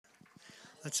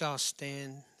Let's all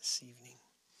stand this evening.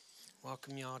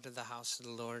 Welcome y'all to the house of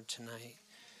the Lord tonight.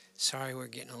 Sorry we're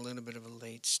getting a little bit of a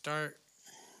late start.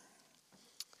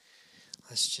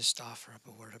 Let's just offer up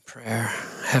a word of prayer.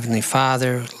 Heavenly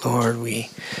Father, Lord,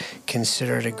 we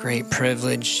consider it a great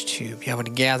privilege to be able to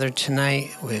gather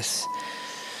tonight with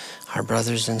our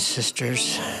brothers and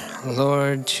sisters.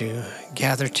 Lord, to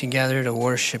gather together to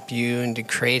worship you and to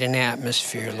create an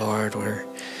atmosphere, Lord, where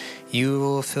you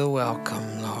will feel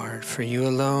welcome, Lord, for you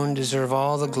alone deserve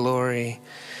all the glory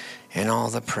and all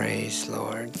the praise,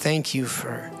 Lord. Thank you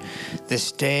for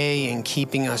this day and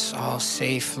keeping us all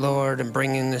safe, Lord, and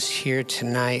bringing us here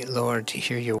tonight, Lord, to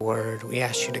hear your word. We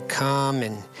ask you to come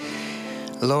and,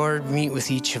 Lord, meet with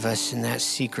each of us in that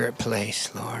secret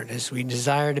place, Lord, as we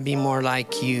desire to be more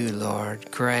like you,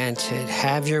 Lord. Granted,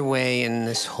 have your way in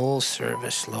this whole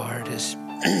service, Lord, as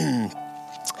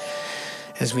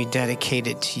we dedicate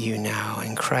it to you now.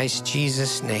 In Christ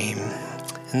Jesus' name.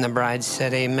 And the bride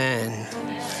said amen.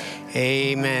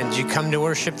 Amen. Did you come to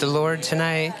worship the Lord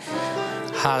tonight?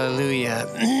 Hallelujah.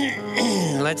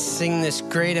 Let's sing this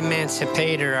great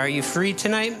emancipator. Are you free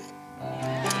tonight?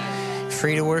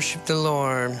 Free to worship the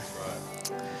Lord.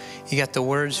 You got the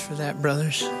words for that,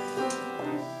 brothers?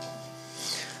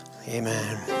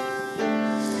 Amen.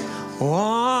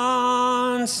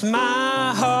 Once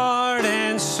my heart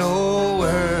and soul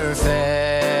were fettered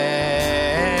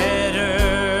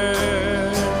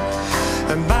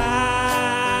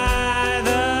by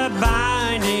the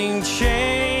binding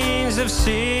chains of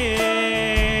sin,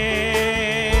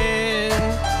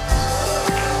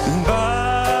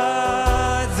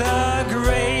 but the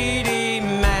great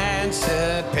emancipator,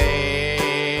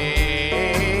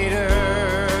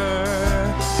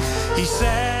 he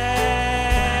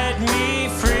set me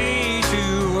free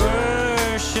to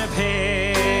worship him.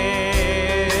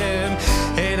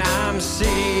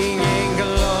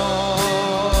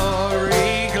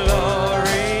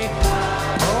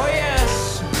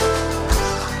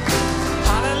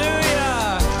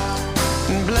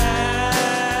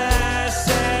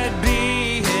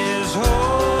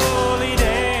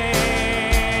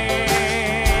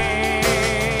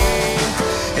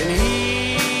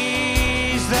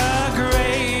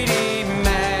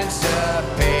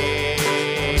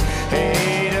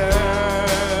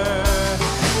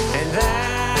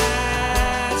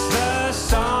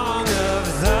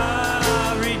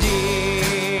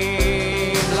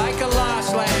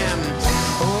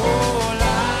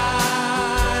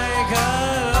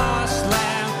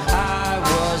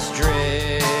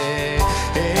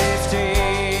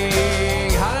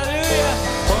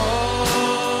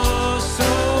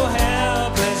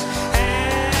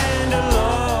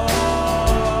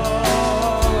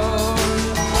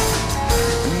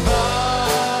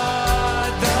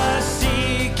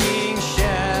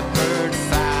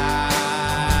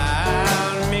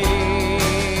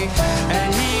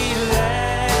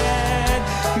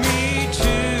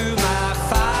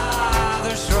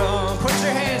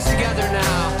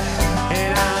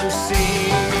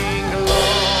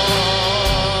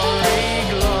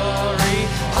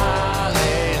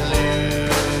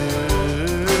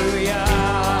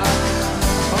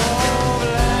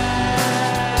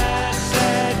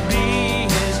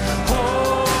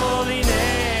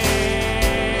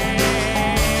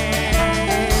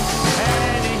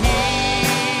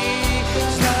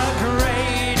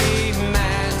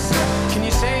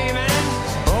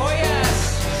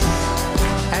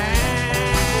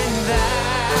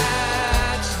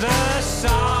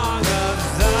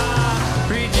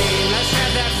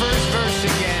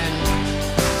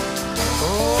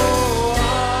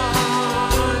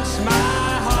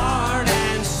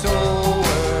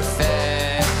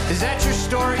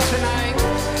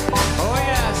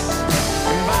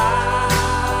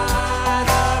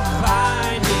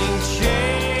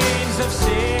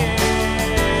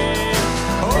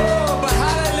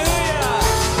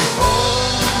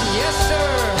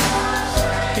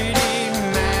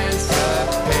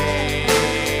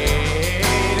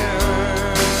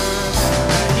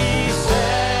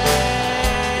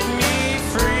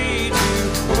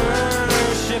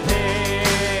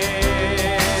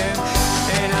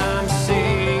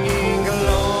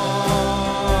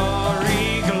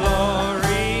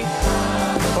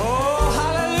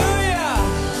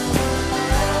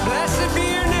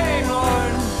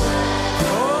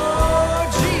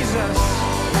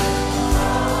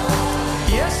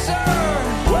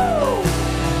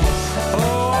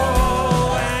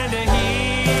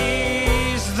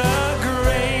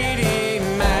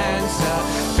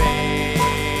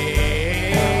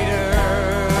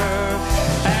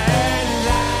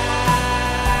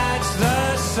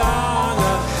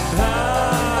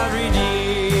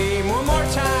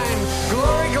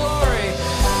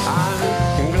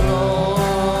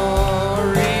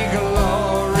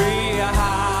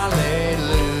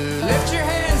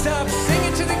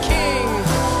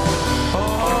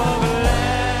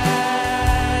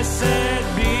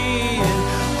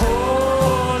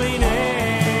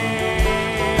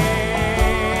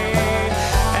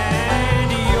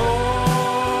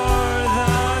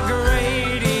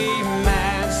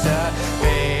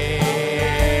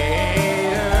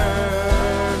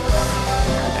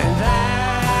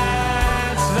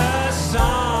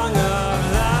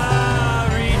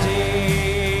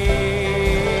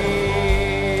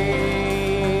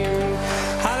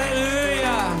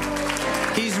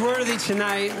 He's worthy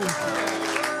tonight.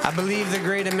 I believe the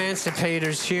great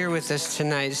emancipator's here with us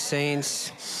tonight,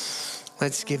 saints.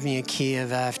 Let's give me a key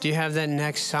of F. Do you have that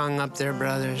next song up there,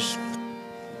 brothers?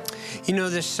 You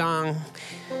know this song,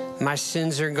 My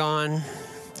Sins Are Gone?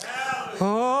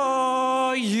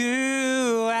 Oh,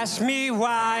 you ask me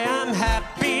why I'm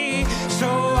happy, so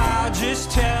I'll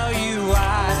just tell you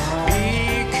why.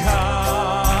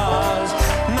 Because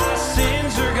my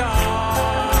sins are gone.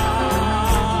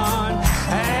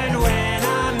 And when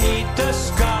I meet the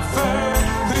scoffer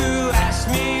who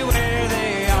asks me where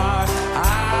they are,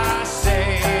 I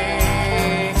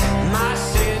say, my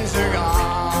sins are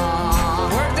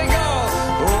gone. Where'd they go?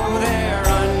 Oh, they're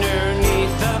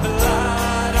underneath the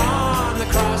blood on the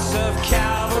cross of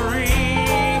Calvary.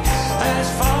 As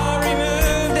far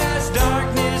removed as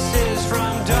darkness is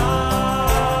from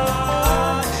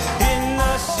dawn, in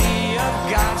the sea of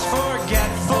God's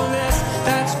forgetfulness,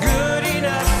 that's good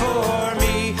enough for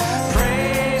me.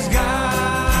 Praise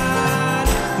God,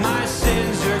 my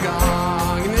sins are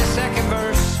gone. In the second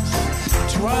verse,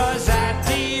 'twas at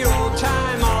the old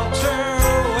time altar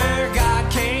where God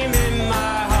came in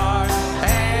my heart,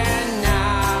 and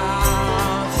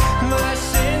now my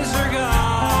sins are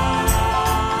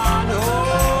gone.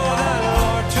 Oh, the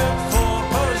Lord took full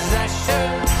possession,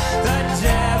 the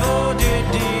devil did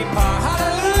depart.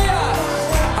 Hallelujah!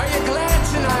 Are you glad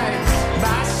tonight?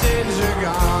 My sins are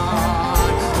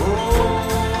gone. Oh,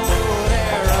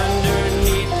 they're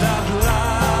underneath the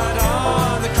blood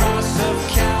on the cross of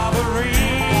Calvary.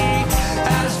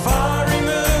 As far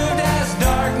removed as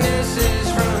darkness is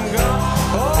from God.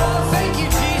 Oh, thank you,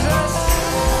 Jesus.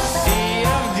 Sea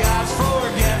of God's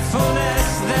forgetfulness,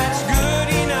 that's good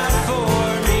enough for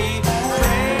me.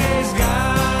 Praise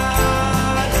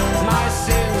God, my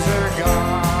sins are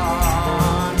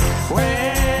gone.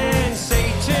 When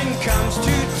Satan comes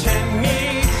to tempt me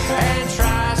and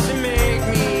tries to make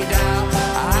me doubt, I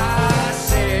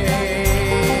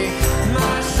say,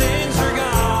 my sins are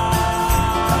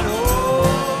gone.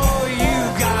 Oh, you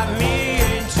got me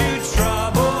into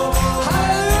trouble.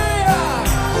 Hallelujah!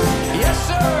 Yes,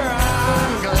 sir,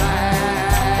 I'm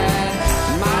glad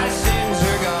my sins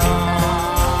are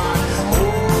gone. Oh,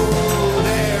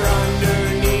 they're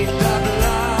underneath the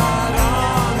blood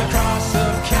on the cross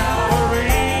of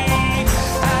Calvary.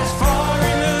 As far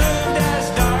removed as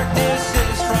darkness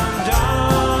is from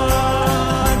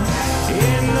dawn,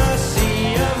 in the sea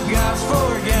of God's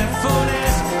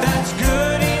forgetfulness, that's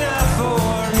good enough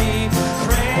for me.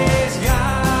 Praise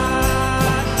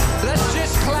God. Let's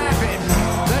just clap it.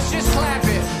 Let's just clap it.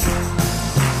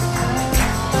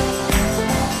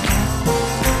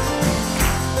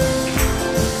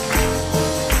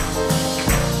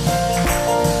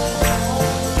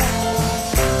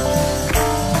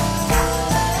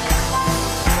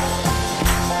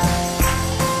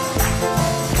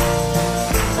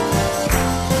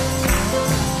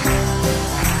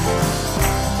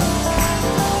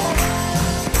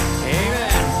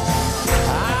 Amen.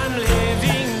 I'm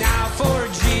living now for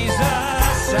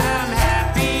Jesus. I'm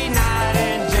happy night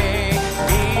and day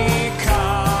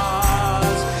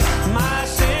because my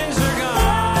sins are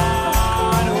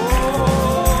gone.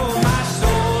 Oh, my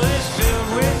soul is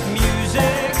filled with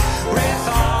music. With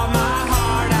all my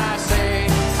heart I say,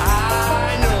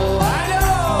 I know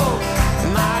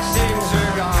my sins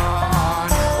are gone.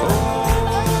 Oh,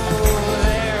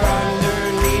 they're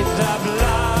underneath the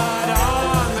blood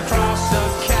on the cross of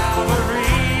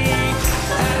Calvary.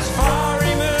 As far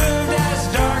removed as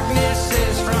darkness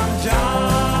is from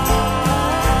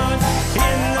dawn,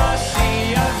 in the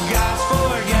sea of God's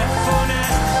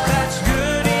forgetfulness, that's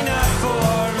good enough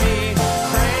for me.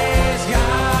 Praise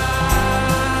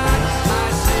God, my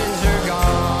sins are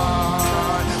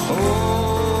gone.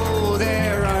 Oh,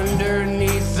 they're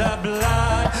underneath the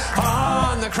blood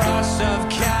on the cross of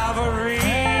Calvary.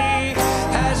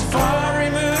 As far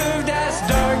removed as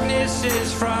darkness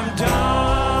is from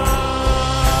dawn,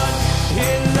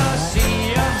 in the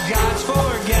sea of God's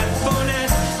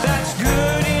forgetfulness, that's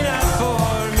good enough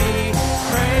for me.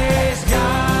 Praise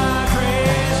God,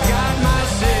 my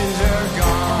sins are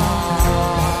gone.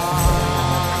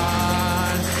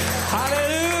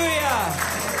 Hallelujah!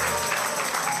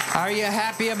 Are you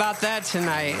happy about that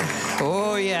tonight?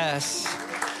 Oh, yes.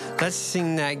 Let's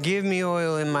sing that. Give me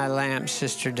oil in my lamp,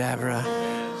 Sister Deborah.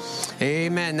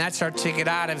 Amen. That's our ticket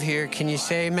out of here. Can you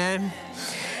say amen?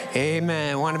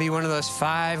 Amen. Want to be one of those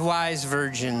 5 wise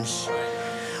virgins.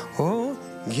 Oh,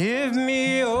 give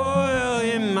me oil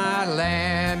in my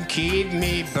lamp. Keep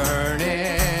me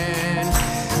burning.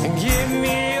 Give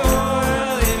me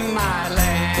oil in my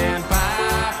lamp,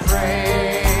 I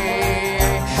pray.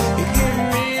 Give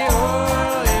me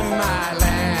oil in my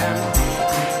lamp.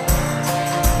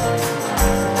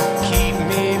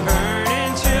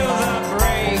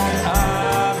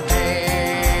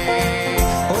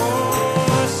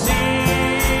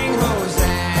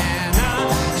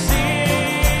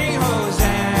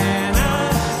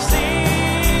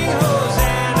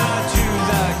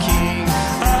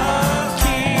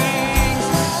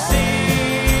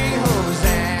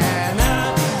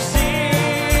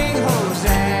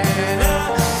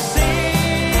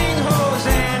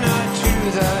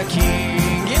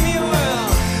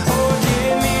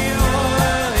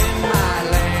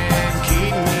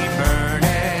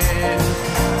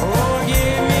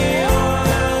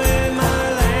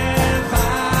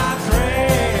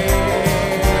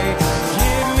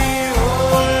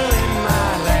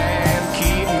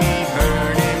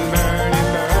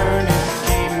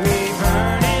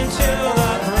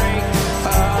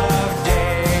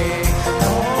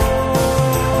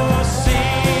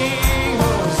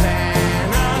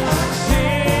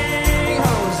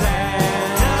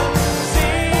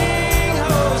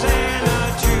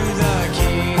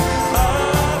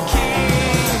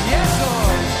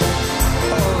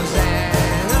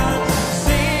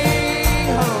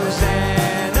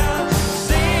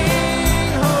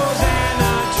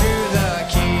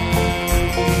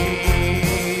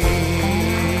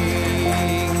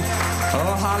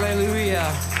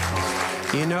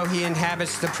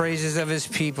 inhabits the praises of his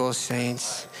people,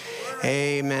 saints.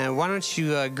 Amen. Why don't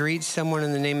you greet someone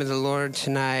in the name of the Lord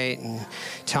tonight and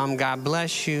tell them God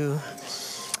bless you.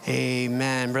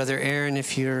 Amen. Brother Aaron,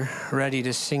 if you're ready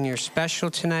to sing your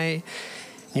special tonight,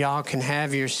 y'all can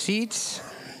have your seats.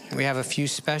 We have a few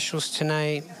specials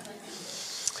tonight.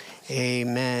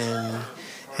 Amen.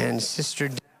 And Sister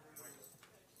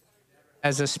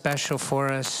has a special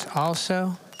for us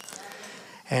also.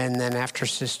 And then after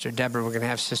Sister Deborah, we're going to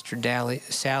have Sister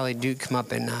Sally Duke come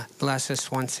up and bless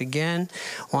us once again.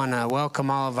 Want to welcome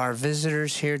all of our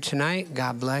visitors here tonight.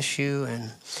 God bless you,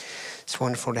 and it's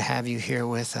wonderful to have you here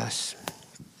with us.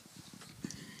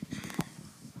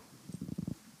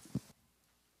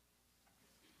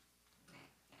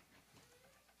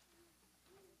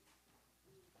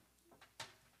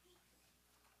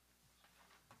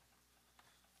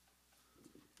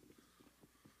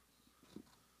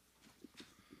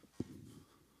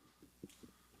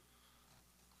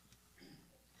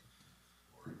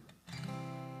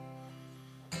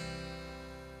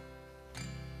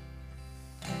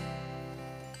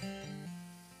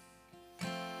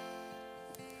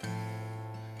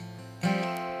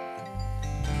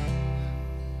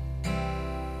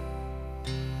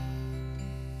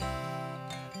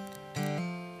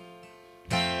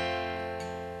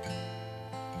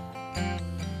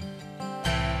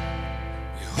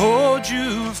 Behold,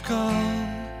 you've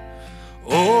come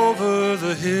over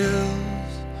the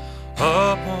hills,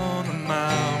 up on the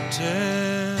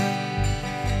mountain.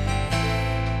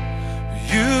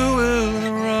 You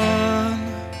will run,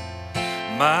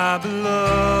 my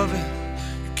beloved,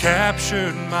 you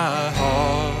captured my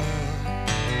heart.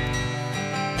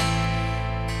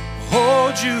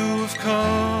 Behold, you have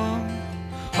come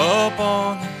up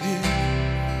on the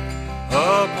hill,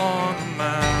 up on the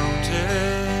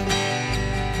mountain.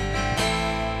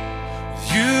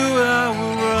 You I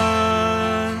will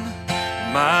run,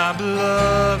 my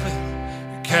beloved,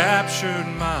 you captured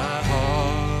my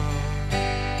heart.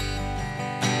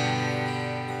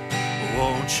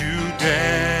 Won't you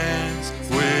dance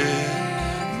with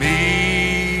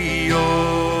me,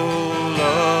 oh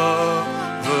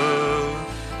lover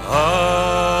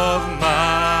of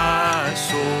my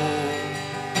soul,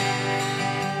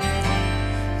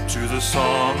 to the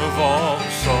song of all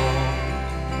songs.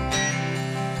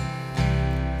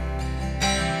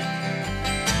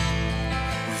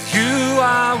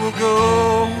 I will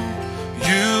go,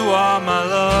 you are my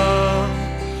love,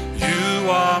 you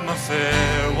are my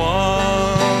fair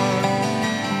one.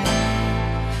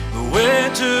 The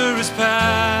winter is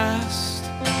past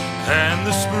and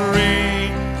the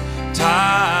spring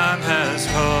time has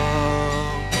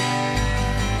come.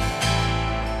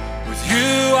 With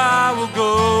you I will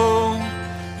go,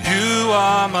 you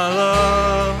are my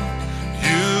love,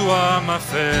 you are my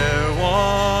fair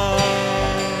one.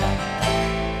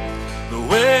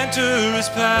 Winter is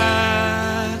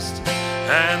past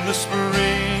and the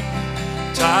spring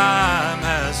time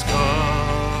has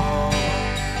come.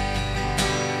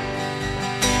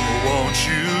 Won't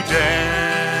you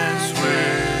dance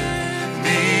with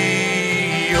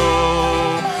me,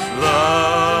 oh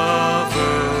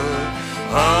lover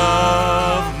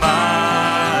of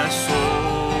my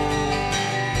soul,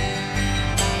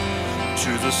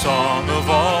 to the song of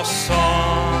all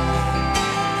songs.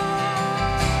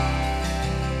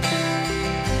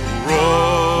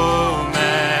 Romance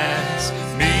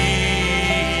me,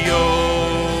 oh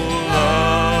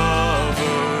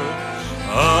lover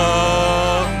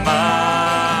of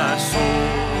my soul,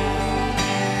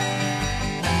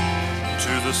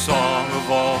 to the song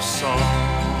of all songs.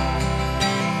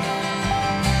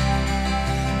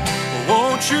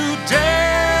 Won't you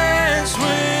dance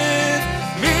with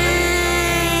me,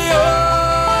 oh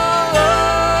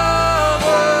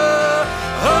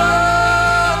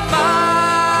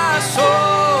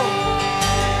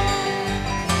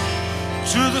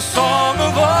song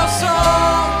of all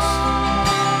songs.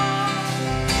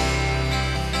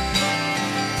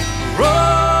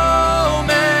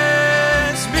 Romance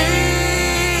me,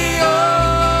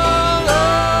 oh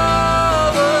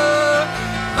lover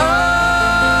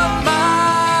of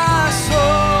my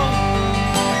soul,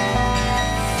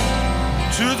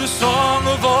 to the song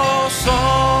of all songs.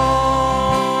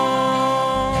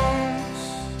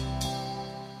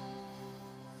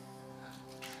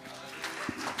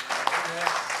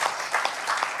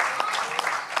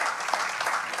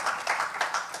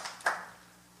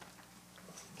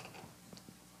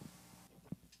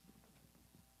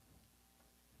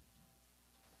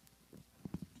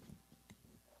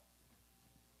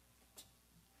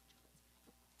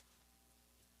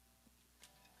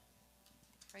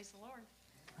 Praise the Lord.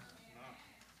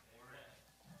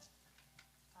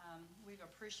 we've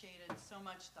appreciated so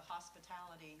much the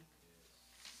hospitality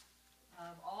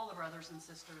of all the brothers and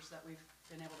sisters that we've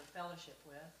been able to fellowship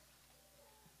with.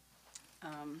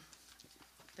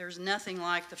 There's nothing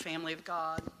like the family of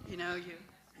God. You know,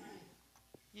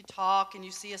 you talk and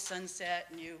you see a sunset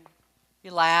and you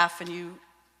laugh and you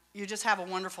just have a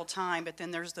wonderful time, but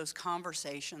then there's those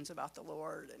conversations about the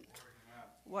Lord and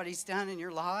what He's done in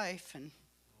your life, and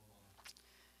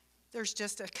there's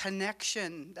just a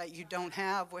connection that you don't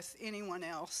have with anyone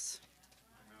else.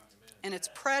 And it's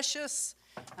precious,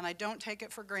 and I don't take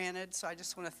it for granted, so I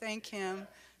just want to thank Him,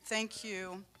 thank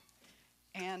you,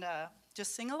 and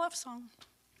just sing a love song.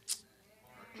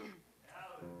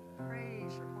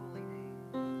 Praise your holy name.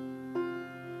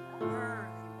 Worthy,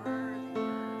 worthy, worthy.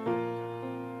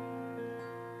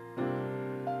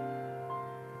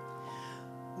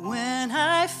 When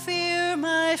I fear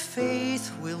my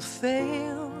faith will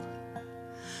fail,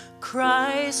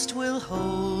 Christ will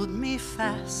hold me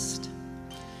fast.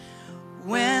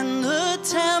 When the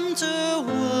tempter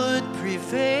would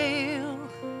prevail,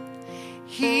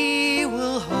 He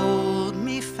will hold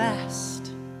me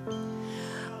fast.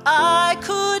 I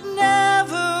could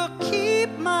never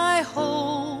keep my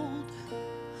hold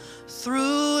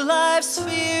through life's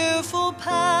fearful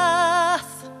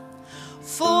path,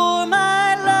 for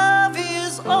my love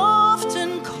is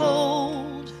often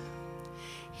cold.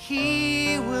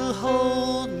 He will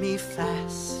hold me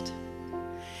fast.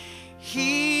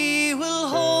 He will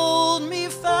hold me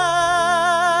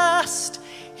fast.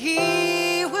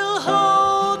 He will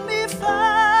hold me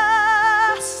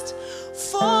fast.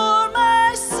 For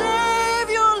my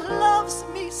Savior loves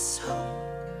me so.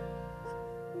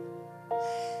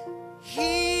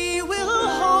 He will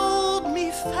hold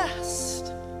me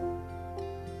fast.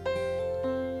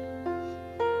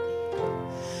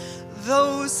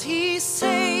 Those He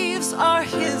saves are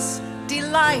His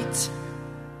delight.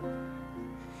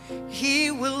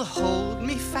 He will hold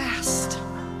me fast.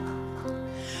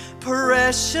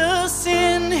 Precious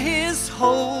in His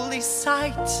holy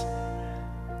sight,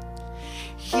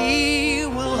 He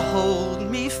will hold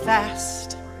me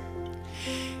fast.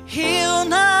 He'll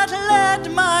not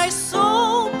let my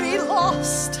soul be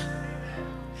lost.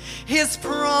 His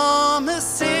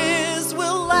promises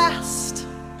will last.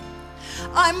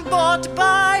 I'm bought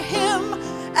by Him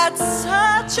at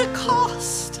such a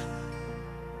cost.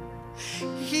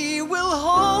 He will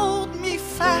hold me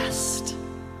fast.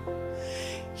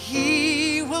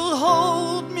 He will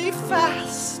hold me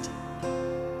fast.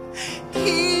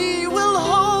 He will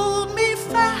hold me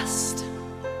fast.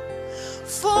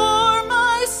 For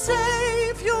my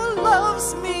Savior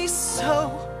loves me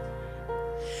so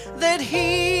that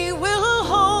He will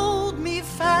hold me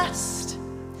fast.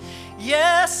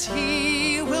 Yes,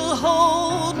 He will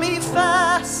hold me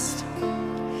fast.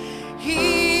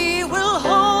 He will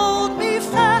hold me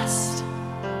fast.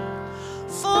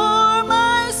 For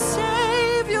my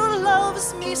Savior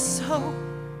loves me so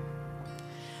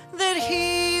that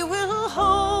He will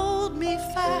hold me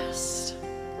fast.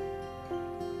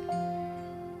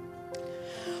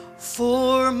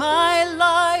 For my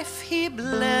life He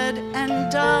bled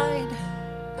and died.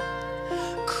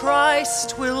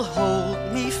 Christ will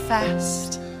hold me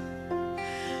fast.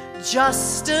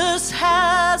 Justice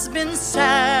has been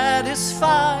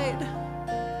satisfied,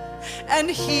 and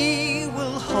He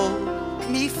will hold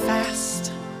me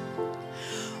fast.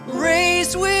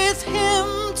 Raised with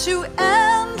Him to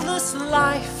endless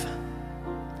life,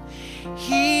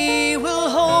 He will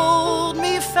hold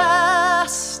me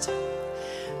fast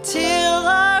till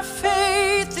our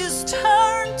faith is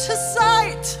turned to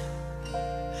sight.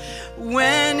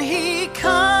 When He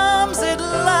comes at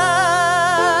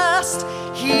last,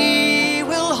 He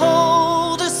will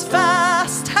hold us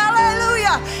fast.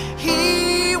 Hallelujah!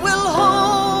 He will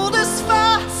hold us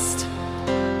fast.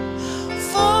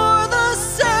 For the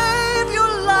Savior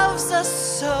loves us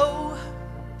so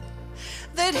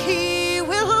that He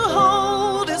will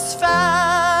hold us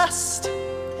fast.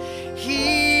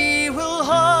 He will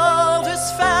hold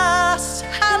us fast.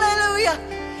 Hallelujah!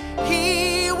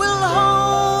 He will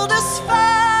hold us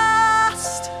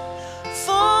fast.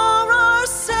 For our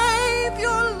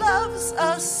Savior loves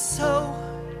us so.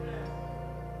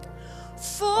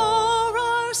 For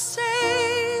our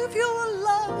Savior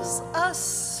loves us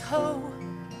so.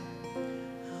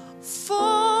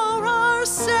 For our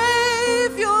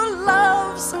Savior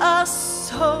loves us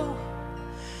so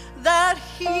that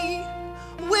He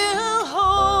will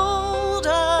hold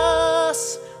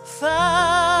us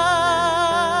fast.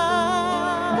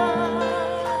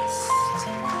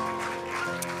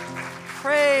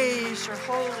 Praise your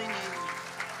holy name.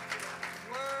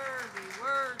 Worthy,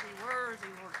 worthy,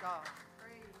 worthy, Lord God.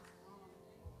 Praise the Lord.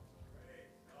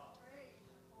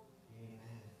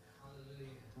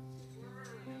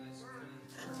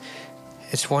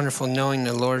 it's wonderful knowing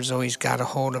the Lord's always got a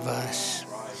hold of us.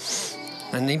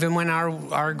 And even when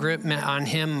our grip on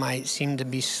him might seem to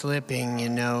be slipping,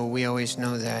 we always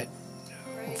know that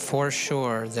for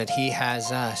sure that he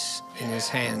has us in his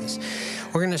hands.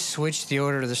 We're going to switch the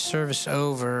order of the service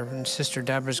over, and Sister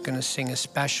Deborah's going to sing a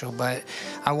special, but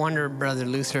I wonder, Brother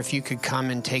Luther, if you could come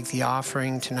and take the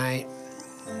offering tonight.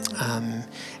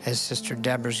 As Sister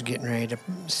Deborah's getting ready to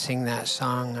sing that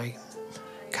song, I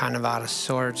kind of out of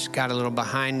sorts, got a little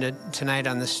behind it tonight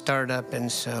on the startup,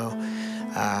 and so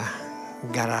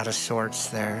got out of sorts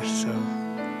there. So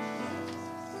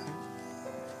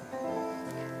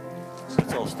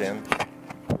let's all stand.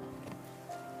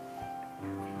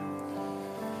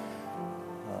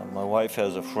 My wife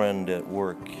has a friend at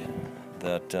work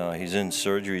that he's in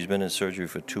surgery. He's been in surgery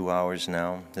for 2 hours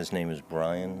now. His name is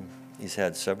Brian. He's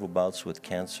had several bouts with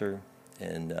cancer,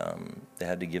 and they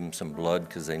had to give him some blood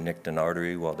because they nicked an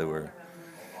artery while they were,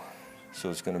 so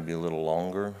it's going to be a little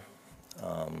longer.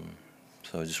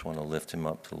 So I just want to lift him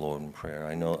up to the Lord in prayer.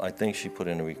 I think she put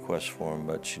in a request for him,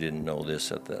 but she didn't know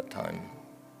this at that time.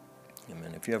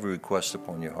 Amen. If you have a request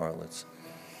upon your heart, let's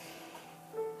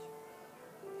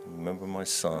remember my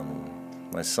son.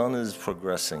 My son is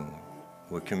progressing.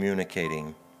 We're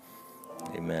communicating.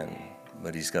 Amen.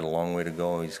 But he's got a long way to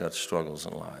go. He's got struggles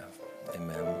in life.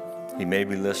 Amen. He may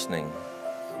be listening.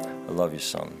 I love you,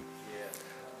 son.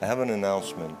 I have an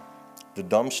announcement. The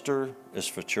dumpster is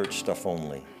for church stuff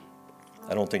only.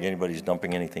 I don't think anybody's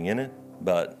dumping anything in it,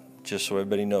 but just so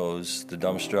everybody knows, the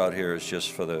dumpster out here is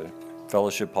just for the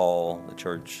fellowship hall, the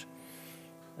church,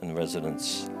 and the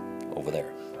residents over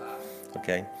there.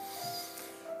 Okay?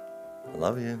 I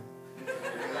love you.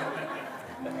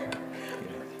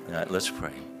 All right, let's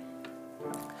pray.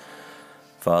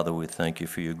 Father, we thank you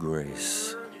for your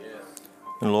grace.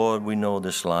 And Lord, we know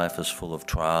this life is full of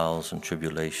trials and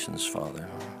tribulations, Father.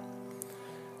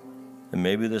 And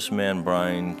maybe this man,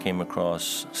 Brian, came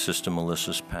across Sister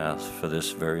Melissa's path for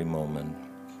this very moment.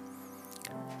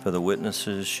 For the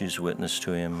witnesses she's witnessed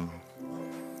to him,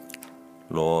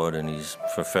 Lord, and he's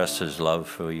professed his love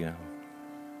for you.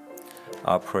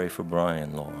 I pray for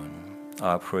Brian, Lord.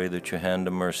 I pray that your hand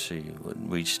of mercy would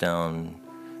reach down,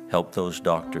 help those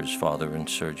doctors, Father, in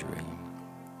surgery.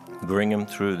 Bring him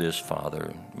through this,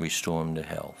 Father. Restore him to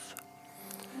health.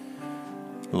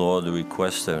 Lord, the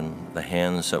request and the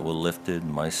hands that were lifted,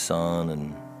 my son,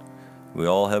 and we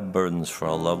all have burdens for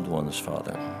our loved ones,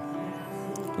 Father.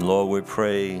 And Lord, we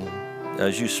pray,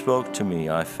 as you spoke to me,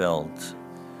 I felt,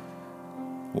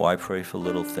 why pray for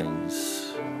little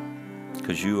things?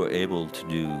 Because you are able to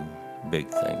do big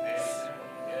things.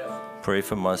 Pray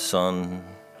for my son,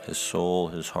 his soul,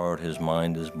 his heart, his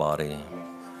mind, his body.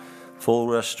 Full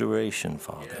restoration,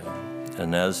 Father.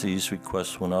 And as these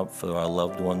requests went up for our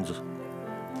loved ones,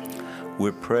 we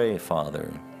pray,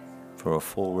 Father, for a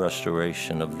full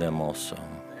restoration of them also.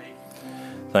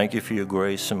 Thank you for your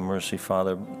grace and mercy,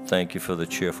 Father. Thank you for the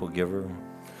cheerful giver.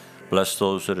 Bless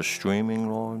those that are streaming,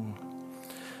 Lord.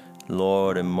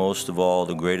 Lord, and most of all,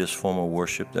 the greatest form of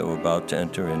worship that we're about to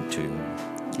enter into.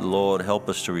 Lord, help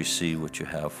us to receive what you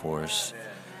have for us.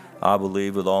 I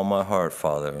believe with all my heart,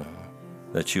 Father,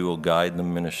 that you will guide the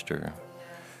minister.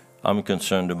 I'm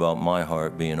concerned about my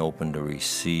heart being open to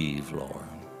receive, Lord.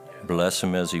 Bless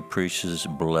him as he preaches.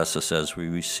 Bless us as we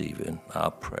receive it. I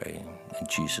pray in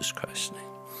Jesus Christ's name.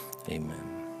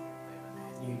 Amen.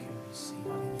 you can receive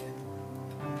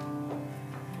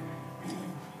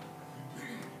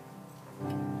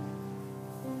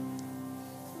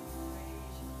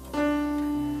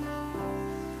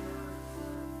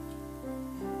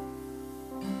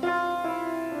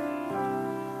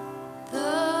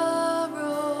The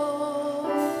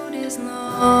road is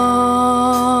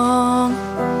long,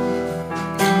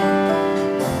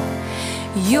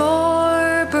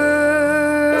 your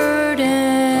burden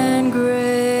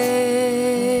great.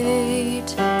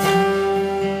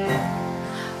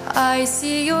 I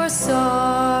see your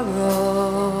sorrow,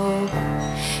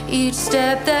 each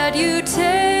step that you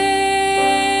take.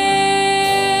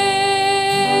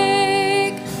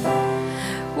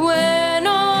 When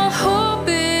all hope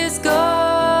is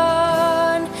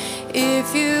gone,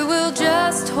 if you will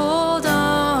just hold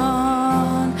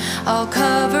on, I'll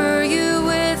cover you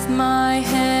with my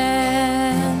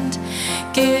hand,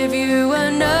 give you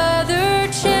another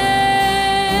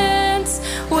chance.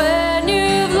 When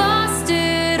you've lost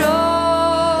it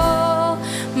all,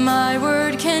 my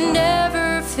word can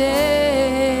never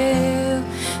fail.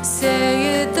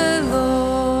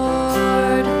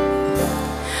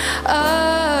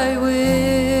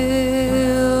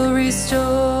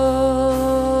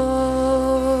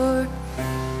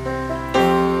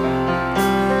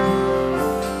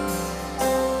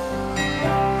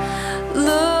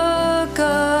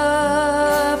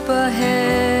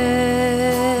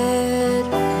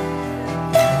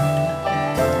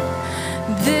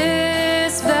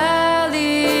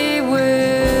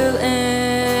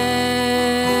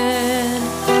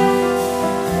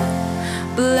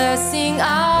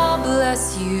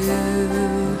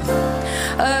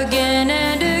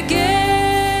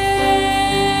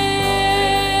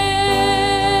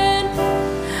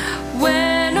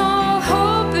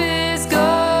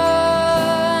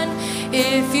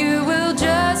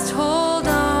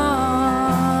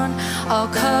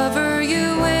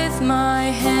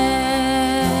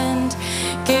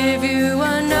 give you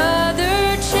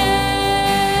another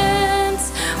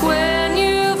chance when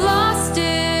you've lost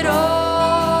it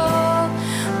all.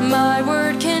 My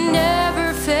word can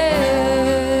never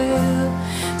fail.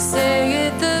 Say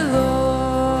it, the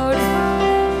Lord.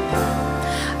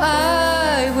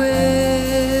 I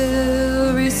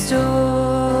will restore.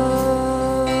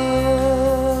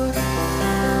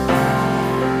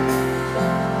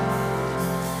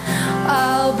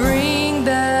 I'll bring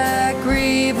back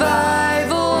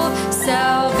revival,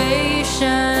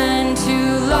 salvation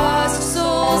to lost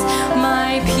souls.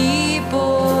 My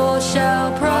people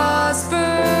shall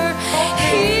prosper,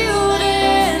 healed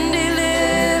and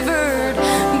delivered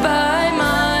by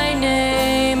my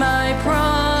name. I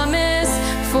promise,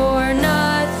 for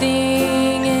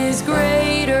nothing is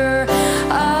greater.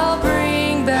 I'll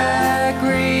bring back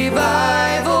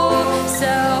revival,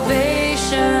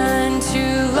 salvation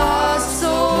to lost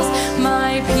souls.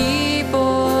 My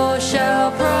people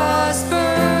shall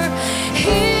prosper,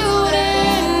 healed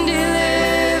and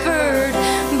delivered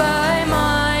by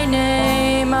my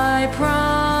name. I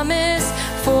promise,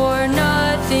 for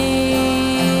nothing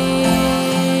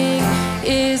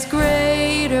is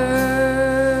greater.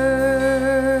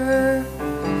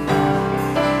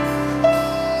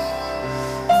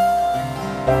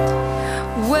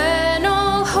 When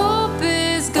all hope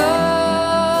is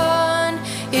gone,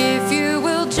 if you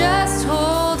will just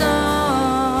hold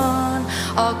on,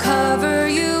 I'll cover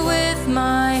you with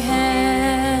my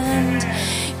hand,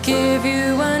 give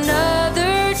you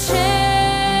another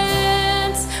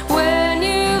chance when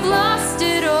you've lost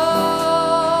it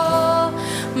all.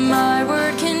 My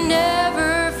word can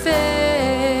never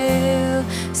fail.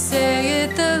 Say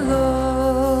it, the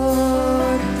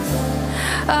Lord.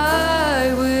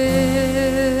 I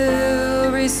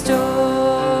will restore.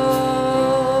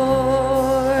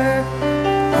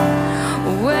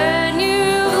 When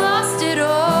you've lost it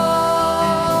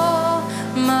all,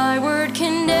 my word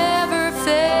can never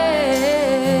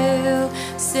fail.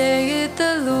 Say it,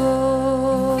 the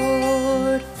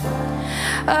Lord.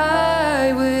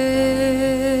 I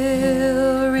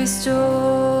will restore.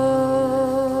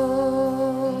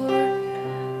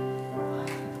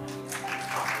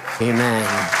 Amen.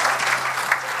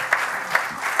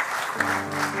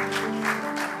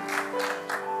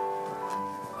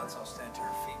 Let's all stand to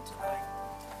our feet tonight.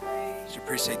 You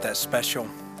appreciate that special.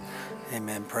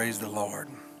 Amen. Praise the Lord.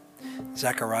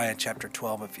 Zechariah chapter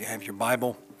 12, if you have your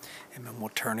Bible. Amen. We'll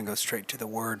turn and go straight to the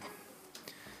Word.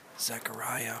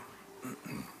 Zechariah.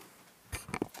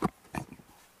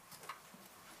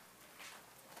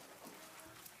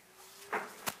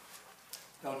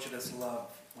 Don't you just love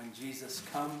when Jesus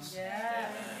comes? Yes.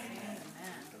 Amen.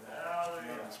 Love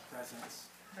His presence.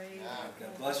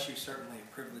 God bless you. Certainly a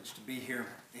privilege to be here.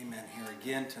 Amen. Here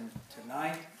again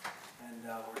tonight. And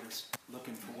we're just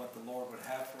looking for what the Lord would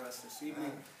have for us this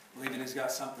evening. Believing He's got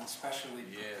something specially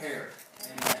prepared.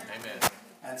 Amen. Amen.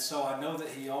 And so I know that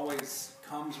He always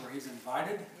comes where He's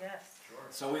invited. Yes.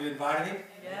 So we've invited Him.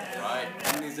 Yes. Right.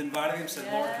 And He's invited Him,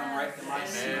 said, Lord, come right to my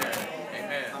seat.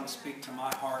 Amen. Come speak to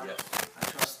my heart. Yes. I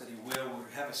trust that He will.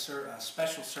 We have a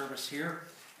special service here.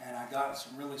 And I got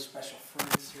some really special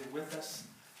friends here with us.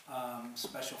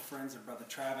 Special friends of Brother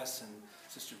Travis and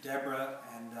Sister Deborah,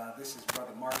 and this is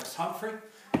Brother Marcus Humphrey,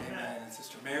 amen, and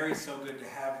Sister Mary. So good to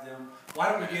have them. Why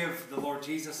don't we give the Lord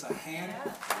Jesus a hand?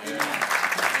 Amen.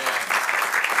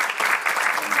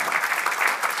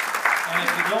 And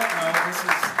if you don't know,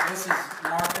 this is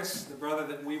Marcus, the brother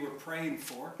that we were praying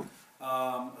for,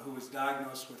 who was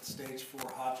diagnosed with stage 4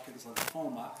 Hodgkin's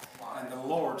lymphoma, and the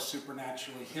Lord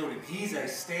supernaturally healed him. He's a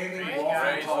standing,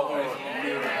 walking, talking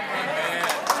miracle.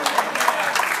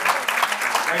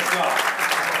 Praise God.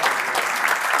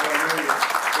 Hallelujah.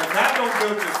 If that don't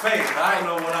build your faith, I don't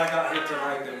know what I got here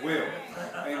tonight that will.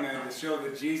 Amen. To show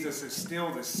that Jesus is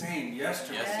still the same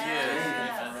yesterday, today,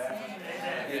 and forever.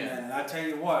 Amen. And I tell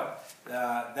you what,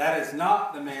 that is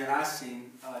not the man I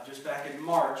seen just back in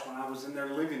March when I was in their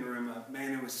living room, a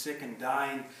man who was sick and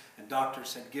dying, and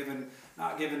doctors had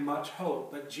not given much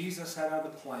hope, but Jesus had other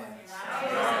plans.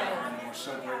 And we're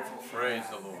so grateful for Praise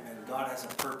that. the Lord. And God has a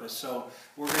purpose. So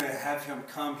we're going to have him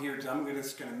come here. I'm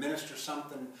just going to minister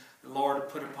something the Lord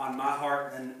put upon my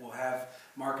heart, and then we'll have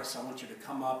Marcus, I want you to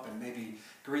come up and maybe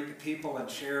greet the people and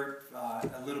share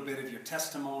a little bit of your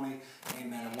testimony,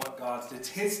 amen, and what God did. It's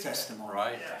his testimony.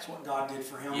 Right. That's what God did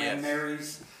for him Yes. and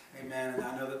Mary's, amen, and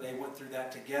I know that they went through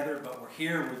that together, but we're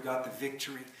here and we've got the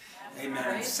victory. Amen.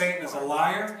 And Satan is a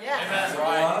liar. He's a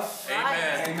bluff.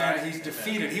 Amen. Amen. He's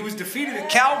defeated. He was defeated at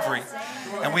Calvary,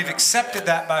 and we've accepted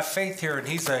that by faith here, and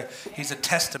he's a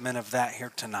testament of that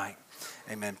here tonight.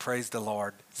 Amen. Praise the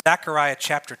Lord. Zechariah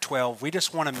chapter 12. We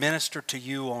just want to minister to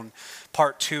you on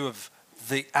part 2 of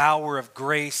the hour of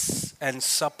grace and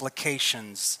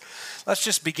supplications. Let's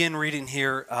just begin reading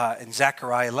here in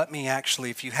Zechariah. Let me actually,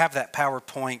 if you have that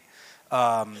PowerPoint,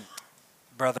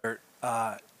 Brother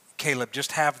Caleb,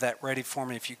 just have that ready for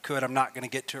me if you could. I'm not going to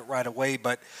get to it right away,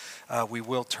 but we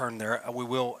will turn there. We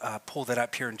will pull that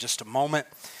up here in just a moment.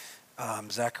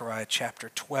 Zechariah chapter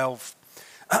 12.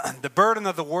 The burden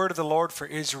of the word of the Lord for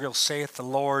Israel, saith the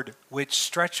Lord, which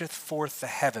stretcheth forth the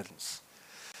heavens,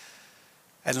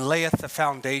 and layeth the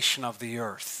foundation of the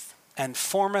earth, and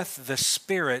formeth the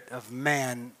spirit of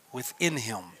man within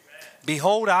him.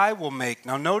 Behold, I will make.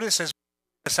 Now notice, as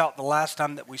we this out the last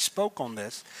time that we spoke on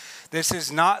this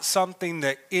is not something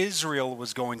that Israel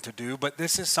was going to do, but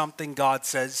this is something God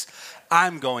says,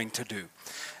 I'm going to do.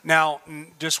 Now,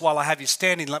 just while I have you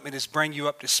standing, let me just bring you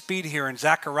up to speed here in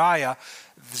Zechariah.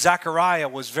 Zechariah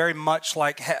was very much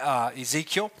like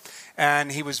Ezekiel,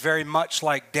 and he was very much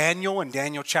like Daniel in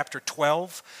Daniel chapter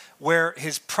 12, where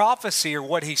his prophecy, or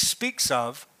what he speaks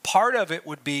of, part of it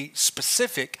would be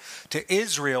specific to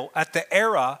Israel at the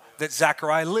era that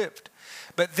Zechariah lived.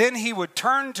 But then he would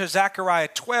turn to Zechariah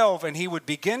 12 and he would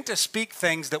begin to speak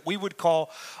things that we would call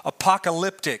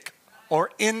apocalyptic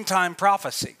or end-time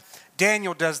prophecy.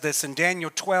 Daniel does this in Daniel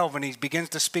 12, and he begins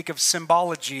to speak of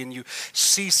symbology, and you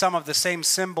see some of the same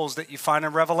symbols that you find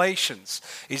in Revelations.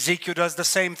 Ezekiel does the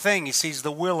same thing. He sees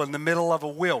the will in the middle of a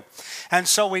will. And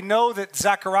so we know that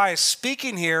Zechariah is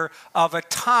speaking here of a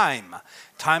time.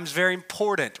 Time's very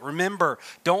important. Remember,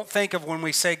 don't think of when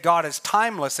we say God is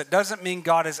timeless, it doesn't mean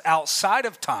God is outside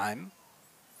of time,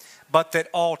 but that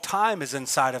all time is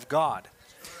inside of God.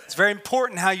 It's very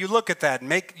important how you look at that.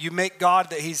 You make God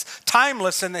that he's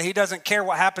timeless and that he doesn't care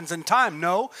what happens in time.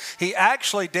 No, he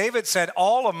actually, David said,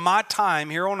 all of my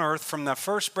time here on earth, from the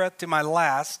first breath to my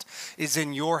last, is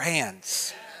in your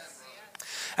hands.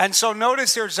 And so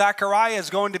notice here, Zechariah is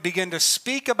going to begin to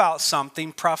speak about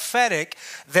something prophetic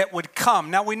that would come.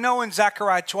 Now we know in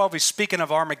Zechariah 12 he's speaking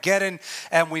of Armageddon,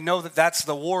 and we know that that's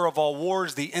the war of all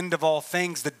wars, the end of all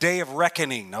things, the day of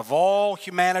reckoning of all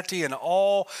humanity and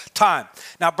all time.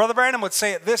 Now Brother Branham would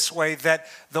say it this way, that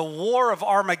the war of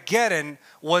Armageddon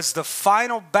was the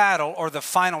final battle or the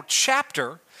final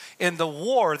chapter in the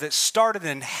war that started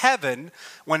in heaven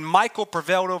when Michael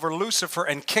prevailed over Lucifer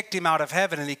and kicked him out of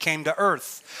heaven and he came to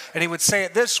earth. And he would say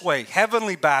it this way,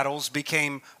 heavenly battles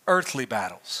became earthly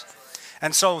battles.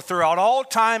 And so throughout all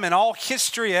time and all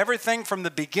history, everything from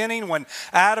the beginning when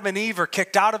Adam and Eve are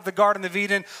kicked out of the Garden of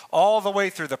Eden, all the way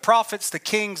through the prophets, the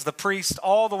kings, the priests,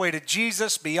 all the way to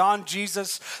Jesus, beyond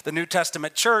Jesus, the New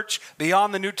Testament church,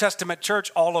 beyond the New Testament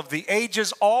church, all of the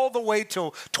ages, all the way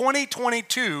till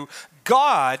 2022,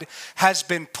 God has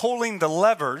been pulling the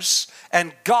levers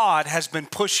and God has been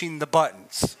pushing the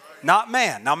buttons. Not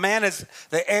man. Now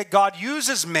God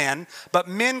uses men, but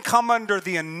men come under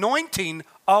the anointing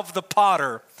of the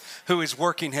potter who is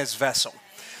working his vessel.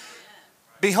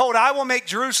 Behold, I will make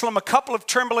Jerusalem a couple of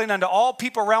trembling unto all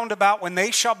people round about when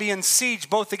they shall be in siege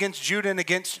both against Judah and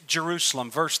against Jerusalem.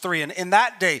 Verse 3, and in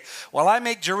that day will I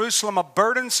make Jerusalem a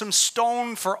burdensome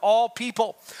stone for all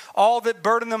people. All that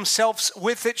burden themselves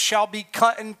with it shall be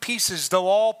cut in pieces, though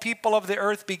all people of the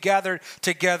earth be gathered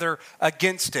together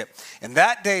against it. In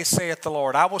that day, saith the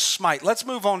Lord, I will smite. Let's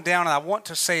move on down, and I want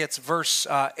to say it's verse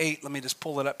 8. Let me just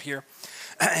pull it up here.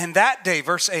 In that day,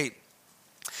 verse 8.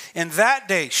 In that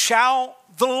day shall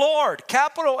the Lord,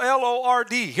 capital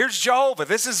L-O-R-D. Here's Jehovah.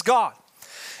 This is God.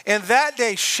 In that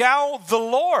day shall the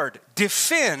Lord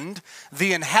defend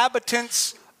the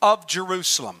inhabitants of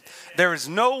Jerusalem. There is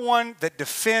no one that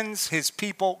defends his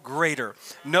people greater.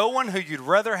 No one who you'd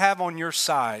rather have on your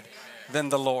side than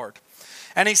the Lord.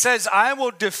 And he says, I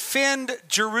will defend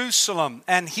Jerusalem,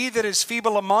 and he that is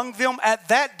feeble among them at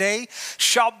that day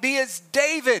shall be as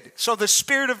David. So the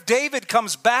spirit of David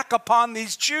comes back upon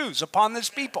these Jews, upon this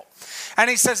people. And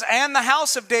he says, and the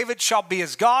house of David shall be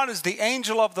as God, as the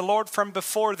angel of the Lord from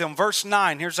before them. Verse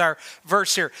 9, here's our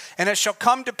verse here. And it shall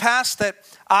come to pass that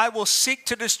I will seek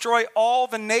to destroy all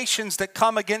the nations that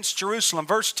come against Jerusalem.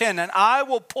 Verse 10, and I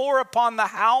will pour upon the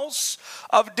house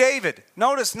of David.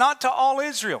 Notice, not to all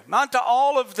Israel, not to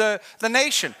all of the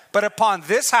nation, but upon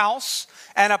this house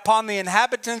and upon the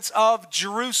inhabitants of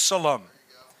Jerusalem.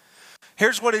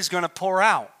 Here's what he's going to pour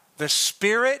out. The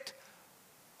spirit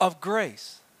of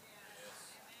grace.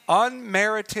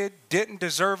 Unmerited, didn't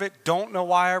deserve it, don't know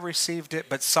why I received it,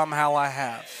 but somehow I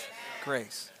have.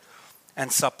 Grace.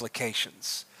 And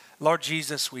supplications. Lord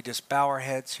Jesus, we just bow our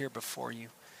heads here before you.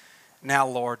 Now,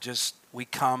 Lord, we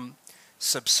come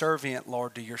subservient,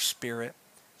 Lord, to your spirit.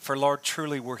 For, Lord,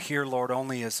 truly we're here, Lord,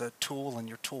 only as a tool in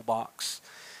your toolbox.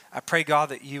 I pray, God,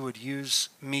 that you would use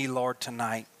me, Lord,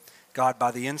 tonight. God, by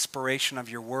the inspiration of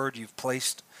your word, you've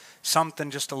placed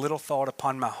something, just a little thought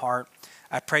upon my heart.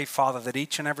 I pray, Father, that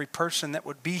each and every person that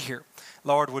would be here,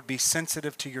 Lord, would be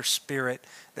sensitive to your spirit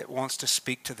that wants to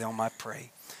speak to them, I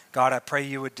pray. God, I pray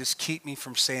you would just keep me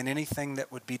from saying anything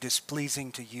that would be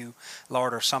displeasing to you,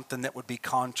 Lord, or something that would be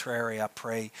contrary. I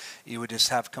pray you would just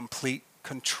have complete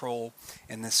control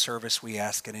in this service. We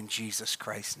ask it in Jesus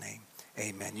Christ's name.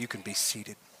 Amen. You can be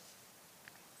seated.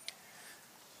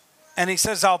 And he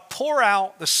says, I'll pour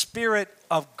out the spirit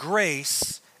of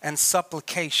grace and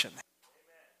supplication.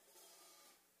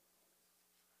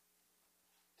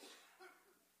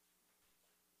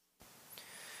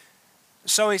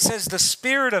 So he says the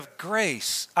spirit of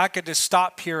grace. I could just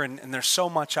stop here and there's so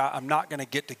much I'm not going to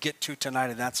get to tonight,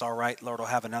 and that's all right. Lord will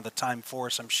have another time for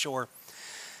us, I'm sure.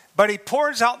 But he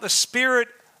pours out the spirit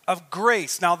of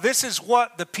grace. Now this is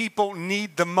what the people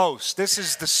need the most. This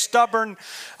is the stubborn,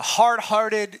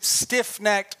 hard-hearted,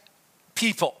 stiff-necked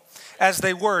people. As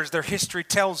they were, as their history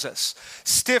tells us.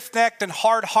 Stiff-necked and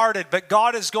hard-hearted, but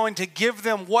God is going to give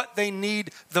them what they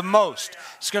need the most.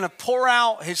 He's going to pour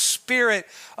out his spirit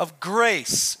of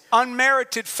grace,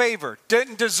 unmerited favor.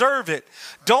 Didn't deserve it,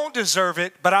 don't deserve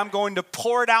it, but I'm going to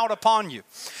pour it out upon you.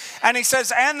 And he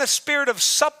says, and the spirit of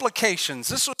supplications.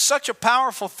 This was such a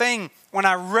powerful thing when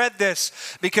I read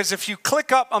this, because if you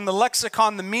click up on the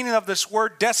lexicon, the meaning of this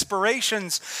word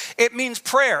desperations, it means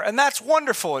prayer. And that's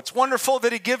wonderful. It's wonderful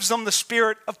that he gives them the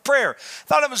spirit of prayer.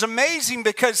 Thought it was amazing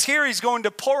because here he's going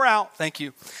to pour out, thank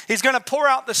you, he's going to pour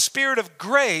out the spirit of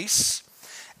grace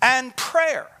and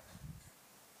prayer.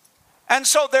 And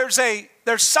so there's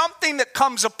something that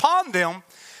comes upon them.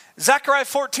 Zechariah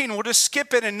 14, we'll just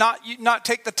skip it and not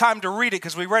take the time to read it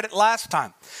because we read it last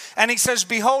time. And he says,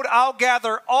 behold, I'll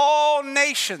gather all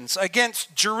nations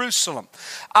against Jerusalem.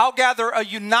 I'll gather a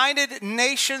united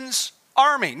nations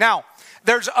army. Now,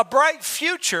 there's a bright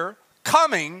future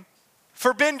coming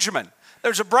for Benjamin.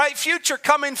 There's a bright future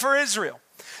coming for Israel.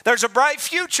 There's a bright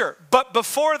future, but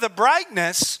before the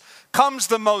brightness comes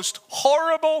the most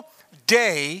horrible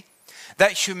day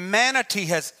that humanity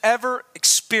has ever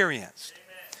experienced.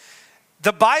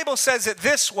 The Bible says it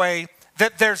this way,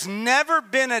 that there's never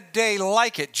been a day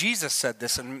like it. Jesus said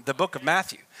this in the book of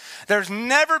Matthew. There's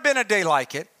never been a day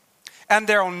like it, and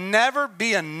there will never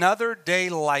be another day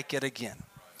like it again.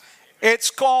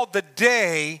 It's called the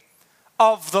day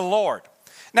of the Lord.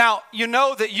 Now, you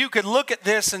know that you could look at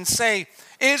this and say,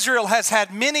 Israel has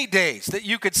had many days that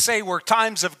you could say were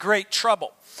times of great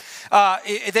trouble.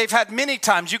 They've had many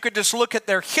times. You could just look at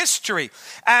their history,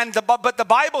 but the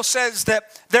Bible says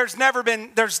that there's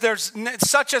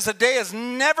such as a day as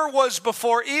never was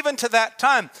before, even to that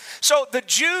time. So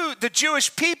the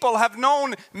Jewish people have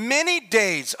known many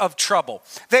days of trouble.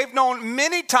 They've known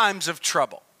many times of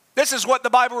trouble. This is what the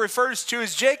Bible refers to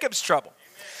as Jacob's trouble.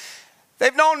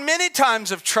 They've known many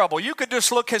times of trouble. You could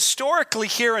just look historically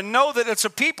here and know that it's a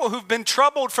people who've been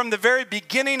troubled from the very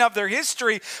beginning of their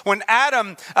history when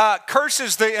Adam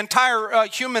curses the entire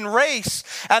human race,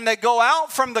 and they go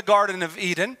out from the Garden of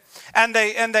Eden. And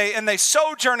they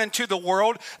sojourn into the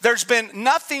world. There's been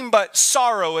nothing but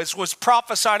sorrow, as was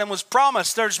prophesied and was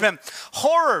promised. There's been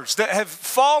horrors that have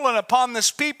fallen upon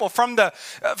this people, from the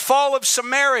fall of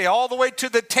Samaria all the way to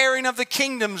the tearing of the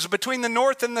kingdoms between the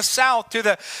north and the south.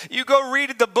 You go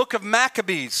read the book of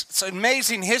Maccabees. It's an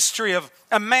amazing history of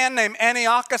a man named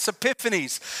Antiochus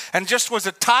Epiphanes, and just was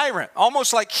a tyrant,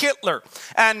 almost like Hitler.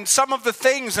 And some of the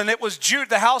things, and it was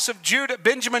the house of Judah,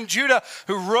 Benjamin Judah,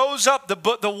 who rose up,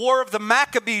 the war of the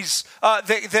Maccabees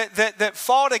that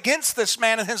fought against this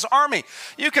man and his army.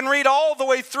 You can read all the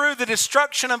way through the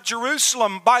destruction of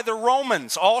Jerusalem by the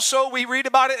Romans. Also, we read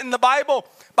about it in the Bible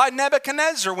by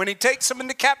Nebuchadnezzar when he takes them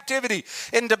into captivity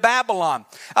into Babylon.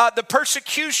 The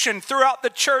persecution throughout the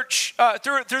church,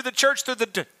 through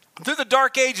the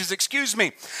dark ages, to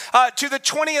the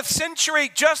 20th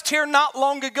century, just here not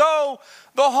long ago,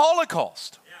 the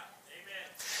Holocaust.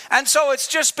 And so it's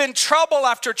just been trouble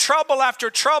after trouble after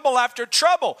trouble after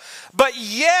trouble. But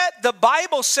yet the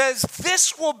Bible says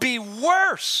this will be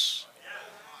worse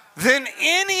than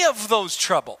any of those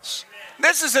troubles.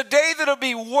 This is a day that'll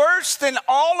be worse than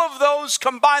all of those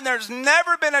combined. There's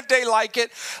never been a day like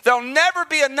it. There'll never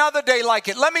be another day like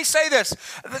it. Let me say this.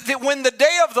 When the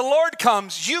day of the Lord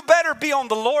comes, you better be on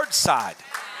the Lord's side.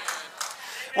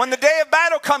 When the day of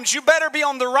battle comes, you better be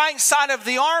on the right side of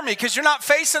the army, because you're not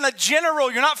facing a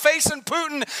general. You're not facing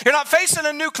Putin. You're not facing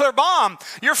a nuclear bomb.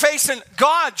 You're facing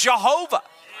God, Jehovah,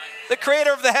 the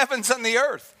creator of the heavens and the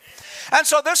earth. And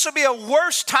so this will be a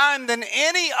worse time than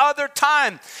any other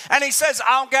time. And he says,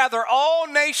 I'll gather all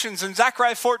nations in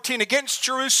Zechariah 14 against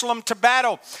Jerusalem to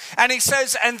battle. And he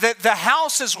says, and that the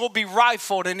houses will be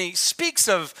rifled. And he speaks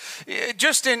of,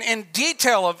 just in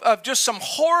detail, of just some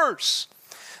horrors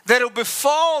that will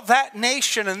befall that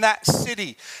nation and that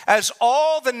city as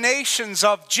all the nations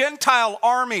of Gentile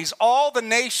armies, all the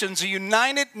nations, a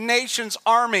United Nations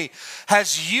army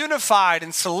has unified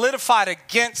and solidified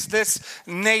against this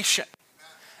nation.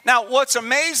 Now, what's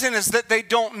amazing is that they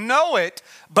don't know it,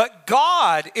 but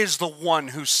God is the one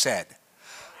who said,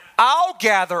 I'll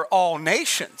gather all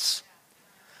nations.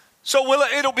 So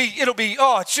it'll be,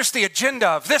 it's just the agenda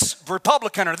of this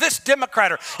Republican or this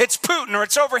Democrat, or it's Putin or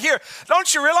it's over here.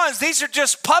 Don't you realize these are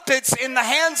just puppets in the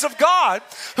hands of God,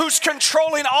 who's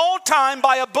controlling all time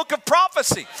by a book of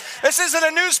prophecy? This isn't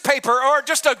a newspaper or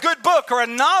just a good book or a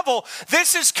novel.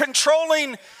 This is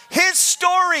controlling his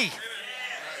story.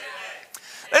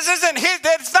 This isn't his,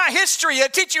 it's not history. I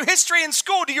teach you history in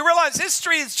school. Do you realize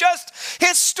history is just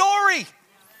his story?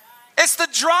 It's the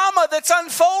drama that's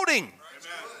unfolding.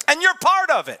 And you're part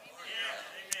of it.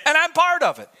 And I'm part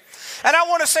of it. And I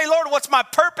want to say, Lord, what's my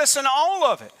purpose in all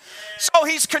of it? So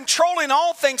he's controlling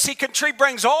all things. He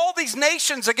brings all these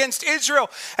nations against Israel.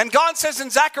 And God says in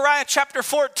Zechariah chapter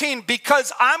 14,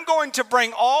 because I'm going to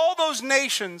bring all those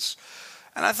nations.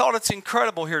 And I thought it's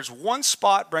incredible. Here's one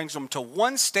spot, brings them to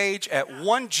one stage at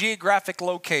one geographic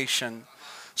location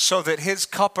so that his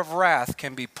cup of wrath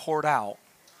can be poured out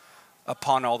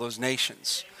upon all those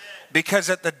nations. Because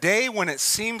at the day when it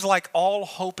seems like all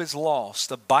hope is lost,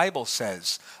 the Bible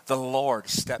says the Lord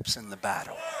steps in the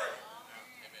battle.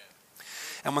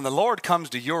 And when the Lord comes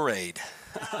to your aid,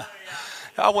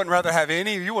 I wouldn't rather have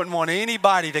you wouldn't want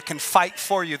anybody that can fight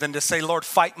for you than to say, Lord,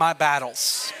 fight my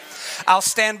battles. I'll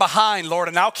stand behind, Lord,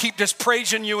 and I'll keep just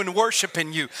praising you and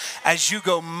worshiping you as you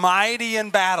go mighty in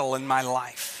battle in my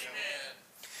life.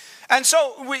 And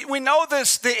so we know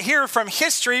this that here from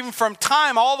history, even from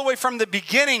time, all the way from the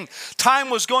beginning, time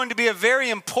was going to be a very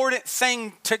important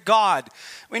thing to God.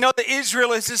 We know that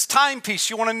Israel is his timepiece.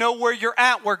 You want to know where you're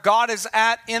at, where God is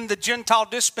at in the Gentile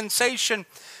dispensation,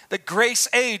 the grace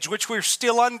age, which we're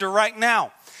still under right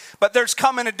now. But there's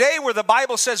coming a day where the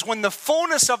Bible says when the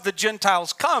fullness of the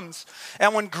Gentiles comes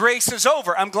and when grace is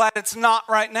over. I'm glad it's not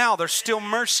right now. There's still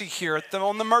mercy here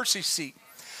on the mercy seat.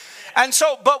 And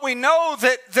so, but we know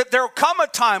that there will come a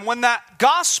time when that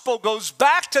gospel goes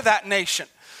back to that nation.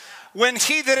 When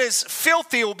he that is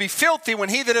filthy will be filthy. When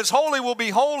he that is holy will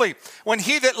be holy. When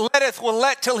he that letteth will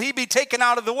let till he be taken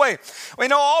out of the way. We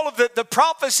know all of the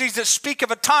prophecies that speak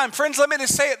of a time. Friends, let me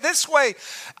just say it this way.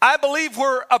 I believe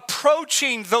we're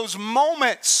approaching those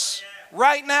moments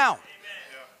right now.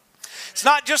 It's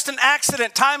not just an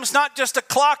accident. Time is not just a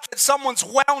clock that someone's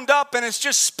wound up and it's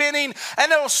just spinning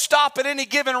and it'll stop at any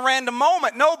given random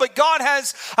moment. No, but God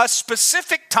has a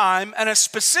specific time and a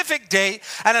specific date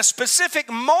and a specific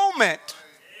moment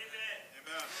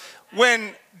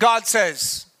when God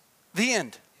says, the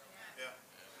end.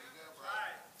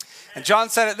 And John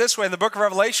said it this way in the book of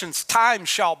Revelations, time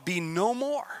shall be no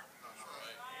more.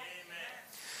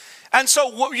 And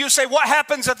so you say, what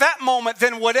happens at that moment?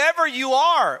 Then whatever you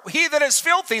are, he that is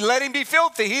filthy, let him be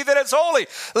filthy. He that is holy,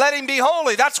 let him be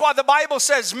holy. That's why the Bible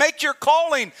says, make your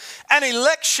calling and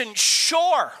election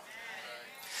sure.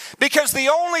 Because the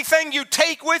only thing you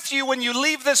take with you when you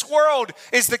leave this world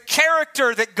is the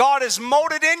character that God has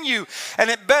molded in you. And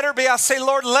it better be, I say,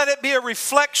 Lord, let it be a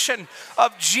reflection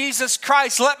of Jesus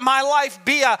Christ. Let my life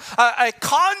be a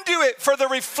conduit for the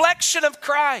reflection of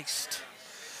Christ.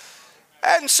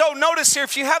 And so notice here,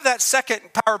 if you have that second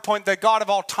PowerPoint, the God of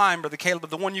all time, Brother Caleb,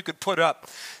 the one you could put up.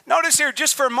 Notice here,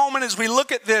 just for a moment as we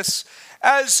look at this,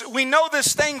 as we know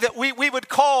this thing that we would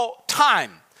call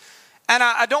time. And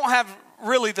I don't have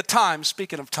really the time,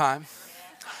 speaking of time,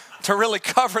 to really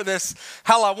cover this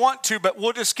how I want to, but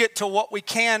we'll just get to what we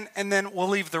can and then we'll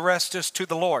leave the rest just to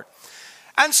the Lord.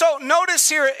 And so notice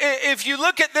here, if you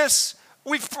look at this,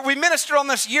 we ministered on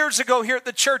this years ago here at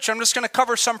the church. I'm just going to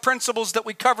cover some principles that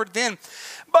we covered then.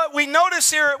 But we notice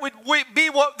here it would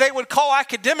be what they would call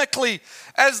academically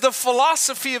as the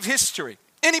philosophy of history.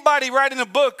 Anybody writing a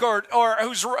book or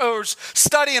who's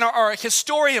studying or a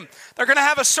historian, they're going to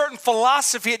have a certain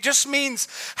philosophy. It just means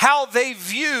how they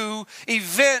view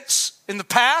events in the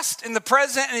past, in the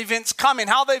present, and events coming.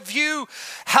 How do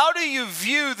you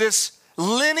view this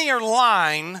linear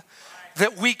line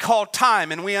that we call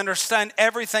time, and we understand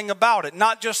everything about it.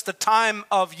 Not just the time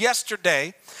of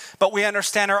yesterday, but we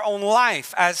understand our own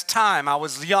life as time. I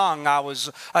was young, I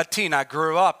was a teen, I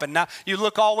grew up, and now you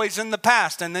look always in the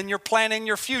past, and then you're planning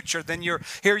your future, then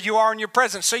here you are in your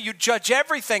present. So you judge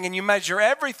everything and you measure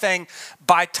everything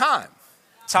by time.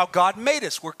 That's how God made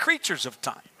us. We're creatures of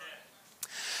time.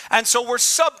 And so we're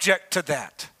subject to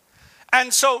that.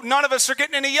 And so none of us are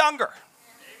getting any younger.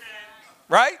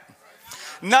 Right?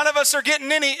 None of us are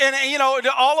getting any,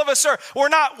 all of us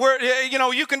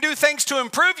you can do things to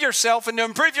improve yourself and to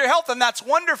improve your health, and that's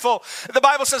wonderful. The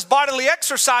Bible says bodily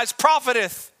exercise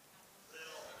profiteth.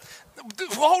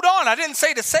 Hold on, I didn't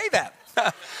say to say that.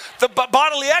 The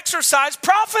bodily exercise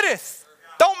profiteth.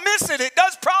 Don't miss it, it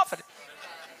does profit.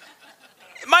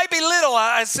 It might be little.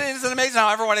 It's amazing how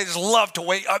everyone just love to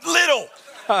wait. Little.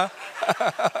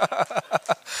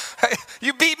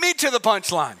 You beat me to the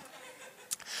punchline.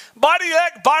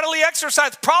 Bodily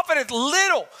exercise profiteth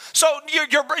little. So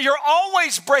you're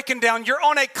always breaking down. You're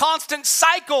on a constant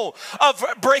cycle of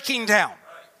breaking down.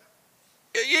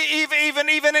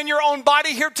 Even in your own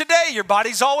body here today, your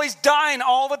body's always dying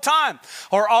all the time,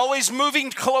 or always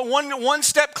moving one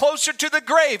step closer to the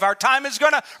grave. Our time is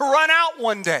going to run out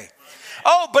one day.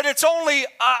 Oh, but it's only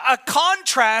a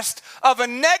contrast of a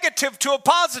negative to a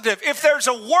positive. If there's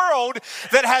a world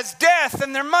that has death,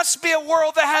 then there must be a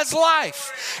world that has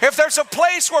life. If there's a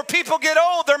place where people get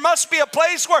old, there must be a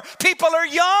place where people are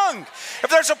young. If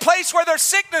there's a place where there's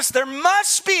sickness, there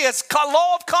must be, it's a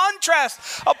law of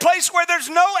contrast, a place where there's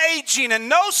no aging and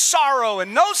no sorrow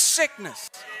and no sickness.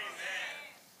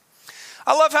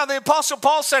 I love how the Apostle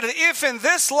Paul said it, if in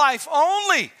this life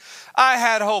only I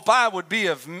had hope, I would be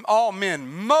of all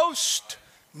men most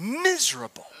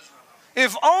miserable.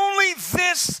 If only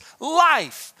this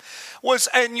life was,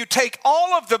 and you take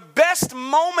all of the best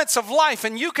moments of life,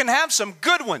 and you can have some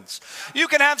good ones. You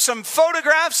can have some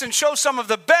photographs and show some of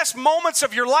the best moments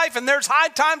of your life, and there's high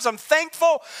times. I'm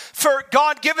thankful for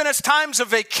God giving us times of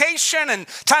vacation and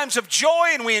times of joy,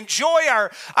 and we enjoy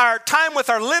our time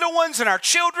with our little ones and our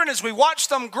children as we watch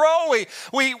them grow.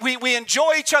 We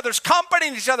enjoy each other's company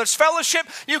and each other's fellowship.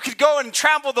 You could go and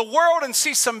travel the world and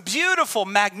see some beautiful,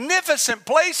 magnificent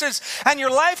places, and your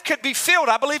life could be filled.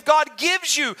 I believe God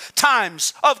gives you times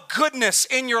of goodness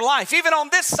in your life, even on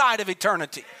this side of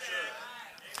eternity.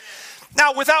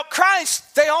 Now, without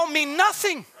Christ, they all mean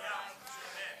nothing.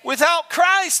 Without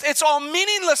Christ, it's all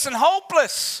meaningless and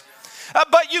hopeless.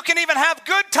 But you can even have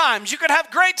good times. You could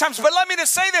have great times. But let me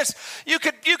just say this. You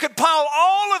could pile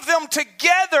all of them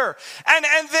together. And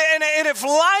if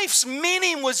life's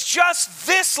meaning was just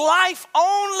this life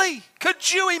only,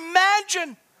 could you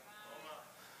imagine?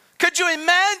 Could you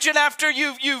imagine after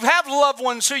you have loved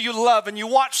ones who you love and you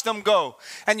watch them go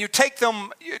and you take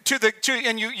them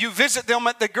and you visit them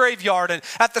at the graveyard and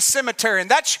at the cemetery,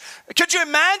 and could you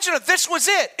imagine if this was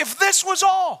it, if this was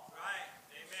all?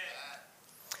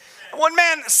 Right. One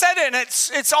man said it, and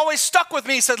it's always stuck with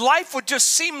me. He said, life would just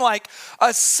seem like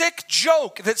a sick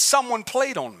joke that someone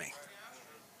played on me.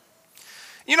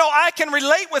 You know, I can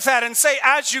relate with that and say,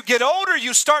 as you get older,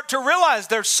 you start to realize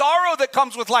there's sorrow that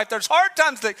comes with life. There's hard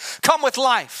times that come with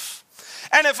life.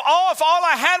 And if all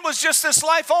I had was just this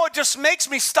life, it just makes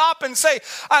me stop and say,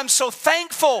 I'm so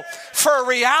thankful for a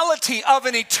reality of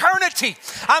an eternity.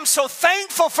 I'm so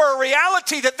thankful for a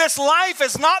reality that this life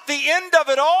is not the end of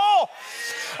it all.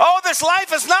 Oh, this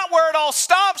life is not where it all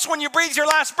stops when you breathe your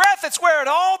last breath. It's where it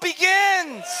all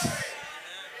begins.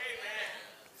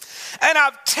 And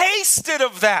I've tasted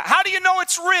of that. How do you know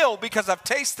it's real? Because I've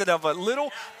tasted of a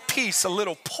little piece, a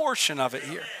little portion of it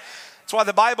here. That's why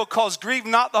the Bible calls grieve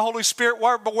not the Holy Spirit,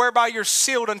 but whereby you're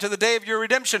sealed unto the day of your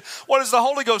redemption. What is the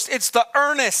Holy Ghost? It's the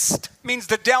earnest, means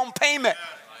the down payment.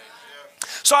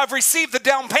 So I've received the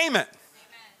down payment.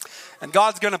 And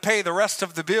God's going to pay the rest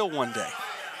of the bill one day.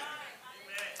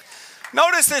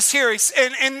 Notice this here,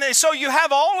 and so you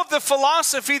have all of the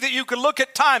philosophy that you could look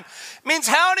at time. It means,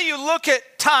 how do you look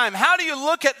at time? How do you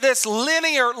look at this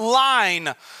linear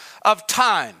line of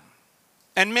time?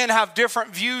 And men have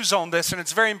different views on this, and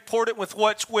it's very important with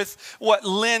what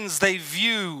lens they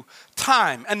view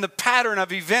time and the pattern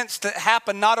of events that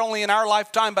happen not only in our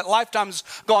lifetime, but lifetimes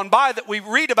gone by that we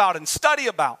read about and study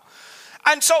about.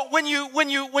 And so when you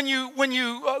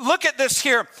look at this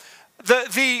here,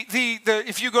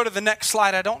 if you go to the next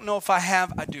slide, I don't know if I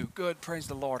do. Good, praise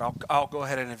the Lord. I'll go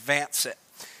ahead and advance it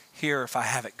here if I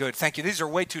have it. Good, thank you. These are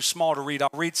way too small to read. I'll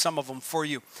read some of them for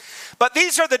you. But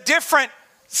these are the different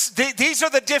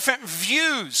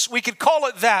views, we could call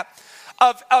it that,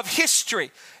 of history.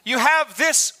 You have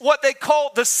this, what they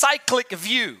call the cyclic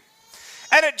view.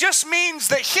 And it just means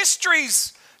that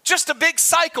history's just a big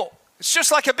cycle. It's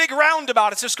just like a big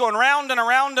roundabout. It's just going round and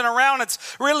around and around. It's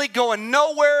really going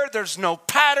nowhere. There's no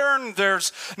pattern.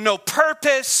 There's no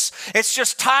purpose. It's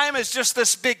just time is just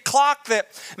this big clock that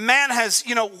man has,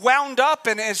 wound up,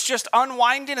 and it's just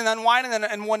unwinding and unwinding.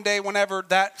 And one day, whenever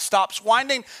that stops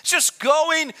winding, it's just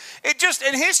going.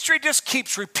 And history just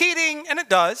keeps repeating, and it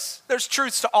does. There's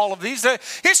truths to all of these.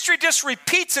 History just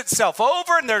repeats itself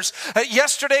over, and there's,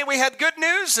 yesterday we had good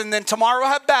news, and then tomorrow we'll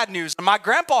have bad news. And my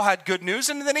grandpa had good news,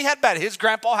 and then he had bad. His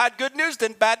grandpa had good news,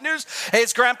 then bad news.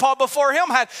 His grandpa before him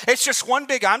had, it's just one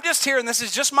big, I'm just here and this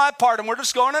is just my part and we're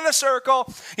just going in a circle,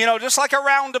 just like a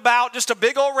roundabout, just a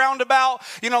big old roundabout,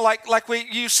 like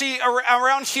you see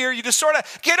around here. You just sort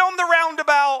of get on the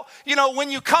roundabout, when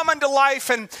you come into life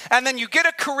and then you get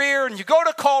a career and you go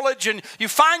to college and you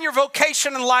find your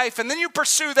vocation in life and then you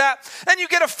pursue that. Then you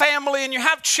get a family and you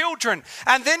have children.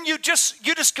 And then you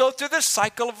just go through this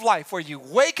cycle of life where you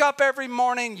wake up every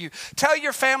morning, you tell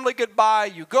your family goodbye,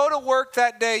 you go to work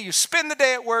that day, you spend the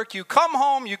day at work, you come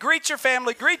home, you greet your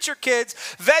family, greet your kids,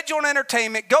 veg on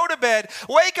entertainment, go to bed,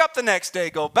 wake up the next day,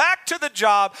 go back to the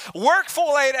job, work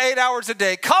full 8 hours a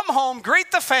day, come home, greet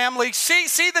the family,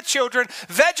 see the children,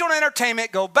 veg on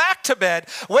entertainment, go back to bed,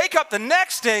 wake up the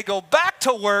next day, go back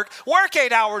to work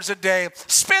 8 hours a day,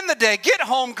 spend the day, get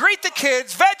home, greet the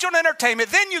kids, veg on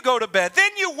entertainment, then you go to bed, then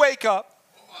you wake up.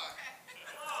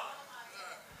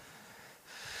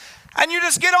 And you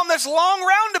just get on this long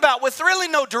roundabout with really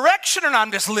no direction, and I'm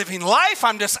just living life.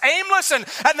 I'm just aimless. And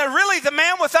the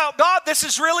man without God, this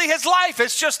is really his life.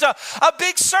 It's just a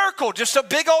big circle, just a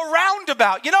big old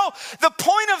roundabout. The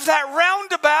point of that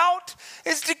roundabout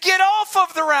is to get off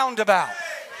of the roundabout.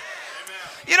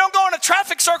 You don't go in a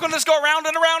traffic circle and just go around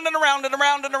and around and around and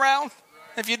around and around.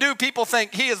 If you do, people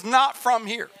think he is not from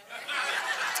here.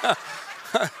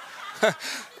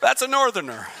 That's a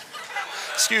northerner.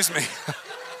 Excuse me.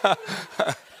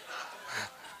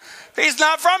 He's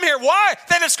not from here. Why?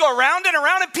 They just go around and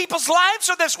around, and people's lives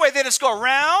are this way. They just go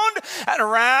around and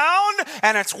around,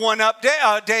 and it's one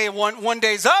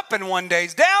day's up and one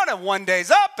day's down, and one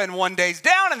day's up and one day's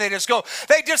down, and they just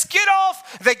get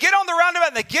off, they get on the roundabout,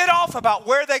 and they get off about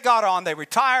where they got on. They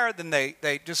retire, then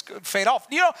they just fade off.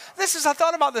 I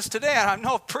thought about this today, and I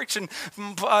know I'm preaching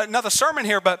another sermon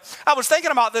here, but I was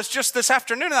thinking about this just this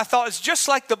afternoon, and I thought it's just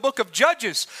like the book of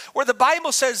Judges, where the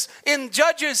Bible says in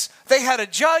Judges, they had a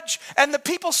judge, and the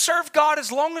people served God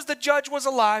as long as the judge was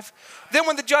alive. Then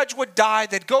when the judge would die,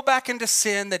 they'd go back into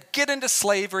sin, they'd get into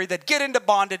slavery, they'd get into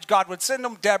bondage. God would send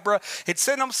them Deborah, he'd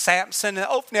send them Samson and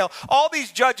Othniel, all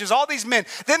these judges, all these men.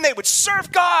 Then they would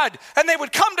serve God, and they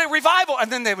would come to revival,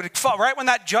 and then they would fall right when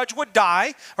that judge would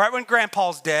die, right when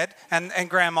grandpa's dead and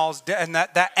grandma's dead, and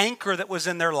that anchor that was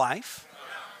in their life.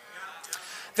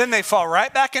 Then they fall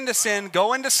right back into sin,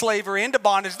 go into slavery, into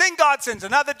bondage. Then God sends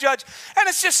another judge. And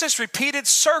it's just this repeated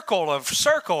circle of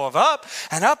up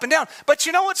and down. But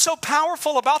you know what's so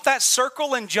powerful about that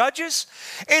circle in Judges?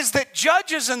 Is that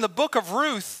Judges in the book of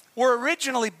Ruth were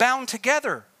originally bound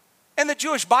together. In the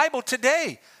Jewish Bible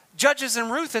today, Judges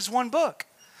and Ruth is one book.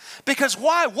 Because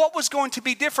why? What was going to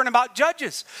be different about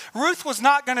Judges? Ruth was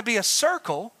not going to be a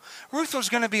circle. Ruth was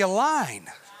going to be a line.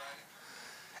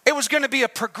 It was going to be a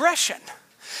progression.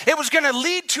 It was going to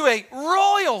lead to a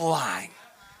royal line.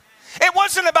 It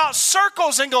wasn't about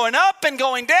circles and going up and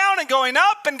going down and going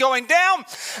up and going down,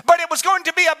 but it was going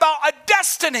to be about a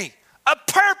destiny, a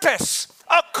purpose,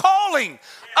 a calling,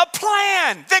 a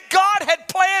plan that God had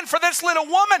planned for this little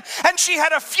woman, and she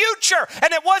had a future.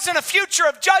 And it wasn't a future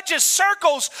of judges,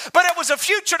 circles, but it was a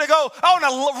future to go on a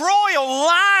royal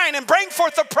line and bring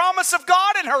forth the promise of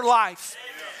God in her life.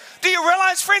 Do you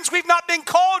realize, friends, we've not been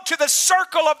called to the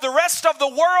circle of the rest of the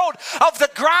world, of the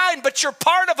grind, but you're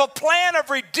part of a plan of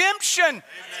redemption. Amen.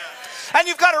 And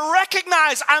you've got to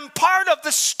recognize, I'm part of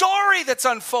the story that's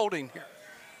unfolding here.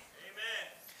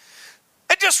 Amen.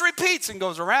 It just repeats and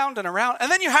goes around and around.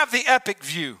 And then you have the epic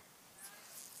view.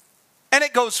 And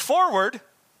it goes forward,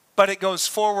 but it goes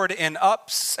forward in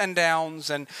ups and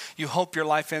downs, and you hope your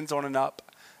life ends on an up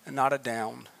and not a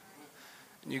down.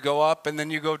 You go up and then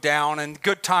you go down, and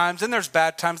good times and there's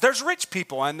bad times. There's rich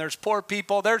people and there's poor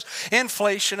people. There's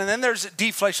inflation and then there's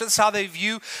deflation. That's how they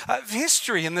view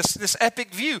history in this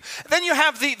epic view. Then you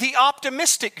have the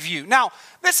optimistic view. Now,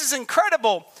 this is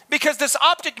incredible because this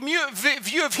optic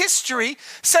view of history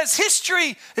says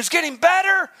history is getting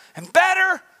better and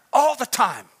better all the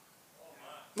time.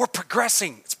 We're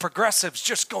progressing. It's progressive. It's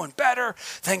just going better.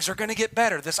 Things are going to get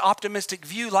better. This optimistic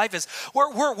view, life is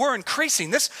we're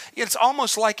increasing. This it's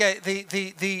almost like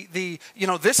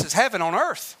this is heaven on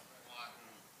earth.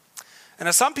 And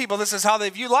to some people, this is how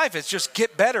they view life. It's just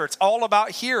get better. It's all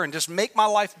about here and just make my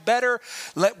life better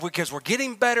because we're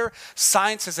getting better.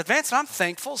 Science has advanced, and I'm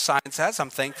thankful. Science has.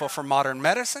 I'm thankful for modern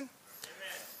medicine.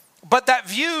 But that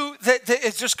view that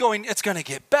is just going, it's going to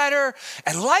get better,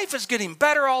 and life is getting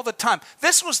better all the time.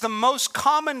 This was the most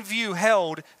common view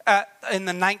held in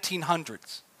the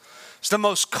 1900s. It's the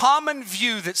most common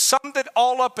view that summed it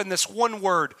all up in this one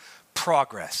word,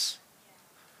 progress.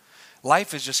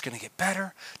 Life is just going to get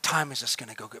better. Time is just going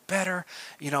to go get better.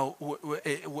 You know,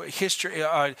 history,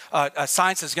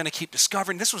 science is going to keep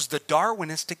discovering. This was the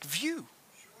Darwinistic view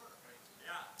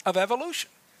of evolution.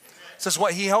 This is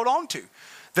what he held on to.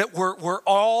 That we're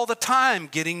all the time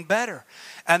getting better.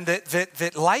 And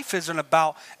that life isn't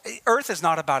about, earth is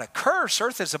not about a curse.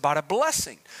 Earth is about a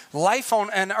blessing. Life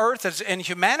on earth and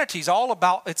humanity is all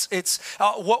about,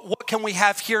 what can we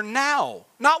have here now?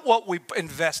 Not what we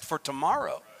invest for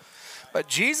tomorrow. But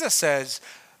Jesus says,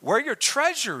 where your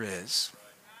treasure is,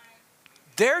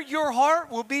 there your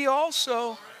heart will be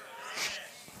also.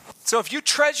 So if you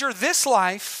treasure this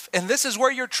life, and this is where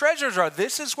your treasures are,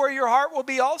 this is where your heart will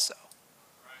be also.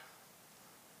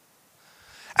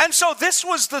 And so this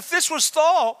was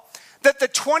thought that the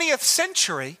 20th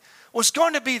century was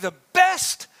going to be the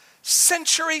best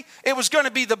century. It was going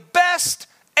to be the best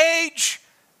age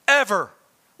ever.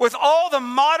 With all the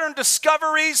modern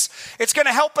discoveries, it's going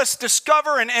to help us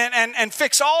discover and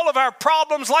fix all of our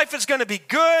problems. Life is going to be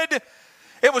good.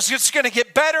 It was just going to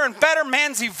get better and better.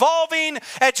 Man's evolving,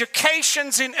 education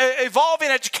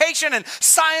and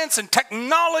science and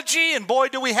technology. And boy,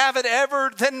 do we have it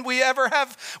ever than we ever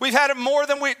have. We've had it more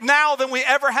than we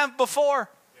ever have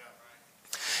before.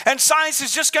 And science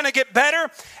is just going to get better.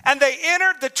 And they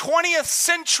entered the 20th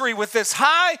century with this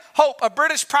high hope. A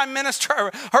British prime minister,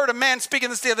 I heard a man speaking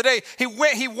this the other day.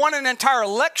 He won an entire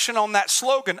election on that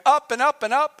slogan, up and up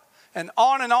and up and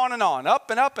on and on and on.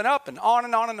 Up and up and up and on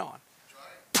and on and on.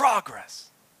 Progress.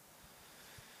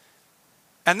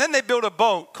 And then they built a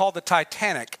boat called the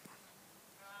Titanic.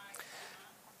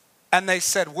 And they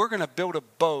said, we're going to build a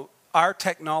boat. Our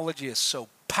technology is so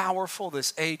powerful.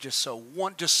 This age is so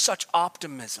just such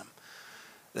optimism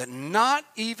that not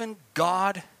even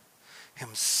God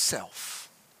himself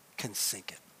can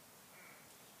sink it.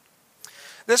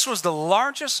 This was the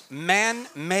largest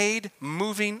man-made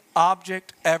moving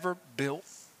object ever built.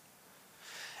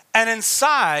 And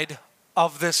inside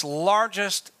of this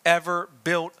largest ever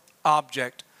built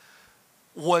object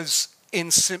was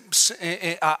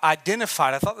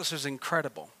identified. I thought this was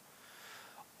incredible.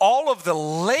 All of the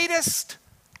latest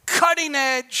cutting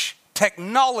edge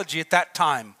technology at that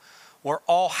time were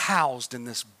all housed in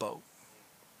this boat.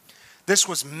 This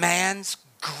was man's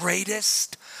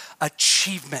greatest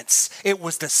achievements. It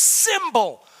was the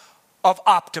symbol of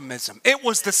optimism. It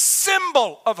was the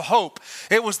symbol of hope.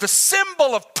 It was the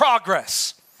symbol of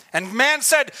progress. And man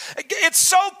said, it's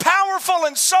so powerful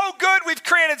and so good. We've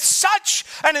created such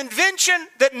an invention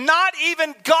that not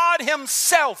even God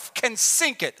himself can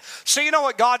sink it. So you know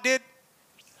what God did?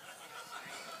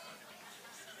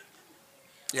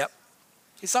 Yep.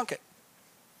 He sunk it.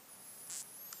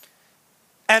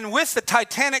 And with the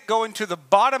Titanic going to the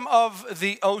bottom of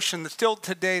the ocean, still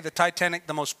today the Titanic,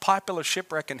 the most popular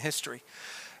shipwreck in history.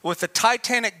 With the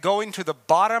Titanic going to the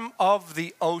bottom of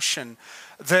the ocean,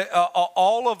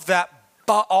 all of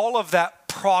that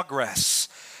progress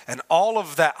and all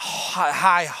of that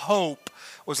high hope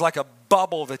was like a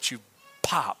bubble that you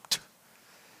popped.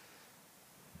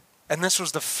 And this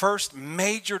was the first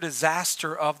major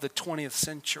disaster of the 20th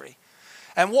century.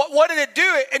 And what did it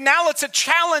do? And now it's a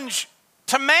challenge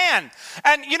to man.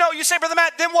 And you know, you say, Brother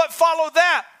Matt, then what followed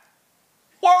that?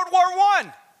 World War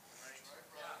I.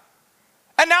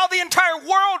 And now the entire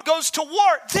world goes to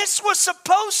war. This was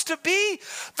supposed to be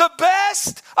the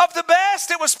best of the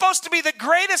best. It was supposed to be the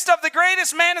greatest of the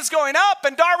greatest. Man is going up.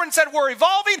 And Darwin said, we're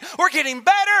evolving. We're getting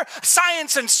better.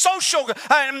 Science and social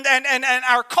and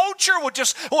our culture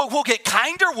we'll get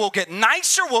kinder. We'll get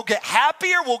nicer. We'll get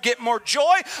happier. We'll get more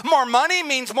joy. More money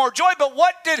means more joy. But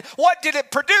what did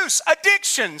it produce?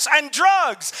 Addictions and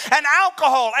drugs and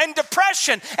alcohol and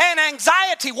depression and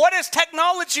anxiety. What has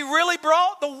technology really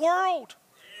brought? The world.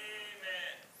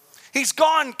 He's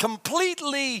gone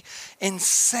completely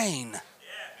insane.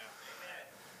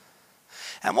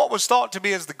 And what was thought to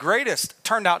be as the greatest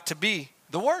turned out to be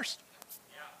the worst.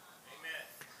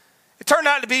 It turned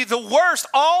out to be the worst.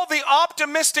 All the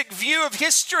optimistic view of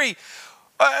history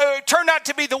turned out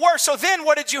to be the worst. So then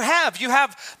what did you have? You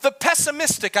have the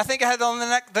pessimistic. I think I had on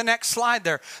the next slide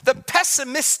there. The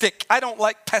pessimistic. I don't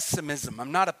like pessimism.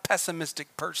 I'm not a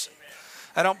pessimistic person.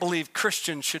 I don't believe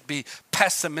Christians should be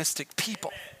pessimistic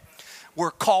people.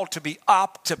 we're called to be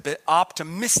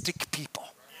optimistic people.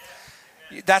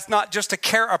 That's not just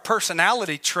a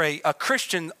personality trait. A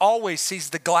Christian always sees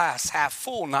the glass half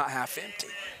full, not half empty.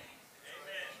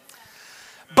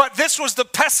 But this was the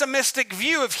pessimistic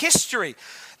view of history,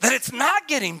 that it's not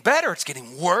getting better, it's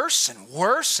getting worse and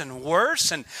worse and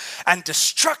worse, and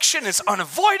destruction is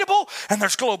unavoidable, and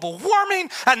there's global warming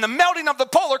and the melting of the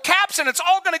polar caps, and it's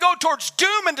all going to go towards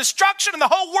doom and destruction, and the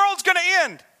whole world's going to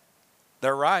end.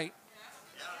 They're right.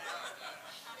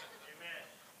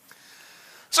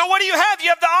 So what do you have? You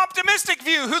have the optimistic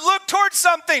view who look towards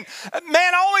something.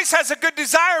 Man always has a good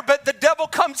desire, but the devil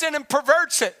comes in and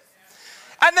perverts it.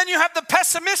 And then you have the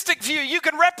pessimistic view. You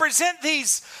can represent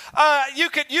these. You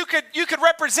could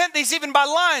represent these even by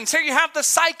lines. Here you have the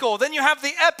cycle. Then you have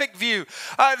the epic view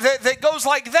that goes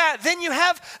like that. Then you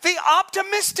have the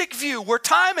optimistic view where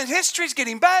time and history is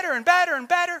getting better and better and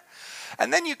better.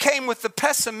 And then you came with the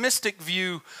pessimistic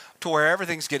view to where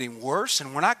everything's getting worse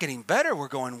and we're not getting better. We're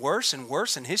going worse and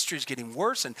worse, and history is getting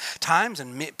worse, and times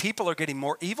and people are getting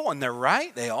more evil. And they're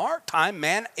right. They are.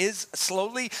 Man is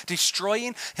slowly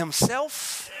destroying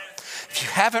himself. If you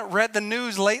haven't read the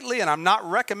news lately, and I'm not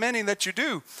recommending that you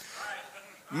do,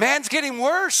 man's getting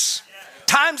worse.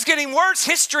 Time's getting worse.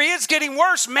 History is getting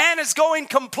worse. Man is going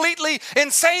completely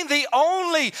insane. The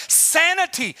only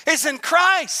sanity is in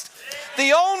Christ.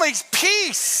 The only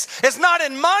peace is not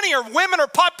in money or women or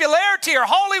popularity or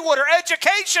Hollywood or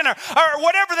education or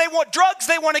whatever they want, drugs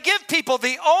they want to give people.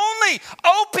 The only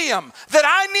opium that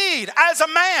I need as a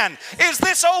man is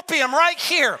this opium right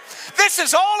here. This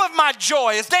is all of my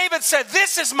joy. As David said,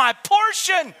 this is my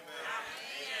portion.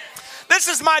 This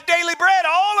is my daily bread.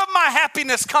 All of my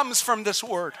happiness comes from this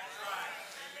word.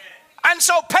 And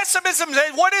so pessimism,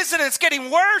 what is it? It's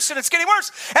getting worse and it's getting worse.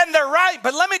 And they're right.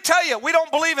 But let me tell you, we don't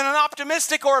believe in an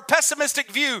optimistic or a pessimistic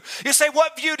view. You say,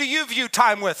 what view do you view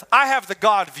time with? I have the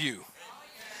God view.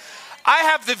 I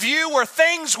have the view where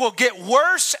things will get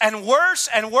worse and worse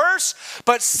and worse.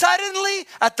 But suddenly,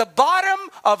 at the bottom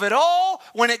of it all,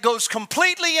 when it goes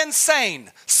completely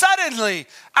insane, suddenly,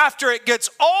 after it gets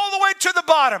all the way to the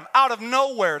bottom, out of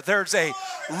nowhere, there's a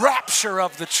rapture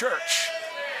of the church.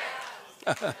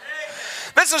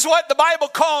 This is what the Bible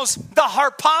calls the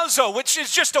harpazo, which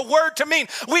is just a word to mean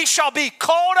we shall be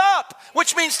called up,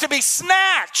 which means to be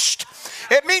snatched.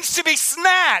 It means to be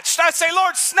snatched. I say,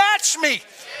 Lord, snatch me.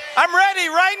 I'm ready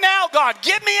right now, God.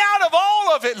 Get me out of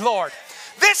all of it, Lord.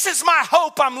 This is my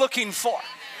hope I'm looking for.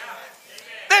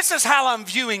 This is how I'm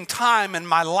viewing time and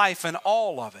my life and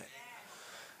all of it.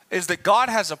 Is that God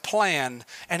has a plan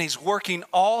and he's working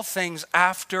all things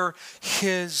after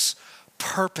his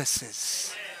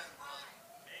purposes.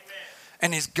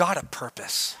 And he's got a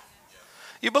purpose.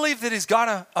 You believe that he's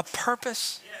got a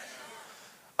purpose?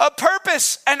 A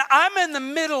purpose. And I'm in the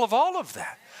middle of all of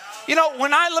that. You know,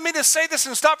 let me just say this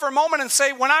and stop for a moment and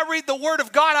say, when I read the Word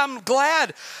of God, I'm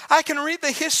glad. I can read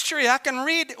the history. I can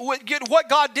read what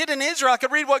God did in Israel. I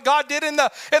can read what God did in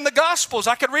the Gospels.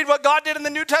 I can read what God did in the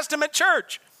New Testament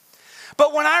church.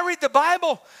 But when I read the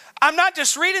Bible, I'm not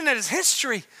just reading it as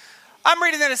history. I'm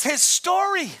reading it as his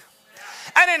story.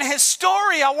 And in his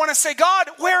story, I want to say, God,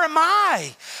 where am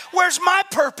I? Where's my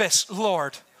purpose,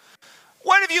 Lord?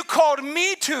 What have you called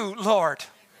me to, Lord?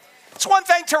 It's one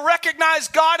thing to recognize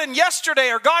God in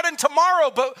yesterday or God in tomorrow,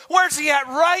 but where's he at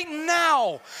right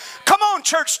now? Come on,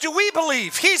 church, do we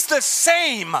believe he's the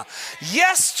same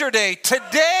yesterday,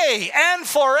 today, and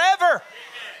forever?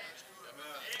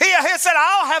 He said,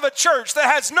 I'll have a church that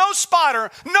has no spot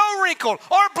or no wrinkle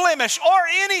or blemish or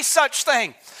any such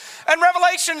thing. And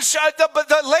Revelation,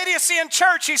 the Laodicean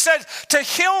church, he said, to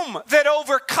him that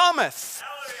overcometh,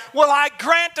 will I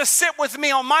grant to sit with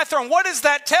me on my throne. What does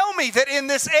that tell me? That in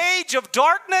this age of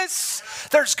darkness,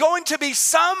 there's going to be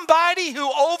somebody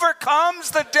who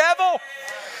overcomes the devil.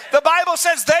 The Bible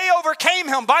says they overcame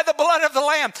him by the blood of the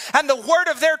Lamb and the word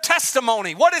of their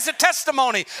testimony. What is a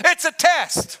testimony? It's a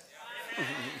test.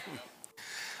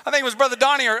 I think it was Brother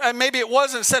Donnie, or maybe it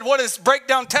wasn't, said, what is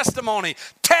breakdown testimony?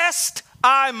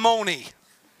 Testimony.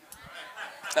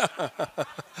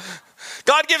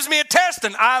 God gives me a test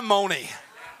and I moany.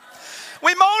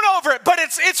 We moan over it, but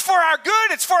it's for our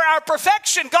good. It's for our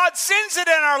perfection. God sends it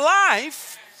in our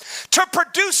life to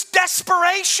produce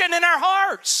desperation in our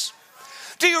hearts.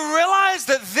 Do you realize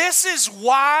that this is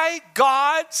why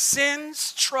God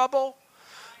sends trouble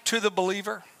to the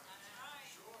believer?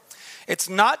 It's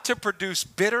not to produce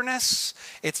bitterness.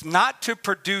 It's not to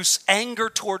produce anger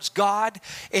towards God.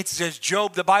 It's as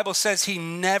Job, the Bible says, he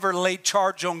never laid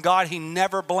charge on God. He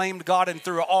never blamed God, and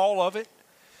through all of it.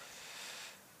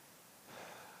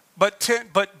 But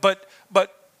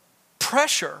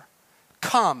pressure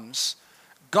comes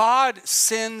God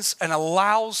sends and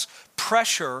allows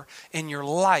pressure in your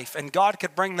life, and God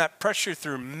could bring that pressure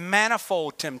through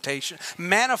manifold temptation,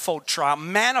 manifold trial,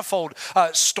 manifold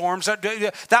storms.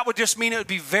 That would just mean it would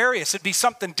be various. It'd be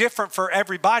something different for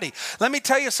everybody. Let me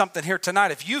tell you something here tonight.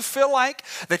 If you feel like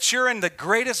that you're in the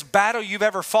greatest battle you've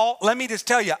ever fought, let me just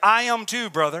tell you, I am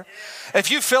too, brother. If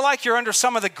you feel like you're under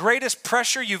some of the greatest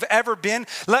pressure you've ever been,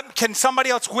 can somebody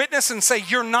else witness and say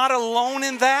you're not alone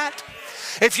in that?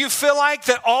 If you feel like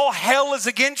that all hell is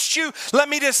against you, let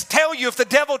me just tell you, if the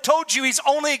devil told you he's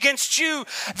only against you,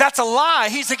 that's a lie.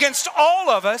 He's against all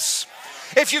of us.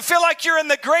 If you feel like you're in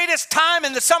the greatest time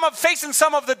and facing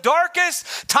some of the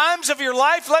darkest times of your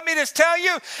life, let me just tell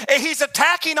you, he's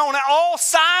attacking on all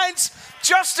sides.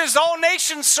 Just as all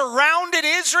nations surrounded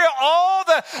Israel, all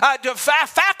the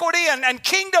faculty and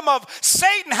kingdom of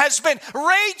Satan has been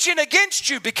raging against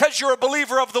you because you're a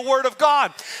believer of the Word of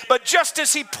God. But just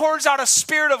as he pours out a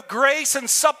spirit of grace and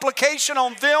supplication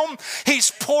on them,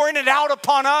 he's pouring it out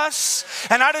upon us.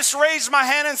 And I just raise my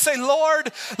hand and say,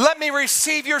 Lord, let me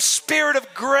receive your spirit of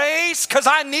grace because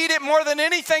I need it more than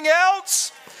anything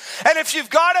else. And if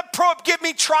you've got to give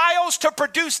me trials to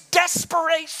produce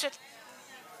desperation.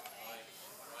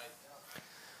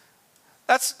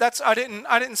 I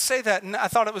didn't say that, and I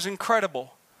thought it was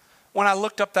incredible. When I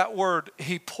looked up that word,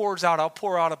 I'll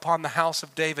pour out upon the house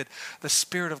of David the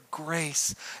spirit of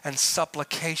grace and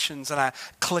supplications. And I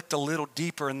clicked a little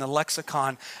deeper in the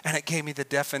lexicon, and it gave me the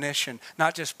definition,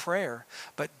 not just prayer,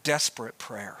 but desperate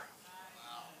prayer.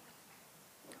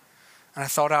 And I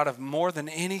thought, out of more than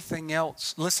anything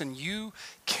else, listen, you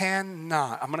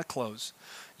cannot, I'm going to close,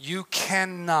 you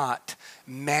cannot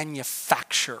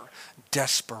manufacture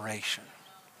desperation.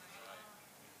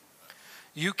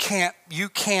 You can't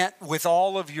with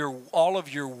all of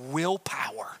your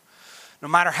willpower. No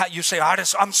matter how you say,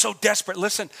 I'm so desperate.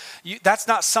 Listen, that's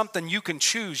not something you can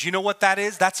choose. You know what that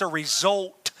is? That's a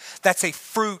result. That's a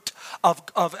fruit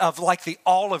of like the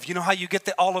olive. You know how you get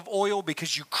the olive oil?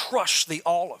 Because you crush the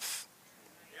olive.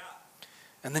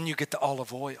 And then you get the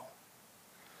olive oil.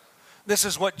 This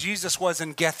is what Jesus was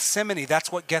in Gethsemane.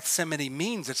 That's what Gethsemane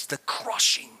means. It's the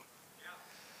crushing.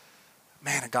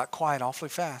 Man, it got quiet awfully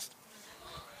fast.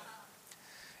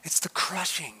 It's the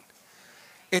crushing.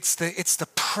 It's the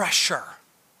pressure.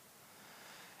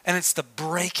 And it's the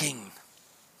breaking.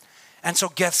 And so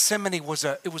Gethsemane was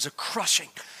a crushing.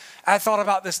 I thought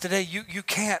about this today. You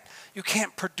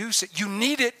can't produce it. You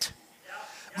need it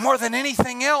more than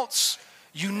anything else.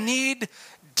 You need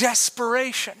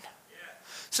desperation.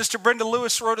 Sister Brenda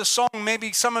Lewis wrote a song,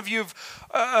 maybe some of you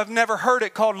have never heard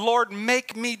it, called Lord,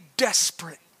 Make Me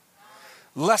Desperate,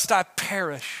 Lest I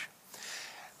Perish.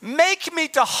 Make me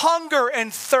to hunger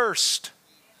and thirst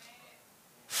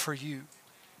for you. Amen.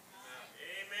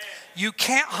 You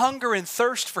can't hunger and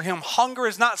thirst for him. Hunger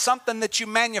is not something that you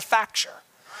manufacture.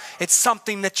 It's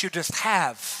something that you just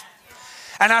have.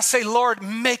 And I say, Lord,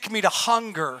 make me to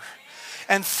hunger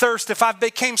and thirst. If I've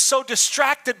become so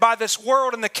distracted by this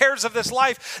world and the cares of this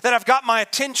life that I've got my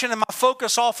attention and my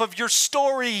focus off of your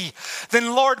story,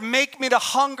 then Lord, make me to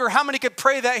hunger. How many could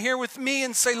pray that here with me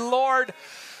and say, Lord,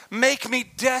 make me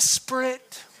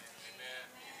desperate.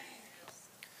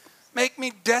 Make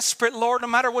me desperate, Lord, no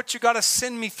matter what you got to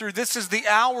send me through. This is the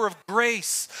hour of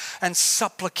grace and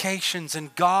supplications,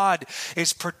 and God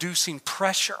is producing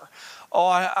pressure. Oh,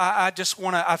 I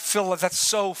feel like that's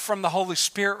so from the Holy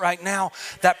Spirit right now.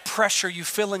 That pressure you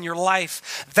feel in your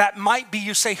life, that might be,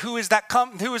 you say, who is that?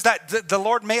 Who is that? The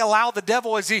Lord may allow the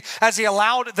devil as he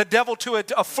allowed the devil to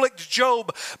afflict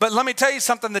Job. But let me tell you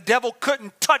something, the devil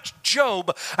couldn't touch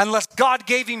Job unless God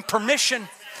gave him permission.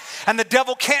 And the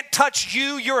devil can't touch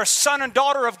you. You're a son and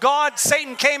daughter of God.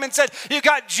 Satan came and said, you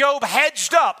got Job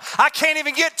hedged up. I can't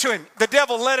even get to him. The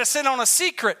devil let us in on a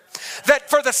secret that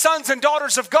for the sons and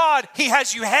daughters of God, he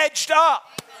has you hedged up.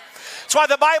 That's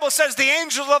why the Bible says the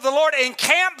angels of the Lord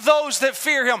encamp those that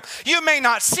fear him. You may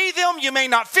not see them. You may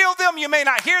not feel them. You may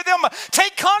not hear them.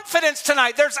 Take confidence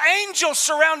tonight. There's angels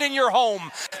surrounding your home.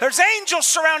 There's angels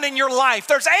surrounding your life.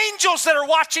 There's angels that are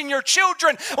watching your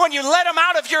children when you let them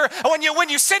out of when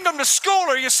you send them to school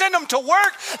or you send them to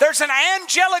work. There's an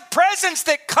angelic presence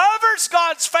that covers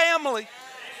God's family.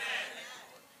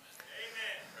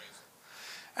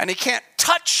 And he can't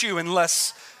touch you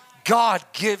unless God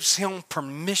gives him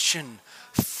permission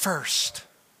first.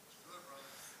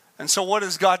 And so what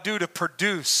does God do to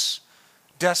produce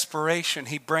desperation?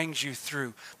 He brings you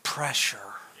through pressure.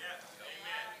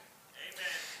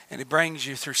 And he brings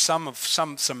you through some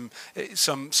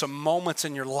moments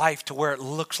in your life to where it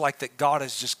looks like that God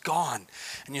is just gone.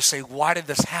 And you say, why did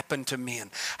this happen to me?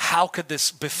 And how could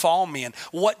this befall me? And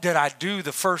what did I do?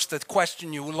 The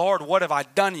question you, Lord, what have I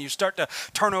done? And you start to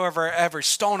turn over every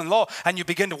stone and you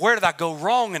begin to, where did I go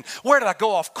wrong? And where did I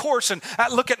go off course? And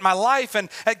I look at my life and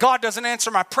God doesn't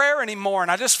answer my prayer anymore. And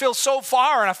I just feel so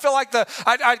far. And I feel like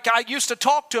I used to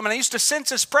talk to him and I used to sense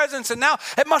his presence. And now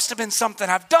it must have been something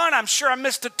I've done. I'm sure I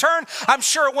missed a turn. I'm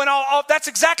sure it went all. That's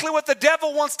exactly what the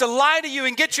devil wants to lie to you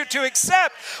and get you to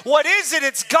accept. What is it?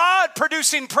 It's God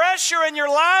producing pressure in your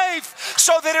life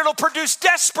so that it'll produce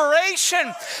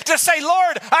desperation to say,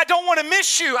 Lord, I don't want to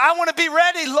miss you. I want to be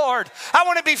ready, Lord. I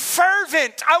want to be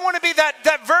fervent. I want to be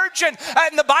that virgin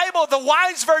in the Bible, the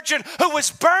wise virgin who was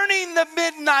burning the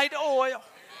midnight oil.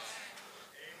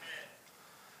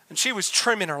 And she was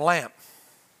trimming her lamp.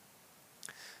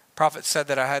 Prophet said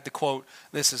that I had to quote,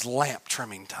 this is lamp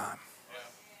trimming time.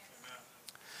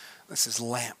 This is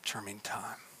lamp trimming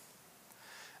time.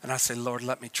 And I say, Lord,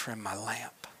 let me trim my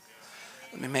lamp.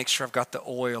 Let me make sure I've got the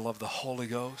oil of the Holy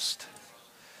Ghost.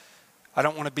 I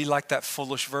don't want to be like that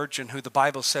foolish virgin who the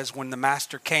Bible says when the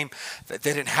master came, that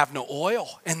they didn't have no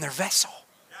oil in their vessel.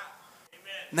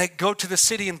 And they go to the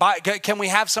city and buy, can we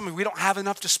have some? We don't have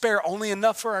enough to spare, only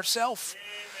enough for ourselves.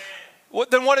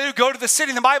 Then what do? Go to the city.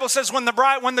 And the Bible says when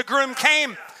the groom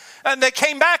came and they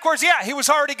came backwards, he was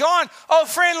already gone. Oh,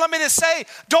 friend, let me just say,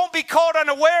 don't be caught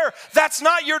unaware. That's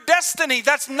not your destiny.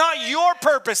 That's not your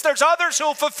purpose. There's others who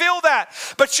will fulfill that,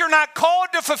 but you're not called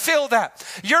to fulfill that.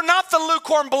 You're not the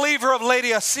lukewarm believer of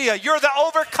Laodicea. You're the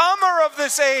overcomer of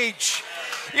this age.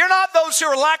 You're not those who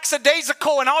are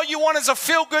lackadaisical and all you want is a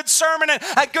feel-good sermon and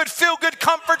a good feel-good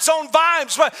comfort zone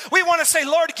vibes. But we want to say,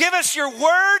 Lord, give us your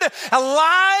word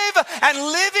alive and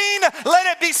living.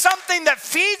 Let it be something that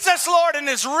feeds us, Lord, and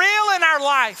is real in our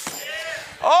life.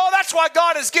 Oh, that's why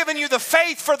God has given you the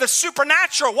faith for the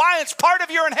supernatural. Why? It's part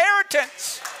of your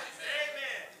inheritance.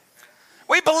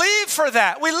 We believe for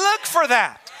that. We look for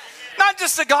that. Not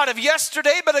just the God of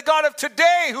yesterday, but the God of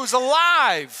today who's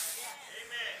alive.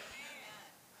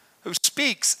 Who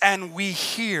speaks and we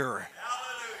hear.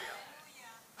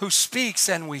 Who speaks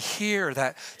and we hear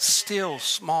that still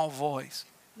small voice.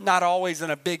 Not always in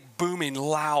a big booming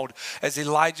loud as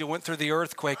Elijah went through the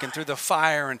earthquake and through the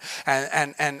fire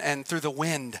and through the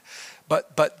wind.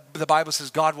 But the Bible says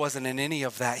God wasn't in any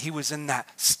of that. He was in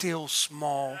that still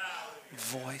small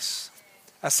voice.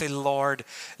 I say, Lord,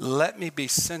 let me be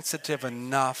sensitive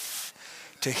enough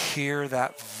to hear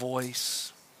that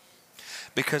voice.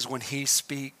 Because when he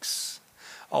speaks,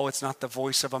 it's not the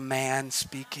voice of a man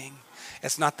speaking.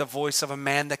 It's not the voice of a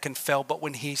man that can fail, but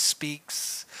when he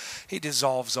speaks, he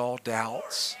dissolves all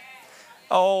doubts.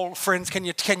 Oh, friends, can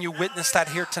you witness that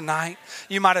here tonight?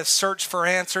 You might have searched for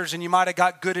answers and you might have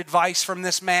got good advice from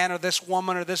this man or this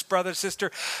woman or this brother,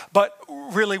 sister. But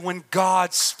really, when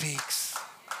God speaks,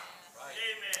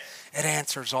 it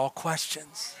answers all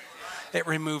questions. It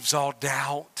removes all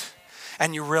doubt.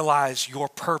 And you realize your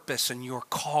purpose and your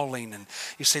calling. And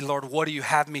you say, Lord, what do you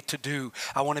have me to do?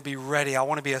 I want to be ready. I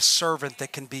want to be a servant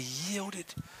that can be yielded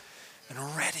and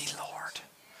ready, Lord.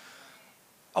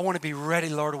 I want to be ready,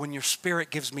 Lord, when your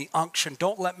Spirit gives me unction.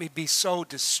 Don't let me be so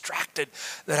distracted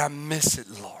that I miss it,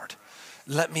 Lord.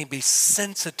 Let me be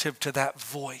sensitive to that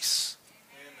voice.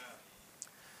 Amen.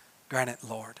 Grant it,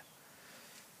 Lord.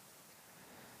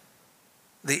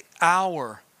 The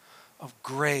hour of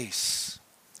grace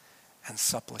and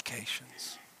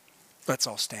supplications. Let's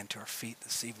all stand to our feet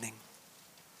this evening.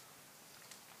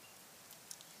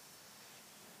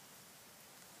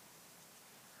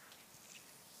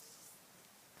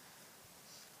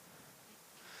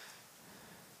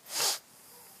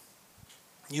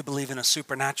 You believe in a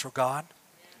supernatural God?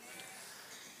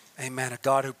 Amen. A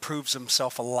God who proves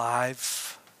himself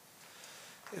alive,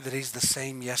 that he's the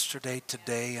same yesterday,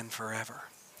 today, and forever.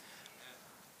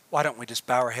 Why don't we just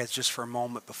bow our heads just for a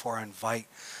moment before I invite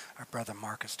our brother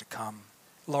Marcus to come.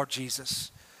 Lord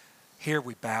Jesus, here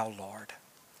we bow, Lord.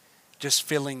 Just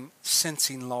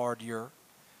sensing, Lord, your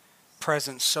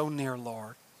presence so near,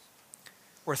 Lord.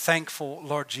 We're thankful,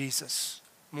 Lord Jesus,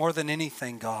 more than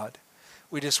anything, God.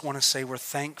 We just want to say we're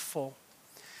thankful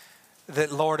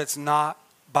that, Lord, it's not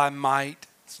by might,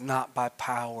 it's not by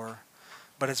power,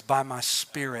 but it's by my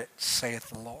Spirit, saith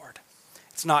the Lord.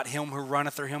 It's not him who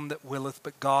runneth or him that willeth,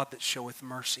 but God that showeth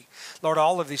mercy. Lord,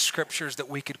 all of these scriptures that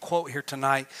we could quote here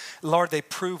tonight, Lord, they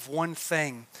prove one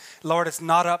thing. Lord, it's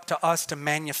not up to us to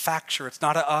manufacture. It's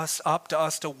not up to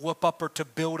us to whoop up or to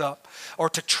build up or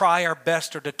to try our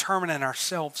best or determine in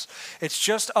ourselves. It's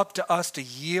just up to us to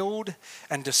yield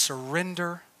and to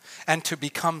surrender and to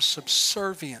become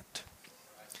subservient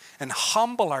and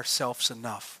humble ourselves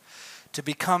enough to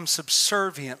become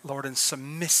subservient, Lord, and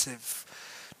submissive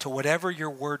to whatever your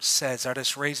word says, I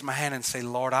just raise my hand and say,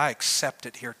 Lord, I accept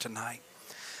it here tonight.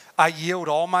 I yield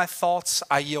all my thoughts.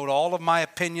 I yield all of my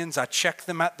opinions. I check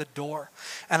them at the door.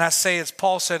 And I say, as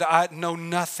Paul said, I know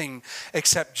nothing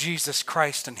except Jesus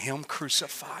Christ and Him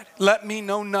crucified. Let me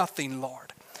know nothing,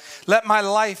 Lord. Let my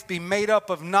life be made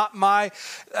up of not my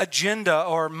agenda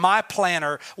or my plan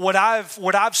or what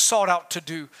I've sought out to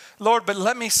do. Lord, but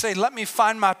let me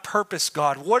find my purpose,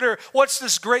 God. What's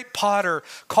this great potter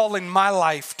calling my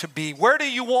life to be? Where do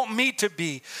you want me to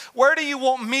be? Where do you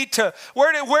want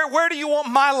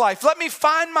my life? Let me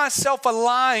find myself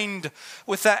aligned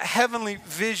with that heavenly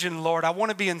vision, Lord. I want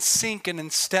to be in sync and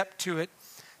in step to it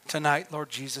tonight,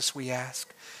 Lord Jesus, we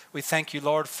ask. We thank you,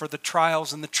 Lord, for the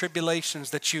trials and the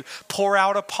tribulations that you pour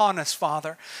out upon us,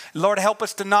 Father. Lord, help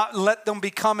us to not let them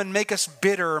become and make us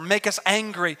bitter or make us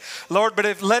angry, Lord,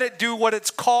 but let it do what its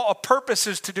purpose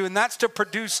is to do, and that's to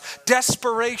produce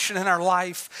desperation in our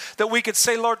life, that we could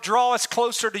say, Lord, draw us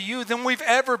closer to you than we've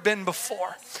ever been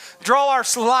before. Draw our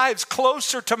lives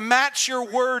closer to match your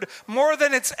word more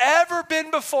than it's ever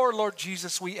been before, Lord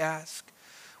Jesus, we ask.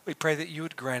 We pray that you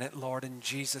would grant it, Lord, in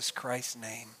Jesus Christ's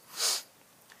name.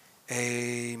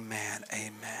 Amen.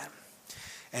 Amen.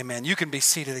 Amen. You can be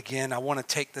seated again. I want to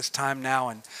take this time now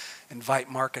and invite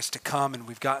Marcus to come. And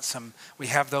we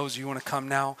have those. You want to come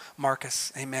now,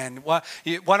 Marcus? Amen. Why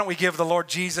don't we give the Lord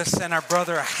Jesus and our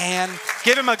brother a hand?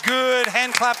 Give him a good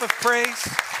hand clap of praise.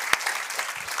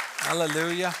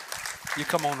 Hallelujah. You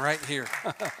come on right here.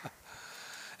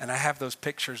 And I have those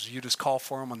pictures. You just call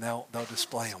for them and they'll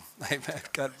display them. Amen.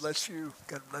 God bless you.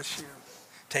 God bless you.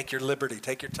 Take your liberty.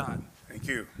 Take your time. Thank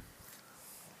you.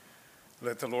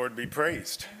 Let the Lord be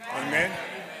praised. Amen.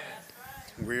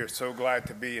 Amen. We are so glad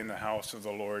to be in the house of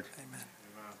the Lord. Amen.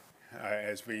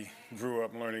 As we grew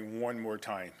up learning one more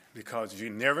time, because you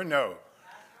never know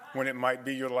when it might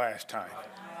be your last time.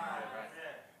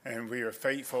 And we are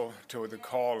faithful to the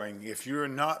calling. If you're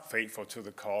not faithful to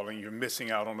the calling, you're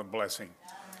missing out on the blessing.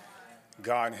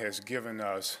 God has given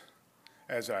us,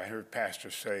 as I heard Pastor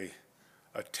say,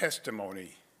 a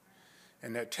testimony.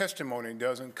 And that testimony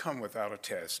doesn't come without a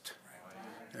test.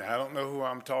 And I don't know who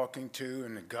I'm talking to.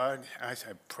 And God, I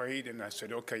prayed and I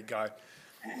said, okay, God,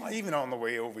 even on the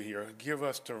way over here, give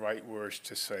us the right words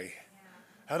to say.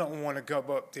 I don't want to go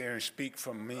up there and speak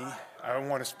from me. I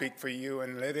want to speak for you.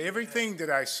 And let everything that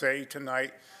I say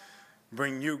tonight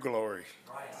bring you glory.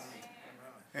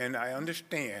 And I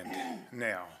understand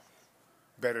now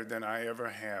better than I ever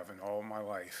have in all my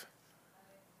life.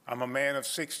 I'm a man of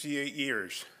 68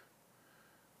 years.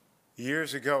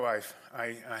 Years ago,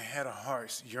 I had a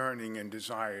heart's yearning and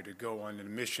desire to go on the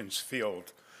missions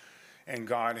field, and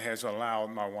God has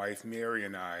allowed my wife Mary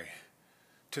and I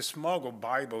to smuggle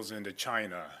Bibles into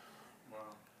China. Wow.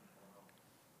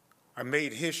 I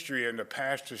made history in the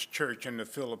pastor's church in the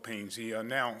Philippines. He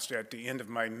announced at the end of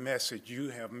my message, "You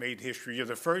have made history. You're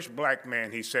the first black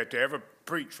man," he said, "to ever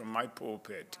preach from my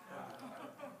pulpit."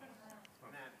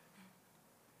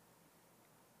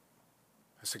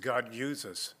 I said, God, use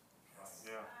us.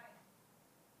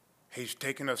 He's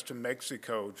taken us to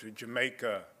Mexico, to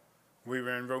Jamaica. We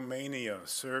were in Romania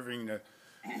serving the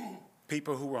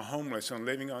people who were homeless and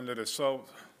living under the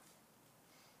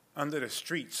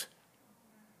streets,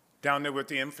 down there with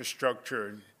the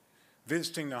infrastructure,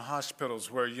 visiting the hospitals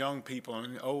where young people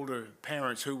and older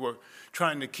parents who were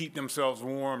trying to keep themselves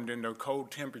warmed in the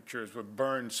cold temperatures were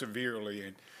burned severely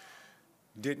and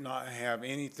did not have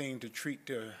anything to treat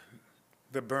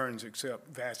the burns except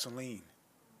Vaseline.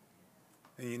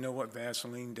 And you know what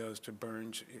Vaseline does to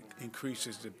burns? It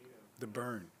increases the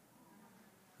burn.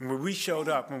 And when we showed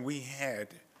up, when we had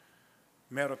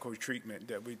medical treatment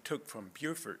that we took from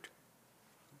Beaufort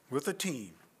with a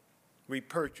team, we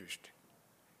purchased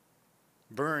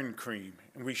burn cream.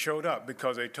 And we showed up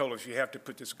because they told us you have to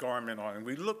put this garment on. And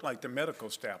we looked like the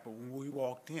medical staff, but when we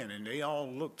walked in, and they all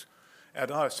looked at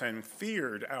us and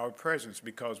feared our presence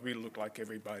because we looked like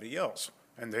everybody else.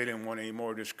 And they didn't want any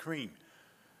more of this cream,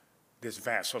 this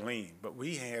Vaseline. But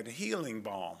we had healing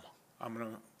balm. I'm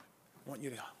going to want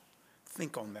you to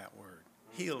think on that word,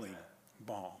 healing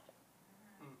balm,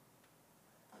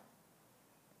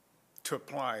 to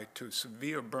apply to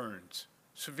severe burns,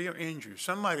 severe injuries.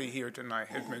 Somebody here tonight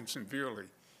has been severely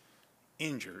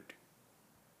injured,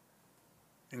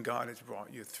 and God has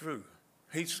brought you through.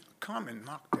 He's come and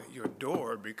knocked at your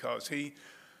door because he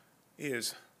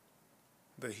is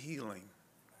the healing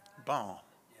balm.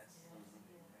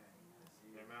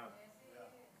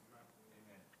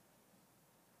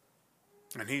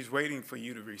 And he's waiting for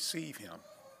you to receive him.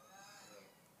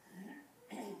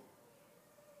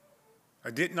 I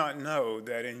did not know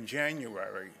that in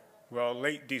January, well,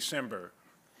 late December,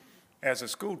 as a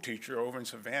school teacher over in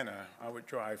Savannah, I would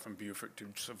drive from Beaufort to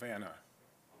Savannah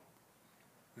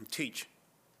and teach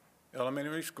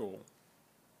elementary school.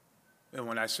 And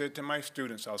when I said to my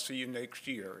students, I'll see you next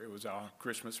year, it was our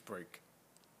Christmas break.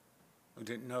 I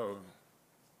didn't know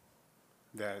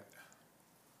that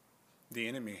the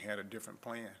enemy had a different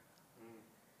plan.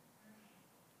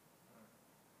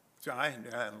 So I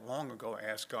long ago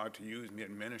asked God to use me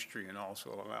in ministry and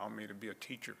also allow me to be a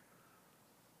teacher.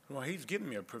 Well, he's given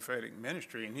me a prophetic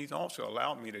ministry, and he's also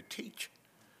allowed me to teach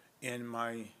in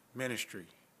my ministry.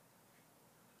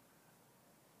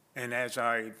 And as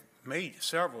I made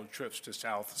several trips to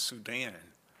South Sudan,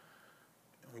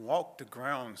 walked the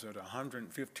grounds at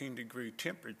 115-degree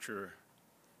temperature,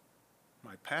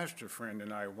 my pastor friend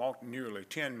and I walked nearly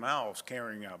 10 miles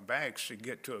carrying our bags to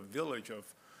get to a village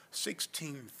of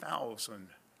 16,000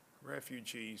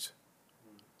 refugees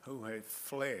who had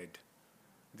fled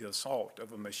the assault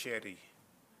of a machete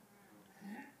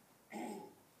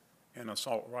and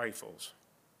assault rifles.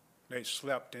 They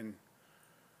slept in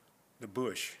the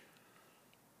bush.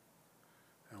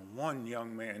 And one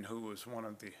young man who was one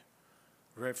of the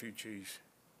refugees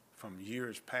from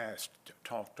years past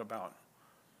talked about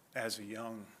as a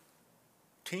young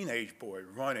teenage boy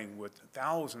running with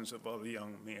thousands of other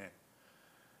young men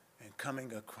and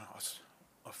coming across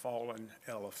a fallen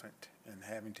elephant and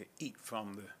having to eat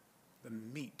from the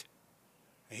meat.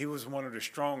 And he was one of the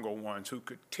stronger ones who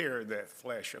could tear that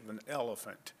flesh of an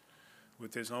elephant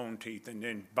with his own teeth and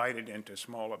then bite it into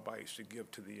smaller bites to give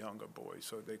to the younger boys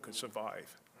so they could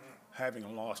survive.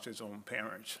 Having lost his own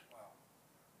parents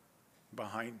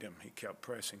behind him, he kept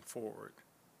pressing forward.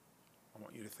 I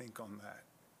want you to think on that,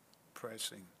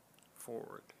 pressing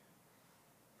forward.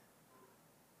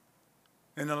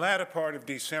 In the latter part of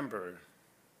December,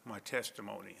 my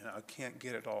testimony, and I can't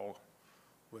get it all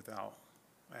without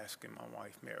asking my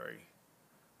wife, Mary,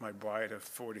 my bride of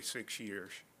 46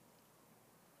 years,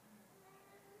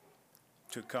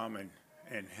 to come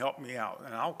and help me out.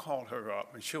 And I'll call her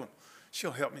up, and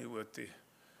she'll help me with the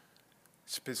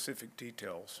specific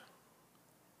details.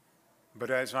 But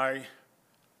as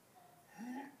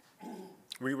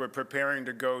we were preparing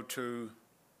to go to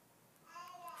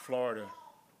Florida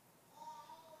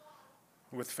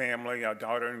with family, our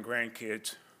daughter and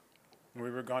grandkids. We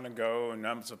were going to go, and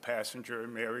I was a passenger,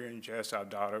 and Mary and Jess, our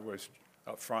daughter, was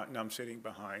up front, and I'm sitting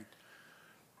behind,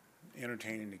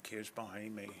 entertaining the kids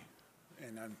behind me.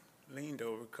 And I leaned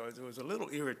over because there was a little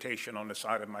irritation on the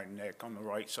side of my neck, on the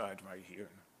right side right here.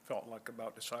 Felt like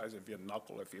about the size of your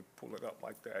knuckle if you pull it up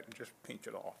like that and just pinch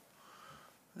it off.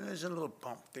 And there's a little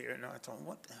bump there, and I thought,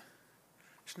 what the?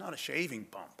 It's not a shaving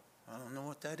bump. I don't know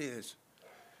what that is.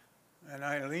 And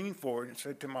I leaned forward and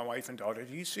said to my wife and daughter,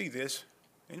 do you see this?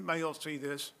 Anybody else see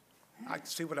this? I can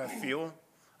see what I feel.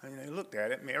 And they looked at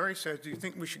it. Mary said, do you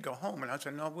think we should go home? And I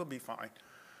said, no, we'll be fine.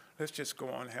 Let's just go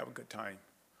on and have a good time.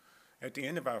 At the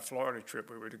end of our Florida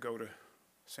trip, we were to go to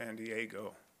San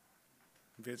Diego,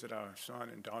 visit our son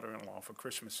and daughter-in-law for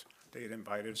Christmas. They had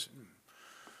invited us and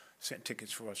sent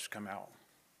tickets for us to come out.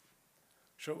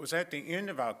 So it was at the end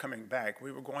of our coming back.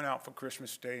 We were going out for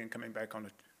Christmas Day and coming back on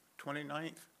the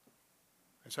 29th.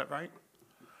 Is that right?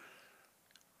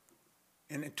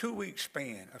 In a 2-week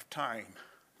span of time,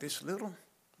 this little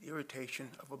irritation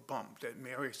of a bump that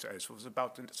Mary says was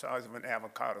about the size of an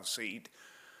avocado seed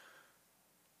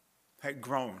had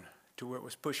grown to where it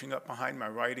was pushing up behind my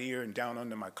right ear and down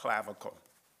under my clavicle.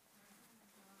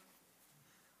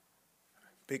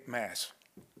 Big mass.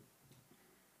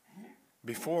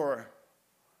 Before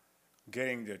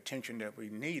getting the attention that we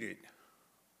needed,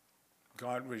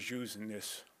 God was using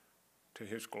this to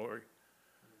his glory.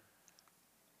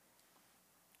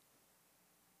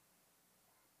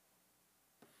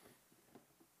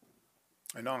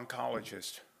 An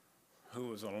oncologist who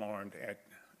was alarmed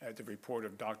at the report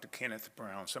of Dr. Kenneth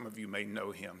Brown. Some of you may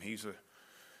know him. He's a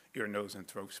ear, nose, and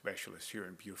throat specialist here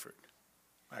in Beaufort.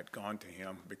 I'd gone to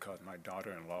him because my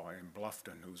daughter-in-law in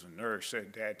Bluffton, who's a nurse,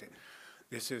 said, Dad,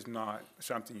 this is not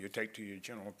something you take to your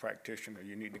general practitioner.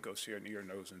 You need to go see an ear,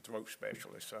 nose, and throat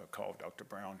specialist. So I called Dr.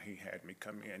 Brown. He had me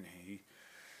come in. He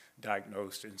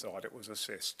diagnosed and thought it was a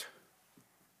cyst.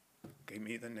 Gave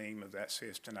me the name of that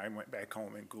cyst, and I went back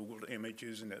home and Googled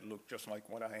images, and it looked just like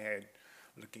what I had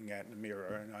looking at in the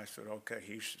mirror. And I said, okay,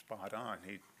 he's spot on.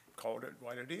 He called it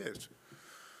what it is.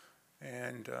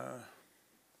 And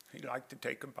he'd like to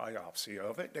take a biopsy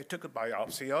of it. They took a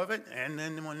biopsy of it, and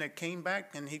then when they came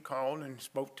back, and he called and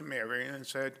spoke to Mary and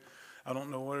said, I don't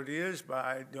know what it is, but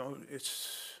I know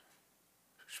it's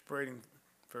spreading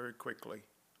very quickly.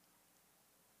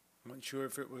 I'm not sure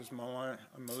if it was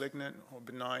malignant or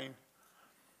benign.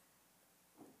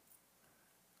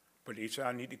 But he said,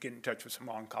 I need to get in touch with some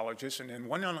oncologists. And then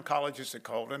one oncologist that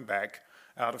called him back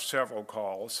out of several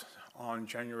calls on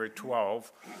January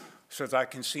 12 says, I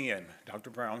can see him.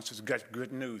 Dr. Brown says, got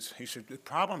good news. He said, the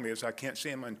problem is I can't see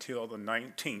him until the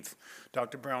 19th.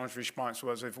 Dr. Brown's response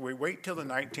was, if we wait till the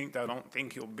 19th, I don't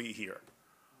think he'll be here.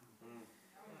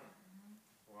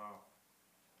 Wow.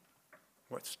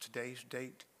 What's today's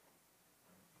date?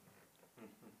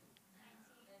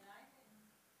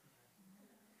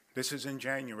 This is in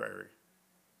January.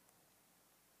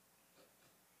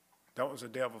 That was the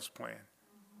devil's plan.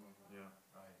 Yeah,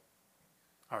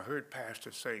 right. I heard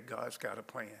pastors say God's got a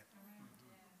plan.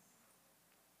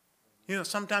 You know,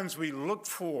 sometimes we look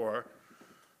for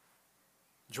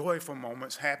joyful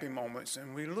moments, happy moments,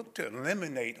 and we look to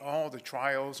eliminate all the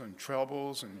trials and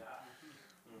troubles. And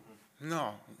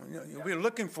no, we're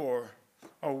looking for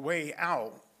a way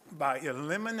out by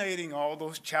eliminating all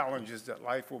those challenges that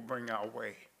life will bring our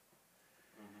way.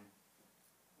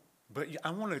 But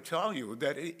I want to tell you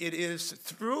that it is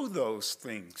through those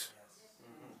things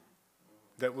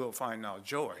that we'll find our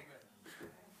joy.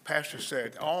 Pastor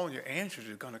said, all your answers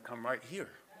are going to come right here.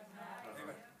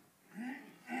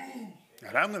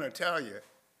 And I'm going to tell you,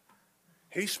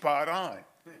 he's spot on.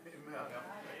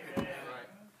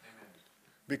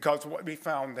 Because what we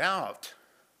found out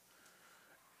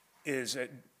is that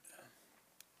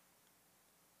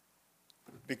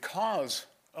because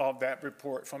of that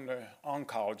report from the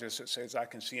oncologist that says I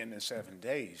can see him in 7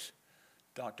 days,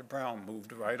 Dr. Brown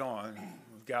moved right on.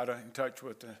 We got in touch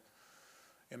with the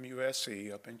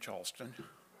MUSC up in Charleston,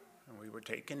 and we were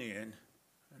taken in,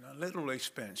 and I literally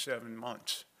spent 7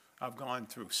 months. I've gone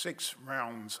through 6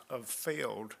 rounds of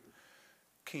failed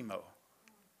chemo.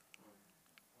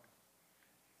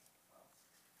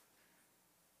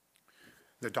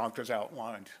 The doctors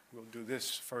outlined, we'll do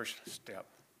this first step.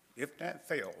 If that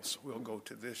fails, we'll go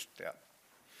to this step.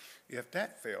 If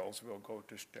that fails, we'll go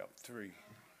to step 3,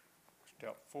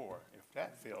 step 4. If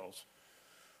that fails,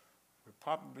 we're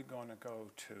probably going to go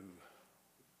to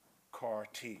CAR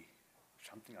T,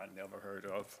 something I never heard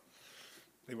of.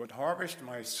 They would harvest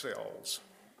my cells,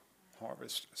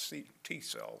 harvest T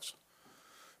cells.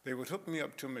 They would hook me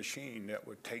up to a machine that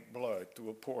would take blood through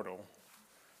a portal,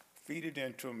 feed it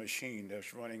into a machine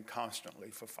that's running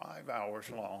constantly for 5 hours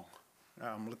long.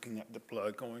 Now I'm looking at the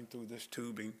blood going through this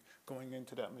tubing, going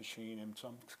into that machine, and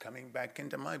some coming back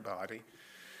into my body.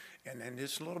 And then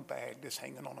this little bag that's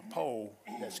hanging on a pole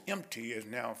that's empty is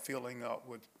now filling up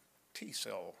with T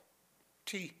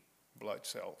blood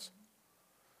cells.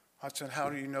 I said, how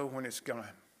do you know when it's going to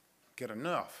get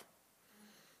enough?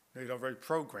 They'd already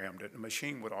programmed it. The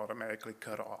machine would automatically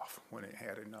cut off when it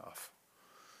had enough.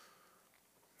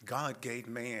 God gave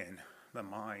man the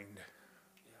mind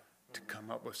to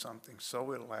come up with something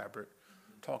so elaborate,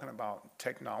 talking about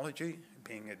technology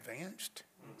being advanced.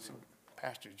 See,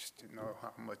 Pastor just didn't know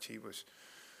how much he was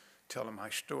telling my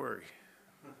story.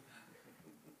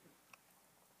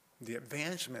 The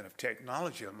advancement of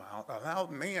technology allowed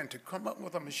man to come up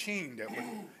with a machine that would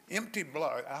empty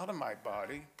blood out of my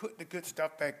body, put the good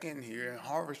stuff back in here, and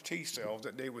harvest T cells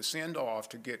that they would send off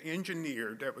to get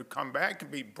engineered that would come back and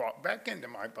be brought back into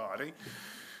my body.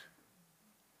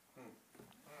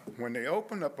 When they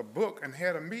opened up a book and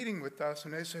had a meeting with us,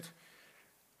 and they said,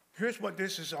 here's what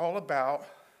this is all about.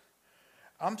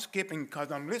 I'm skipping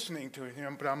because I'm listening to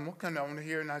him, but I'm looking on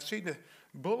here and I see the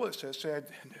bullets that said,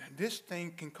 this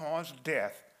thing can cause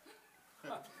death.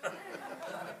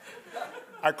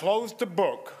 I closed the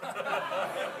book.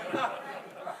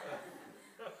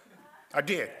 I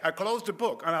did. I closed the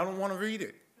book, and I don't want to read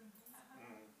it.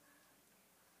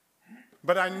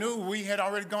 But I knew we had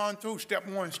already gone through step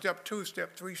 1, step 2,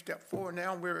 step 3, step 4.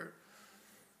 Now we're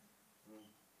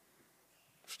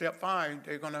step 5.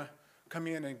 They're going to come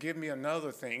in and give me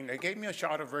another thing. They gave me a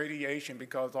shot of radiation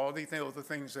because all these other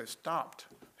things that stopped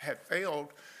had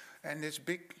failed. And this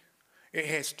big, it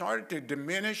had started to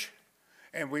diminish,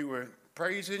 and we were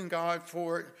praising God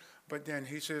for it. But then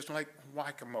he says, like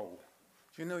whack-a-mole.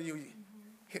 You know, you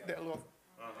hit that little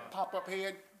pop-up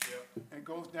head, and it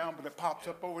goes down, but it pops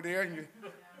up over there, and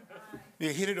you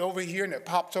hit it over here, and it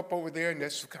pops up over there, and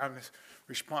that's the kind of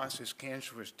response this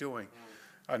cancer was doing.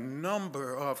 A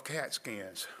number of CAT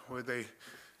scans where they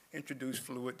introduce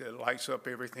fluid that lights up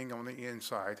everything on the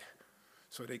inside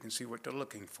so they can see what they're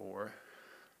looking for.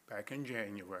 Back in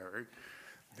January,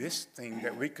 this thing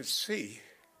that we could see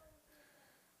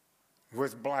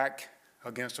was black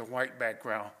against a white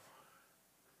background.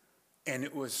 And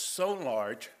it was so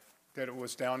large that it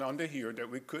was down under here that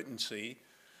we couldn't see.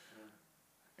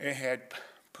 It had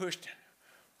pushed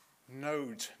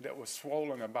nodes that was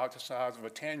swollen about the size of a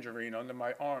tangerine under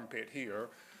my armpit here,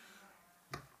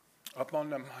 up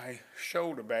under my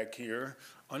shoulder back here,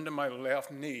 under my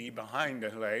left knee, behind the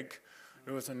leg.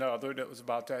 There was another that was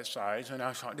about that size, and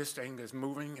I saw this thing is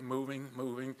moving and moving,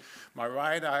 moving. My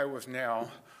right eye was now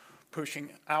pushing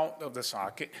out of the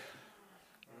socket.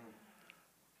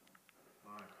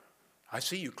 I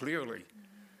see you clearly.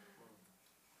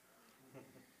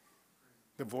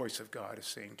 The voice of God is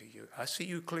saying to you, I see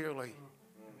you clearly.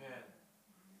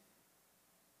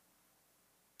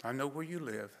 I know where you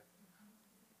live.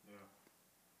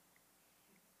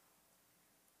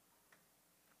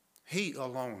 He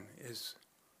alone is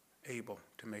able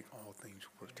to make all things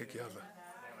work together.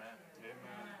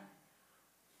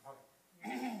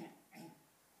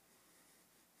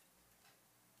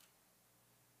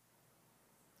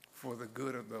 For the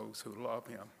good of those who love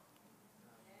him.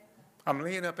 I'm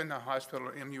laying up in the hospital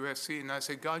at MUSC, and I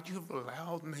say, God, you've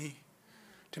allowed me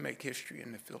to make history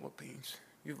in the Philippines.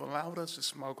 You've allowed us to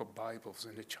smuggle Bibles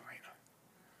into China.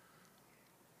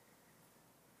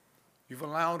 You've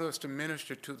allowed us to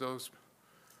minister to those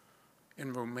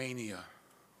in Romania,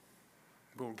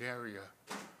 Bulgaria,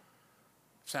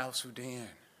 South Sudan,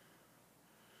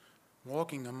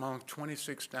 walking among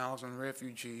 26,000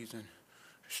 refugees and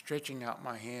stretching out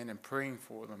my hand and praying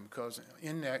for them, because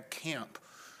in that camp,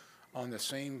 on the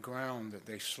same ground that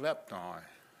they slept on,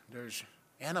 there's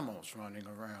animals running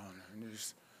around, and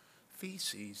there's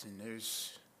feces, and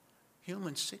there's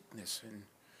human sickness, and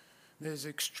there's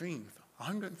extreme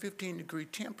 115-degree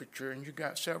temperature, and you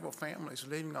got several families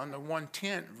living on the one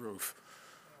tent roof,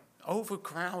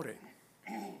 overcrowded.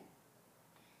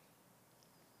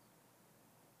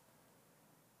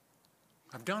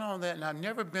 I've done all that, and I've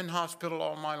never been hospital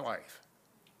all my life.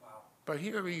 Wow. But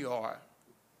here we are.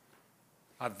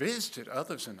 I visited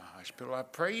others in the hospital. I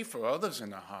prayed for others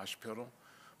in the hospital,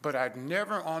 but I'd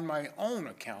never on my own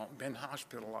account been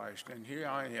hospitalized. And here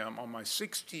I am on my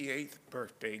 68th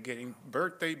birthday getting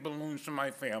birthday balloons from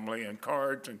my family and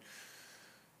cards and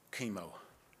chemo.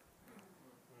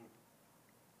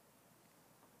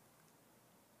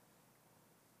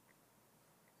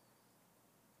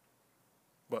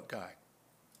 But God.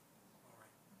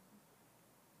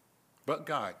 But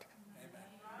God.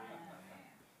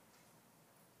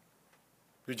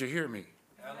 Did you hear me?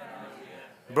 Hallelujah.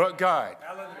 But God.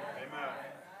 Hallelujah.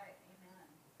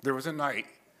 There was a night.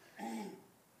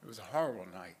 It was a horrible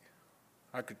night.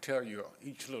 I could tell you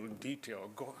each little detail,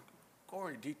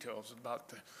 gory details about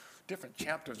the different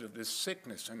chapters of this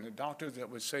sickness, and the doctors that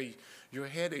would say your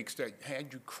headaches that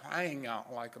had you crying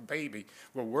out like a baby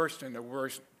were worse than the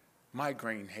worst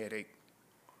migraine headache.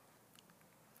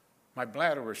 My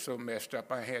bladder was so messed up,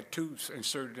 I had tubes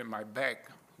inserted in my back,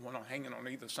 one hanging on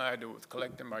either side that was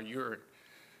collecting my urine.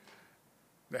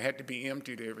 They had to be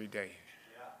emptied every day.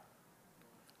 Yeah.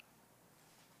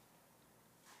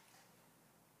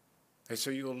 They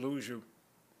say you'll lose your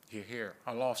hair.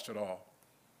 I lost it all.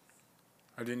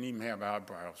 I didn't even have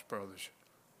eyebrows, brothers.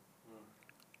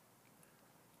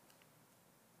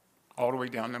 All the way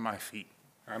down to my feet.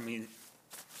 I mean,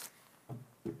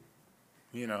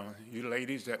 you know, you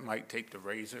ladies that might take the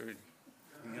razor,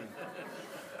 you know,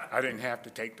 I didn't have to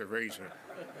take the razor.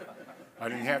 I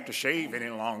didn't have to shave any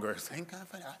longer. Thank God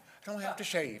for that. I don't have to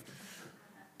shave.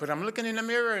 But I'm looking in the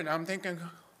mirror and I'm thinking,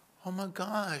 oh my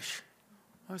gosh,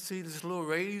 I see this little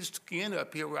raised skin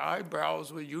up here where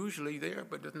eyebrows were usually there,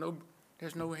 but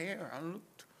there's no hair. I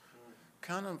looked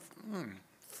kind of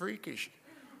freakish.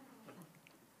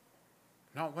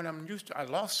 Not what I'm used to. I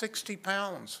lost 60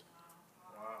 pounds.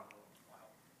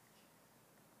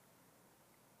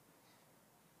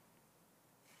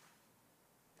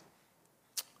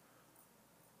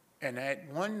 And that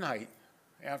one night,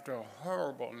 after a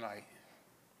horrible night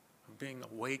of being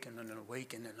awakened and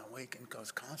awakened and awakened,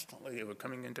 because constantly they were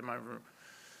coming into my room,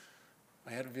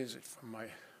 I had a visit from my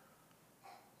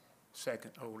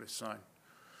second oldest son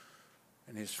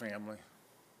and his family.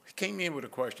 He came in with a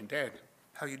question, Dad,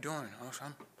 how you doing? I said,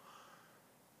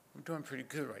 I'm doing pretty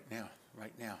good right now.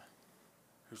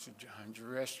 He said, John, you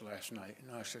rested last night.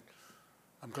 And I said,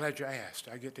 I'm glad you asked.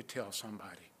 I get to tell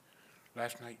somebody.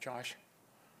 Last night, Josh,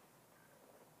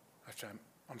 I said,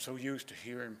 I'm so used to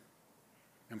hearing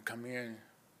them come in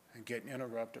and getting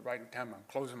interrupted right at the time I'm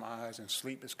closing my eyes and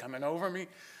sleep is coming over me,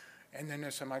 and then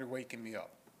there's somebody waking me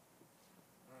up.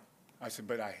 I said,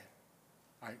 but I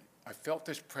felt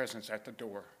this presence at the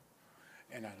door,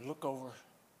 and I look over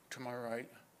to my right.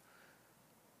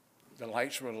 The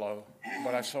lights were low,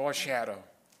 but I saw a shadow,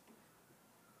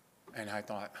 and I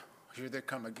thought, here they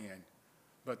come again.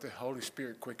 But the Holy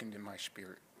Spirit quickened in my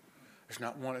spirit. It's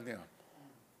not one of them.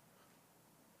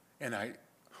 And I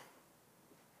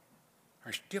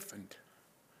I stiffened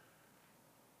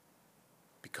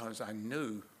because I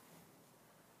knew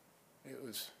it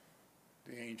was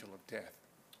the angel of death.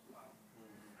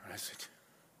 And I said,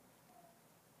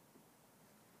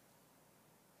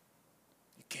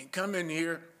 you can't come in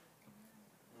here.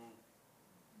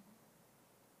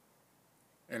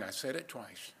 And I said it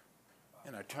twice.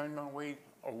 And I turned my way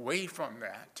away from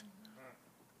that.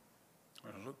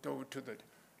 And I looked over to the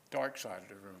dark side of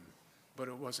the room. But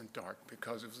it wasn't dark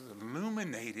because it was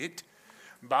illuminated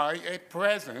by a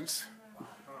presence.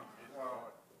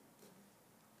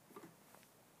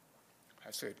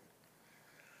 I said,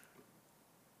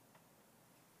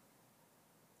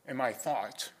 in my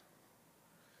thoughts,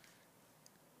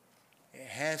 it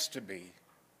has to be.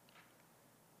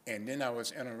 And then I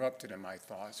was interrupted in my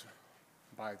thoughts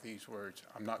by these words,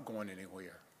 I'm not going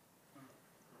anywhere.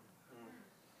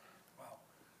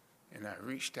 And I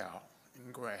reached out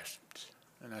and grasped,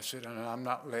 and I said, I'm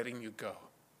not letting you go.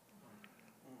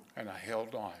 And I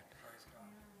held on.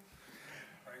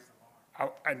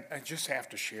 I just have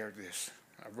to share this.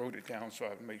 I wrote it down so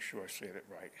I'd make sure I said it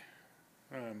right.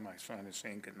 My son is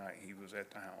saying goodnight. He was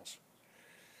at the house.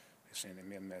 They sent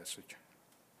me a message.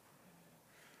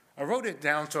 I wrote it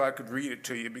down so I could read it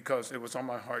to you because it was on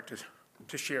my heart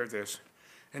to share this.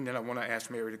 And then I want to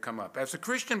ask Mary to come up. As a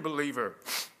Christian believer,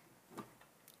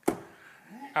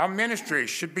 our ministry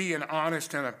should be an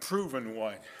honest and a proven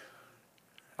one.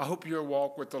 I hope your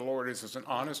walk with the Lord is an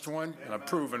honest one and a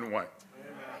proven one.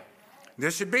 There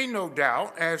should be no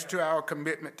doubt as to our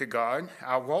commitment to God.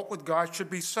 Our walk with God should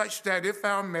be such that if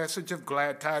our message of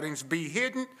glad tidings be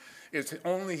hidden, it's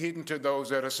only hidden to those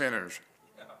that are sinners.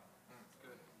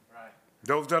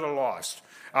 Those that are lost.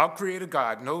 Our Creator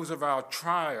God knows of our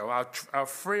trial, our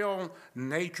frail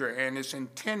nature, and it's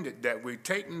intended that we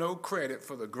take no credit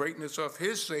for the greatness of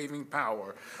His saving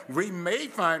power. We may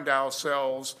find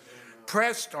ourselves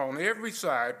pressed on every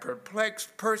side,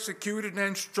 perplexed, persecuted,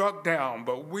 and struck down,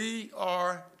 but we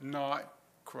are not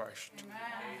crushed.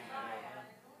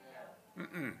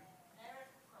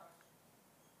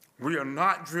 We are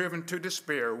not driven to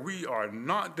despair. We are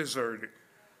not deserted,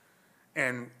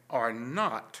 and are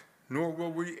not, nor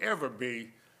will we ever be,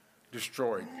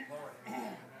 destroyed.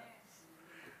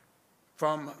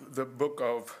 From the book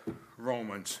of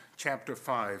Romans, chapter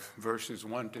 5, verses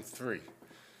 1 to 3.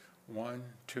 1,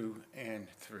 2, and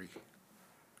 3.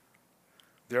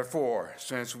 Therefore,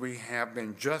 since we have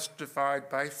been justified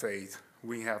by faith,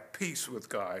 we have peace with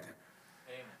God.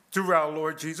 Amen. Through our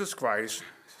Lord Jesus Christ.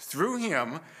 Through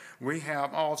Him, we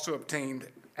have also obtained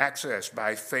access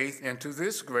by faith into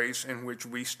this grace in which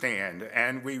we stand,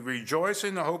 and we rejoice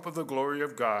in the hope of the glory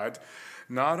of God.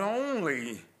 Not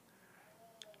only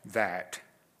that,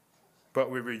 but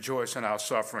we rejoice in our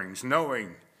sufferings,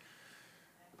 knowing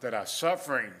that our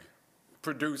suffering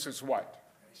produces what?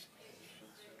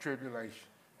 Tribulation.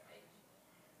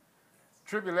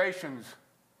 Tribulations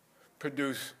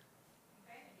produce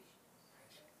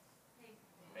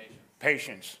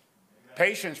patience.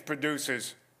 Patience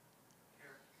produces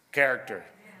character.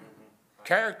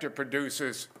 Character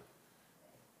produces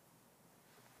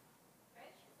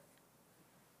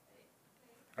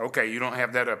okay, you don't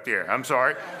have that up there. I'm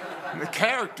sorry. The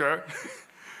character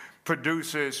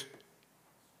produces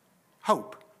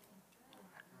hope.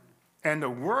 And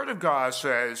the Word of God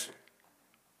says,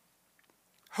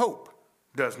 hope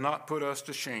does not put us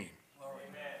to shame.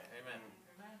 Amen.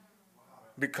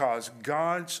 Because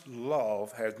God's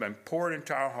love has been poured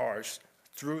into our hearts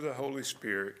through the Holy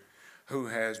Spirit who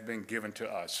has been given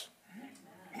to us.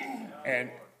 And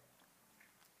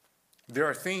there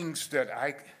are things that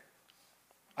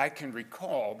I can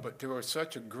recall, but there was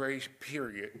such a gray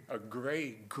period, a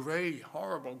gray,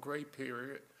 horrible gray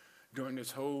period during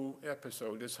this whole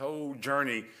episode, this whole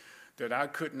journey, that I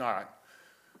could not,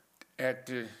 at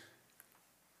the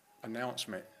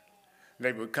announcement,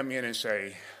 they would come in and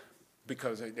say,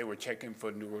 because they were checking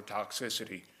for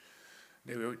neurotoxicity,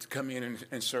 they would come in and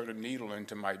insert a needle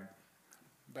into my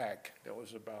back that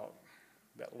was about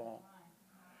that long.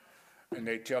 And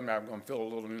they tell me I'm going to feel a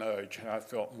little nudge, and I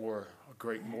felt more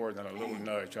than a little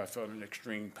nudge. I felt an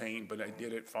extreme pain, but I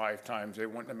did it 5 times. They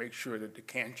wanted to make sure that the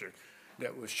cancer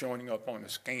that was showing up on the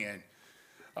scan.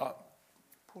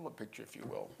 Pull a picture, if you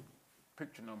will.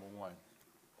 Picture number 1.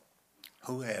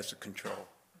 Who has the control?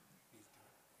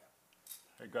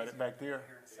 They got it back there?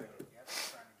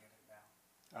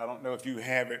 I don't know if you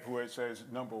have it where it says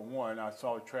number 1. I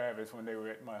saw Travis when they were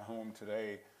at my home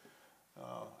today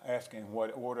asking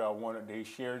what order I wanted. They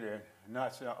shared it,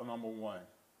 not number 1.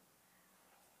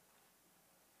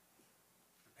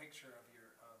 The picture of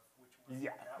which one?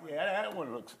 Yeah, that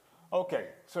one looks Okay,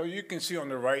 so you can see on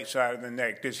the right side of the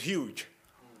neck this huge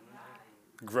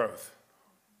growth.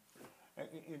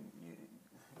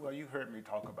 Well, you heard me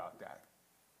talk about that.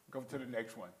 Go to the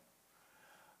next one.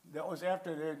 That was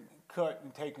after they'd cut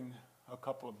and taken a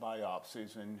couple of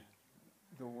biopsies and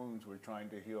the wounds were trying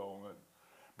to heal.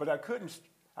 But I couldn't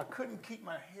keep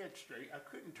my head straight. I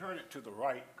couldn't turn it to the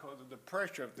right because of the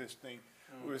pressure of this thing.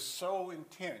 It was so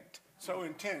intense.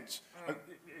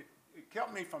 It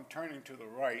kept me from turning to the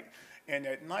right. And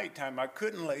at nighttime, I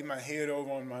couldn't lay my head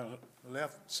over on my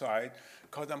left side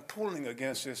because I'm pulling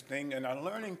against this thing. And I'm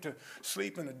learning to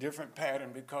sleep in a different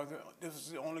pattern because this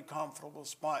is the only comfortable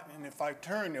spot. And if I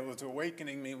turned, it was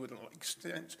awakening me with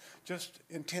just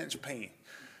intense pain.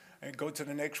 And go to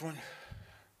the next one.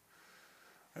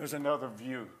 There's another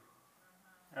view.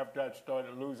 After I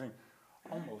started losing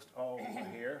almost all of my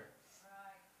hair.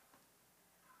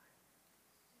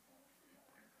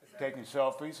 Taking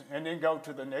selfies. And then go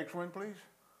to the next one, please.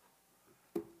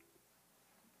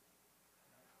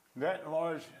 That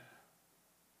large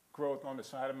growth on the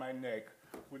side of my neck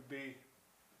would be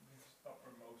this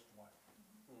uppermost one.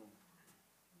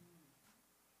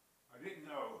 I didn't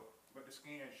know, but the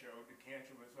scan showed the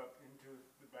cancer was up into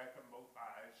the back of both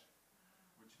eyes,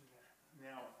 which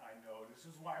now I know. This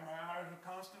is why my eyes are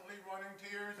constantly running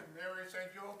tears, and Mary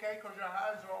said, "You okay? Because your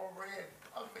eyes are all red."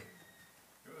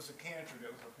 It was a cancer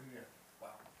that was up in there.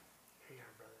 Wow. Here you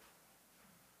are, brother.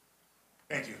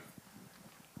 Thank you.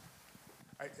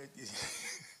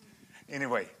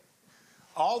 Anyway,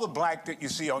 all the black that you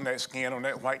see on that skin, on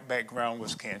that white background,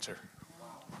 was cancer.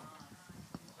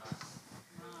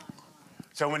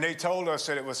 So when they told us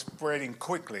that it was spreading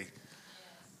quickly,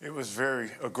 it was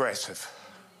very aggressive.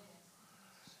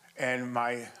 And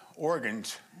my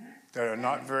organs that are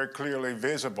not very clearly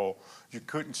visible, you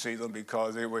couldn't see them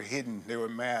because they were hidden, they were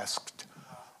masked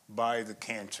by the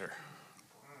cancer.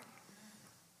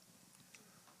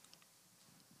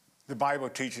 The Bible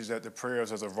teaches that the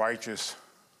prayers of the righteous,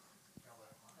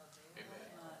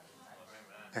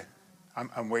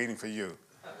 I'm waiting for you,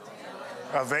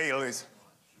 avail is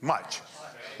much.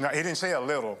 Now, he didn't say a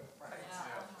little,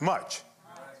 much.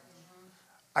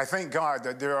 I thank God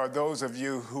that there are those of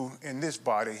you who in this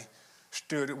body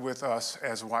stood with us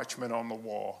as watchmen on the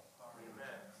wall.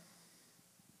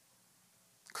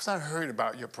 Because I heard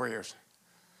about your prayers.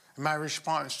 And my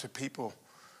response to people,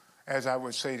 as I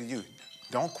would say to you,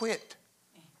 don't quit.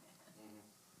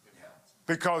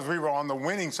 Because we were on the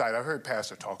winning side. I heard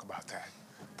Pastor talk about that.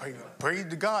 Pray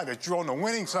to God that you're on the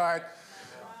winning side.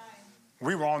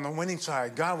 We were on the winning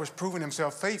side. God was proving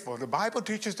himself faithful. The Bible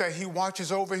teaches that he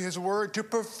watches over his word to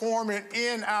perform it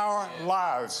in our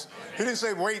lives. He didn't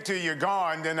say, wait till you're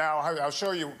gone, then I'll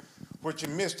show you what you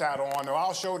missed out on, or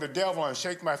I'll show the devil and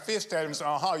shake my fist at him and say,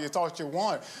 aha, you thought you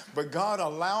won. But God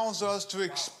allows us to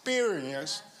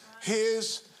experience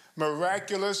his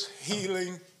miraculous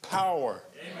healing power.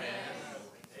 Amen.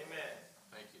 Amen.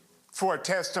 Thank you. For a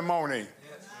testimony.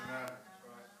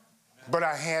 But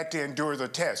I had to endure the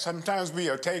test. Sometimes we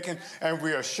are taken and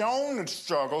we are shown the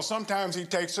struggle. Sometimes he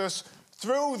takes us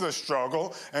through the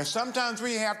struggle. And sometimes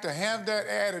we have to have that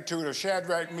attitude of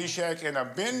Shadrach, Meshach, and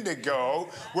Abednego,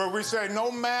 where we say,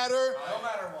 no matter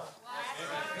what.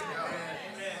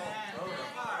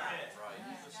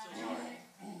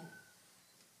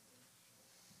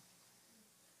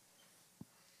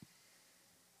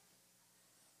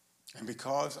 And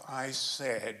because I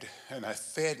said, and I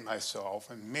fed myself,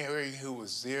 and Mary, who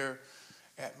was there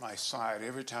at my side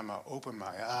every time I opened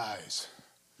my eyes,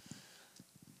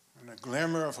 and a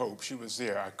glimmer of hope, she was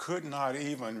there. I could not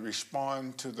even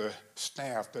respond to the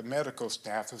staff, the medical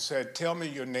staff, who said, tell me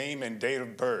your name and date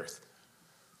of birth.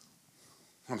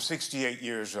 I'm 68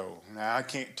 years old. Now, I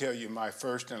can't tell you my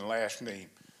first and last name.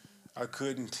 I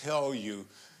couldn't tell you.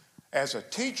 As a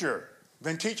teacher,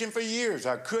 been teaching for years,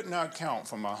 I could not count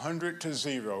from 100 to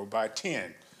 0 by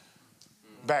 10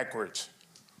 backwards.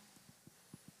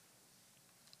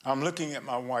 I'm looking at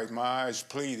my wife, my eyes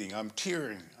pleading, I'm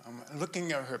tearing. I'm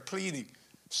looking at her pleading,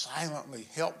 silently,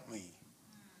 help me.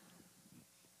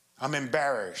 I'm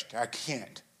embarrassed, I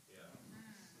can't.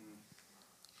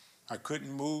 I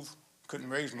couldn't move, couldn't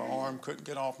raise my arm, couldn't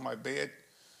get off my bed.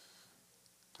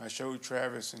 I showed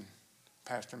Travis and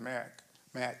Pastor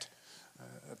Matt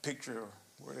a picture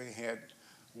where they had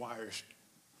wires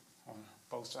on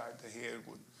both sides of the head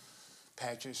with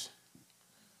patches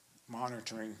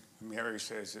monitoring. Mary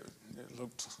says it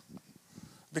looked,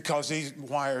 because these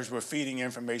wires were feeding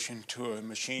information to a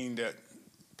machine that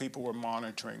people were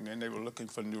monitoring, and they were looking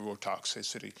for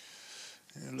neurotoxicity,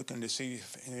 and looking to see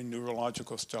if any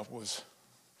neurological stuff was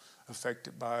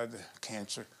affected by the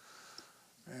cancer.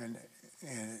 And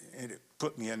and it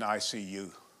put me in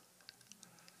ICU.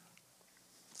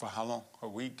 For how long? A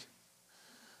week?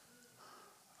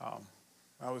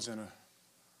 I was in a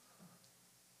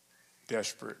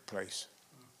desperate place.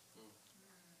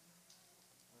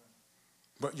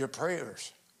 But your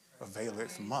prayers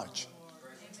availeth much.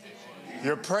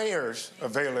 Your prayers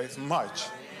availeth much.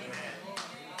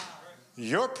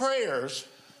 Your prayers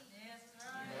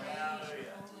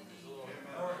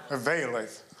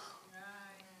availeth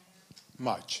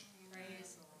much.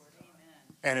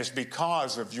 And it's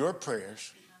because of your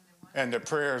prayers and the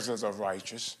prayers of the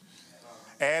righteous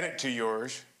added to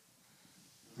yours,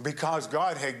 because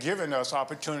God had given us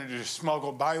opportunity to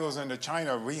smuggle Bibles into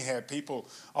China. We had people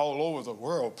all over the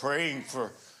world praying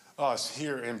for us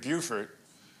here in Beaufort.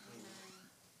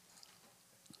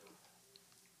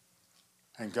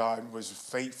 And God was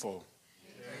faithful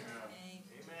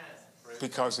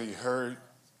because he heard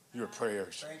your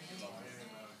prayers.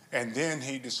 And then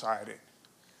he decided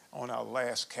on our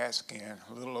last CAT scan,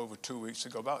 a little over 2 weeks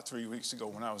ago, about 3 weeks ago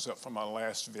when I was up for my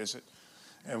last visit,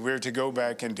 and we're to go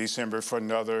back in December for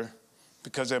another,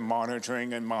 because they're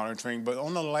monitoring and monitoring. But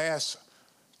on the last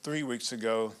 3 weeks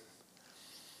ago,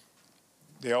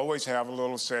 they always have a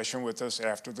little session with us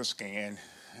after the scan,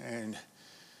 and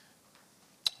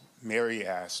Mary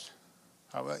asked,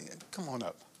 come on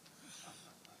up.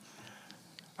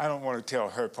 I don't want to tell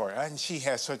her part. And she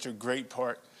has such a great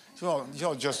part.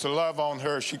 Y'all just to love on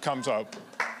her, she comes up.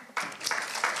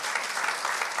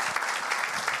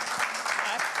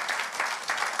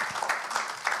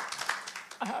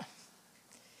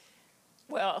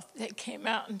 Well, they came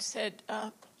out and said,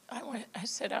 I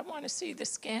said, I want to see the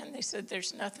scan. They said,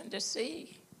 there's nothing to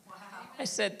see. Wow. I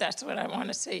said, that's what I want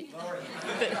to see.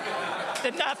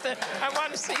 The nothing. I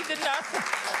want to see the nothing.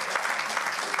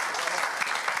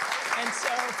 And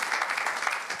so,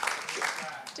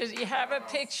 does he have a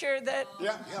picture that?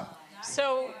 Yeah.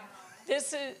 So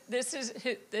this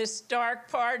dark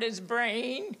part is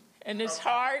brain, and his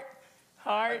heart.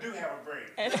 I do have a brain.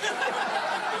 And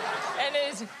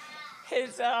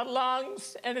his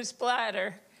lungs and his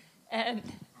bladder, and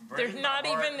there's not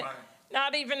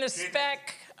even a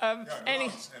speck of any.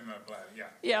 Lungs in my bladder,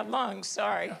 Yeah, lungs.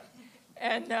 Sorry, yeah.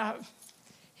 And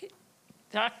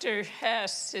Dr.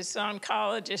 Hess, his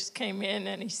oncologist, came in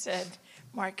and he said,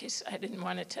 "Marcus, I didn't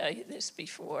want to tell you this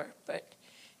before, but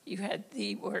you had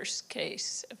the worst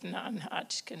case of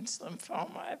non-Hodgkin's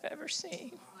lymphoma I've ever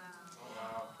seen."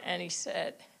 Wow. And he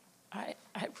said, I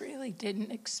really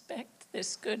didn't expect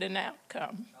this good an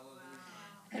outcome.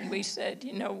 And we said,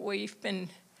 we've been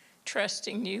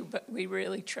trusting you, but we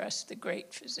really trust the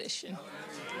great physician.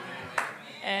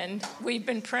 And we've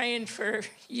been praying for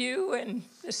you and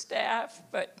the staff,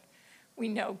 but we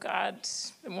know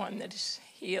God's the one that has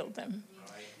healed him.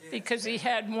 Because he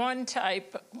had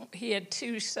he had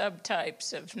two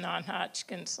subtypes of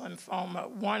non-Hodgkin's lymphoma,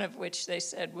 one of which they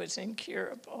said was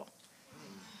incurable.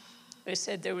 They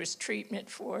said there was treatment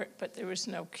for it, but there was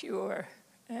no cure.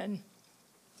 And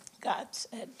God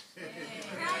said, God's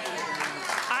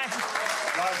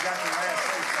got the last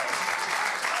say-so.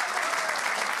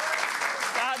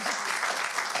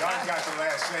 God's got the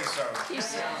last say-so.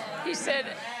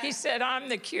 He said, I'm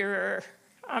the curer.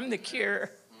 I'm the cure.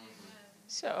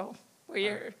 So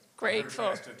we're grateful. I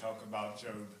heard Pastor talk about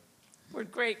Job. We're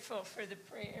grateful for the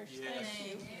prayers. Yes. Thank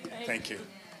you. Thank you.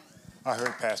 I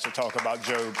heard Pastor talk about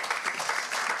Job.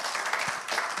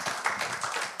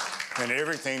 And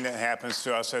everything that happens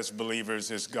to us as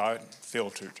believers is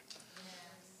God-filtered.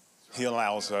 He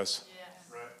allows us.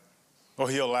 Or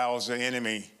he allows the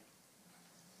enemy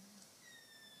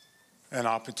an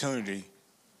opportunity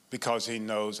because he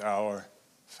knows our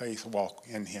faith walk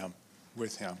in him,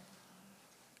 with him.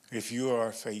 If you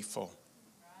are faithful,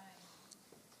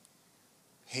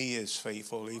 he is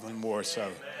faithful even more so.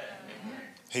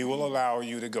 He will allow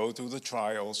you to go through the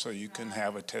trial so you can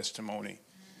have a testimony.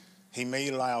 He may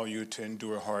allow you to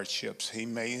endure hardships. He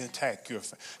may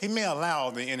he may allow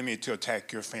the enemy to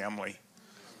attack your family.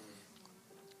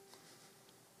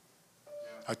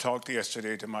 I talked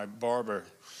yesterday to my barber,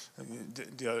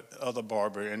 the other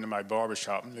barber in my barber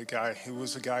shop, and he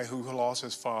was the guy who lost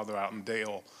his father out in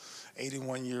Dale,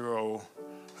 81-year-old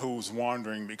who was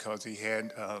wandering because he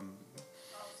had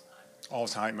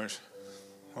Alzheimer's.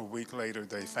 A week later,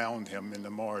 they found him in the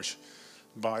marsh.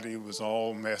 Body was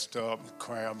all messed up.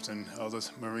 Crabs and other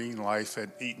marine life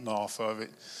had eaten off of it.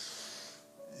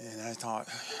 And I thought,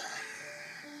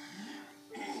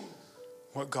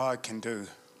 what God can do.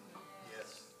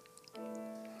 Yes.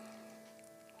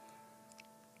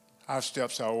 Our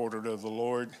steps are ordered of the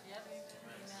Lord. Yep.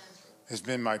 It's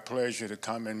been my pleasure to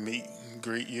come and meet and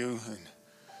greet you and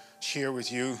share with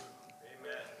you.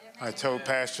 I told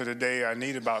Pastor today I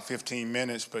need about 15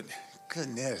 minutes, but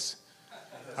goodness,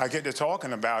 I get to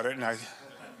talking about it, and I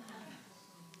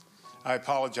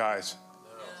apologize.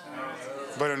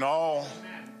 But in all,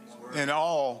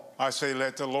 I say,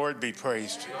 let the Lord be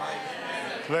praised.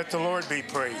 Let the Lord be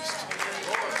praised.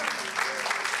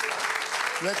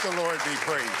 Let the Lord be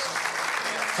praised.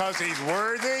 Because He's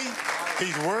worthy.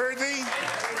 He's worthy.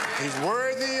 He's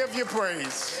worthy of your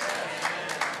praise.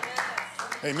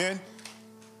 Amen.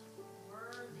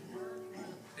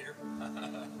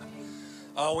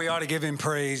 Oh, we ought to give Him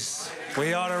praise.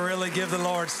 We ought to really give the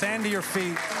Lord. Stand to your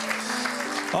feet.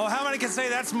 Oh, how many can say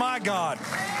that's my God?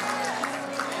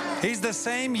 He's the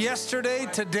same yesterday,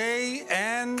 today,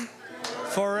 and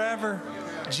forever.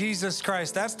 Jesus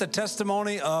Christ. That's the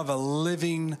testimony of a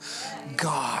living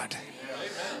God.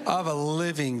 Of a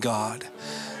living God.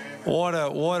 What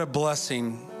a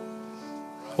blessing.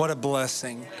 What a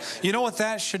blessing. You know what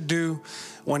that should do?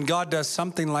 When God does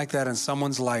something like that in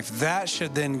someone's life, that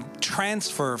should then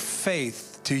transfer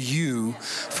faith to you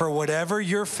for whatever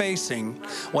you're facing,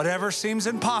 whatever seems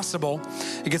impossible.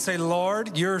 You can say,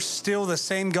 Lord, you're still the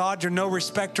same God. You're no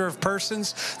respecter of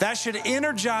persons. That should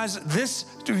energize this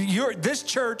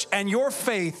church and your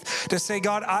faith to say,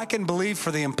 God, I can believe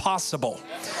for the impossible.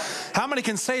 How many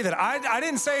can say that? I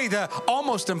didn't say the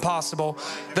almost impossible.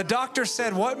 The doctor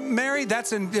said, what, Mary?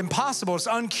 That's impossible. It's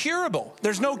uncurable.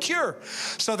 There's no cure.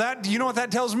 So that, you know what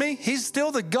that tells me? He's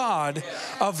still the God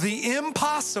of the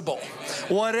impossible.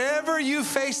 Whatever you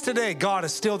face today, God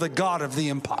is still the God of the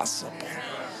impossible.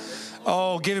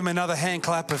 Oh, give Him another hand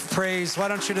clap of praise. Why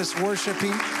don't you just worship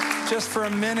Him just for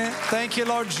a minute? Thank you,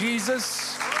 Lord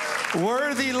Jesus.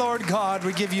 Worthy, Lord God,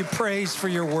 we give you praise for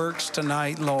your works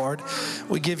tonight, Lord.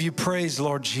 We give you praise,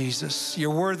 Lord Jesus.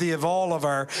 You're worthy of all of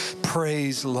our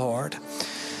praise, Lord.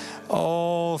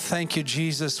 Oh, thank you,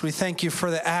 Jesus. We thank you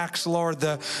for the acts, Lord,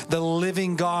 the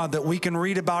living God that we can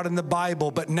read about in the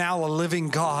Bible, but now a living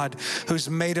God who's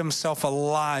made Himself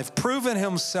alive, proven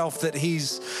Himself that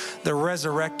He's the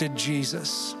resurrected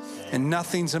Jesus. And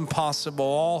nothing's impossible.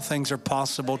 All things are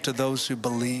possible to those who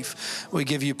believe. We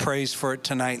give you praise for it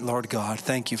tonight, Lord God.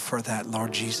 Thank you for that,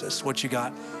 Lord Jesus. What you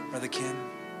got, Brother Ken?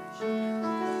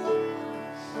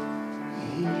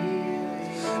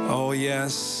 Oh,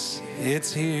 yes,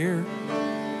 it's here.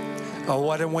 Oh,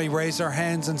 why don't we raise our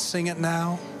hands and sing it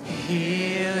now?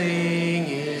 Healing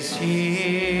is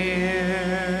here.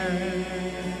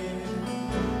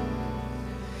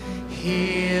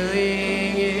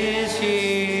 Healing is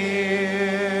here.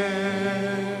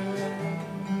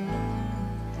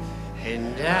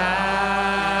 And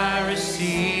I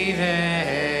receive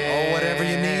it. Oh, whatever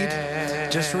you need,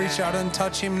 just reach out and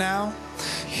touch Him now.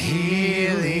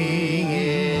 Healing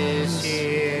is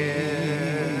here.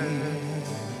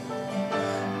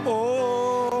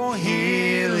 Oh,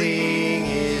 healing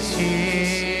is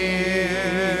here.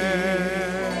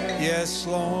 Yes,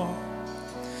 Lord.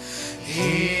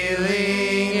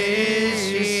 Healing is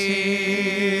here.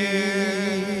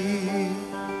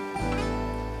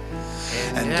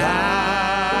 And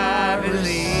I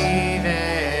believe it.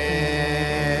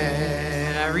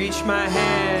 I reach my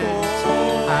hands.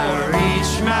 I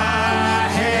reach my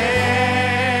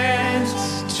hands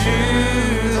to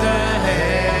the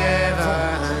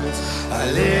heavens. I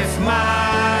lift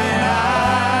my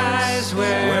eyes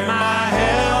where my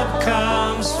help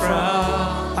comes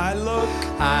from. I look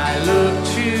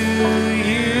to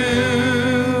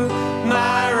you,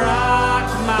 my rock,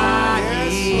 my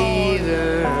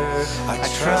healer. I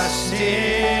trust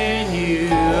in you.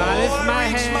 I lift my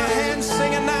hands,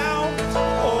 singing now.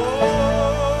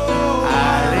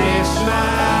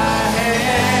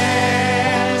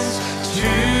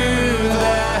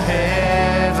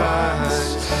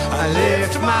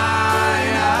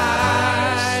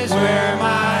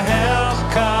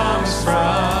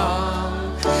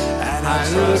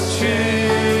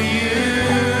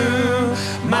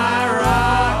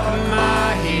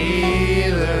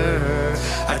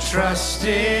 Trust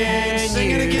in you.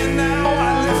 Sing it again now.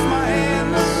 I lift my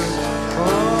hands.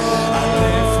 Oh, I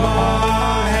lift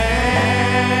my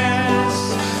hands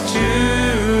to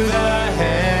the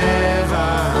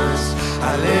heavens. I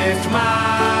lift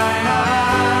my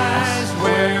eyes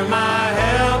where my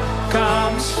help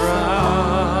comes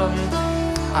from.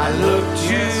 I look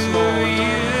to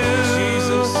you,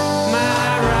 Jesus, my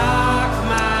rock,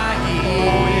 my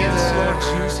healer.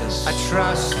 Jesus. I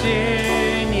trust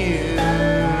in you.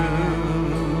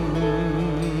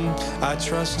 I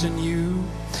trust in you.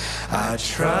 I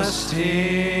trust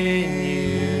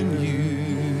in you.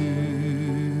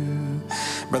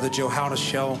 Brother Joe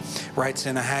Howdashell writes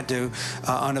in, I had to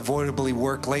unavoidably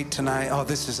work late tonight. Oh,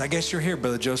 I guess you're here,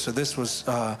 Brother Joe. So this was,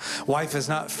 wife is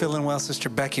not feeling well, Sister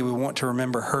Becky. We want to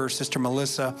remember her. Sister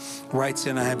Melissa writes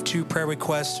in, I have 2 prayer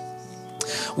requests.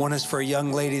 One is for a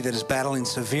young lady that is battling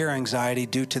severe anxiety.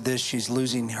 Due to this, she's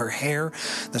losing her hair.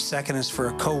 The second is for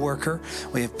a coworker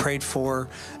we have prayed for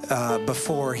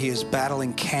before. He is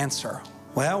battling cancer.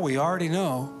 Well, we already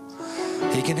know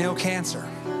he can heal cancer.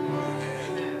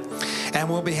 And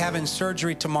we'll be having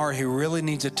surgery tomorrow. He really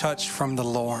needs a touch from the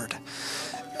Lord.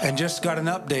 And just got an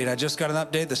update. I just got an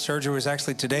update. The surgery was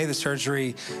actually today. The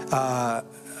surgery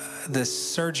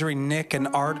nicked an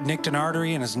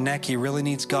artery in his neck. He really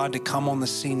needs God to come on the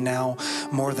scene now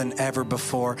more than ever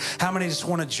before. How many just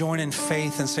want to join in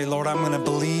faith and say, Lord, I'm going to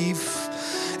believe,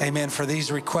 amen, for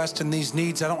these requests and these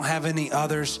needs. I don't have any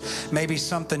others. Maybe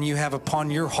something you have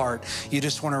upon your heart. You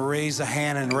just want to raise a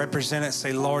hand and represent it.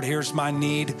 Say, Lord, here's my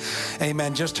need.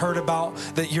 Amen. Just heard about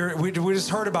that. We just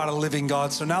heard about a living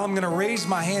God. So now I'm going to raise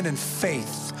my hand in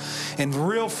faith. In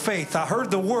real faith. I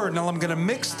heard the word. Now I'm going to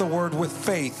mix the word with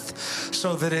faith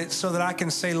so that I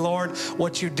can say, Lord,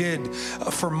 what you did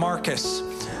for Marcus,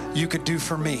 you could do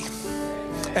for me.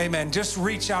 Amen. Just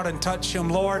reach out and touch him.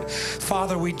 Lord,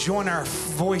 Father, we join our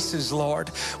voices,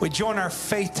 Lord. We join our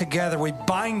faith together. We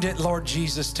bind it, Lord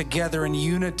Jesus, together in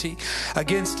unity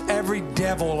against every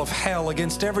devil of hell,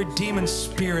 against every demon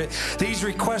spirit. These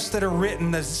requests that are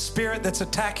written, the spirit that's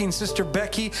attacking Sister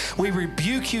Becky, we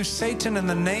rebuke you, Satan, in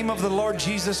the name of the Lord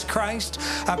Jesus Christ.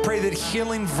 I pray that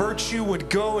healing virtue would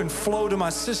go and flow to my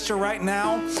sister right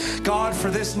now. God, for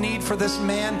this need for this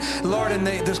man, Lord, and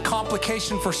this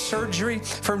complication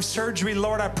from surgery,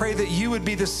 Lord, I pray that you would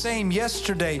be the same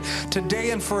yesterday,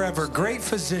 today, and forever. Great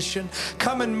physician,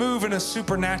 come and move in a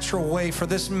supernatural way for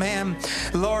this man.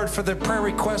 Lord, for the prayer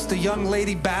request, the young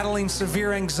lady battling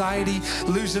severe anxiety,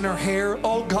 losing her hair.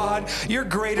 Oh God, you're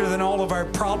greater than all of our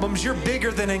problems. You're bigger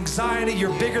than anxiety.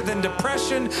 You're bigger than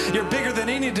depression. You're bigger than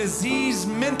any disease,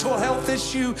 mental health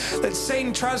issue that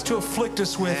Satan tries to afflict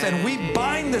us with. And we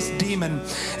bind this demon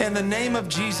in the name of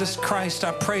Jesus Christ.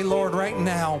 I pray, Lord, right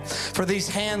now for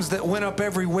these hands that went up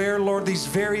everywhere, Lord, these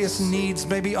various needs,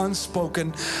 maybe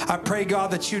unspoken. I pray, God,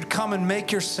 that you'd come and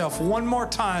make yourself one more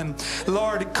time.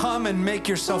 Lord, come and make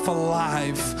yourself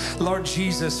alive. Lord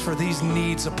Jesus, for these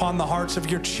needs upon the hearts of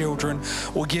your children,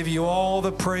 we'll give you all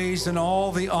the praise and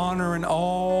all the honor and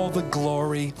all the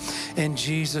glory in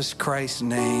Jesus Christ's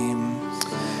name.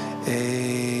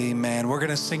 Amen. We're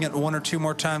going to sing it 1 or 2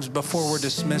 more times before we're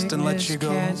dismissed and let you go.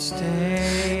 Can't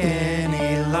stay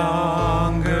any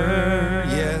longer.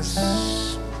 Yes.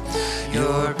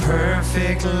 Your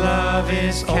perfect love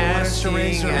is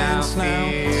casting out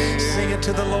fear. Sing it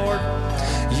to the Lord.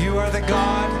 You are the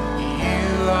God.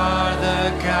 You are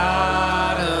the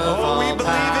God of all we believe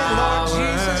power. it, Lord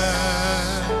Jesus.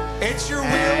 It's your will.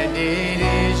 And it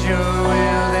is your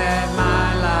will that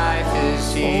my life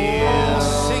is healed.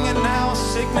 Sing it now.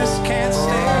 Sickness can't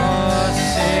stay.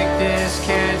 Sickness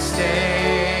can't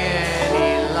stay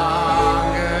any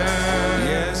longer.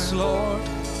 Yes, Lord.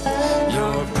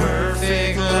 Your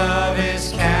perfect love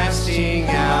is casting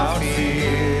out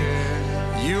fear.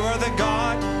 You are the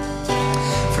God.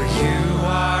 For you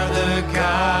are the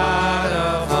God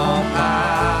of all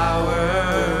power.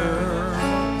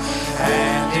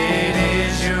 And it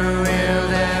is your will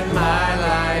that my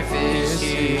life is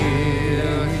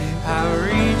healed. I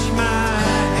reach my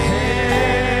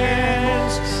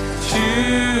hands to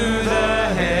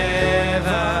the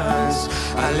heavens.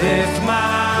 I lift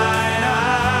my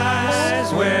eyes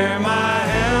where my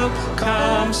help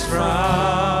comes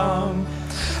from.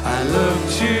 I look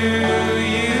to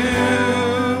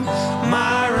you,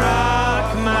 my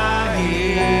rock, my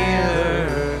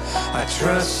healer. I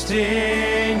trust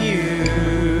in you.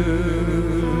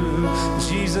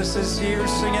 Jesus is here.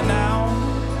 Sing it now.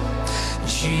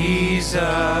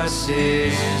 Jesus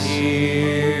is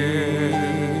here.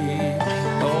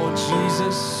 Oh,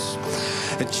 Jesus.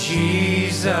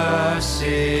 Jesus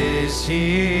is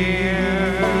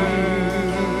here.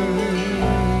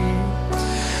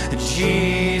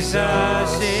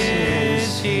 Jesus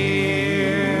is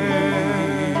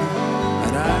here.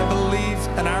 And I believe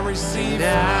and I receive. And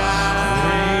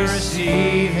I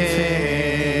receive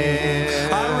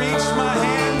it. I reach my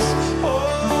hands.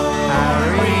 Oh, I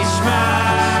reach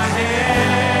my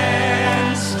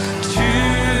hands to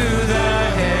the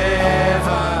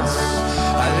heavens.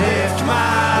 I lift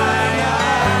my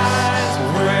eyes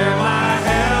where my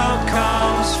help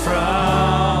comes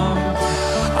from.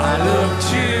 I look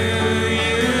to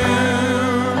you,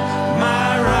 my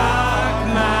rock,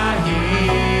 my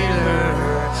healer.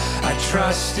 I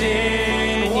trust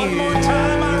in you. one more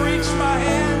time, I reach my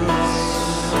hands.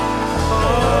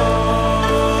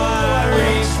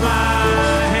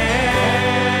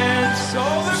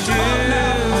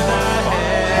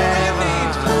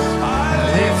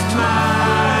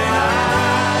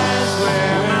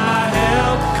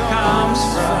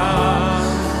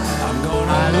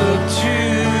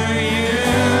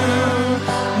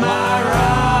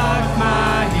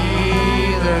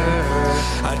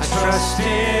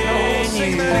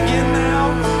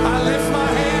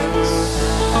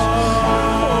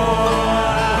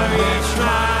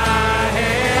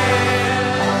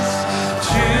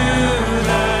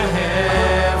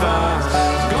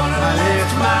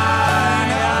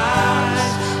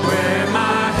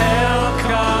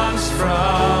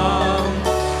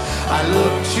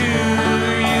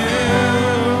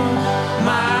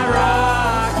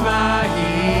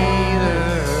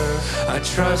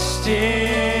 trust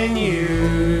in you.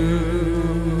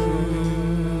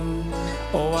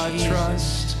 Oh, I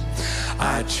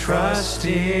trust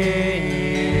in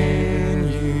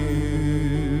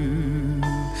you.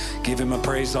 Give him a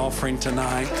praise offering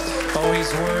tonight. Oh,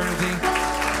 he's worthy.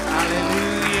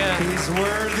 Hallelujah. He's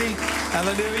worthy.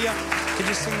 Hallelujah. Could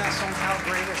you sing that song, How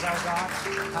Great Is Our God?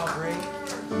 How great?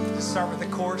 Let's start with the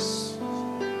chorus.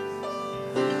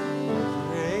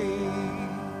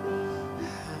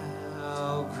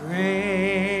 How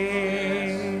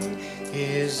great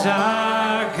is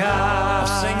our God.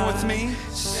 Oh, sing with me.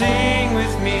 Sing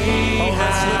with me. Oh,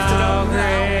 let's lift it up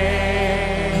now.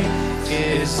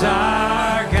 Is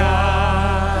our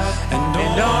God,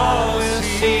 and all will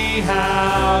see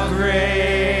how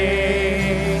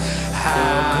great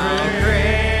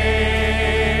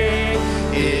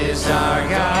is our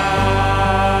God.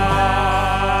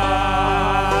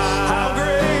 How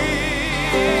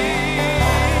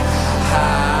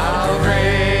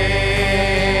great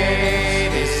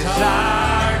is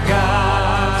our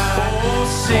God. Oh,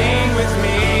 sing with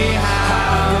me,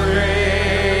 how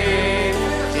great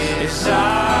is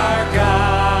our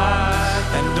God,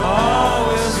 and all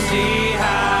will see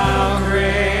how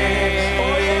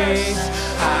great,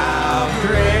 how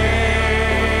great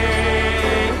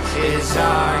is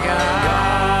our God.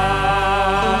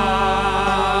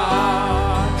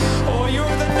 Oh,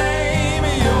 you're the name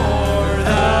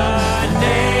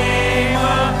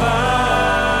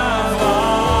above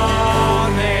all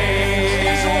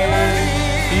names.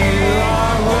 You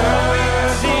are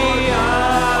worthy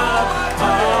of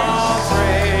all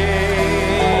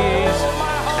praise,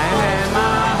 and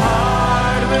my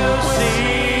heart will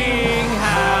sing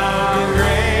how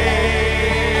great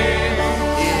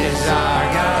is our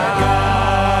God.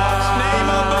 Name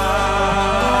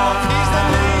above, he's the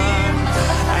name,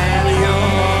 and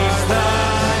he's the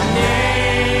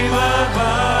name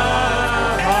above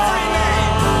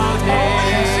all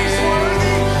names.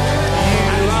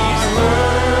 You are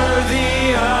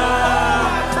worthy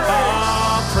of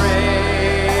all praise,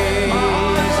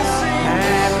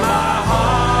 and my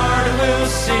heart will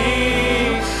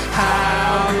sing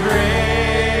how great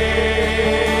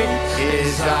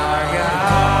is our God.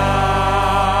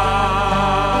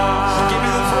 Give me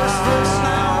the first verse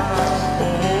now.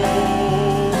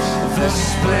 Oh, the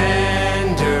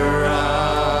splendor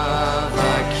of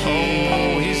a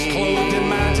king. He's clothed in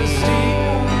majesty.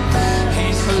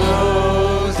 He's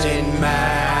clothed in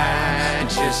majesty.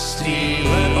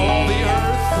 Let all the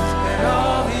earth,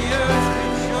 all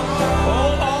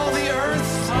the earth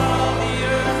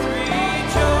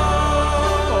rejoice.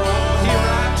 Oh, he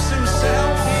wraps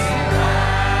himself in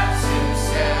light.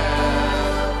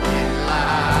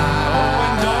 Oh,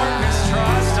 when darkness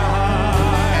tries to hide,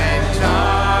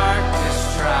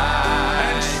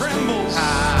 and trembles.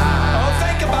 Oh,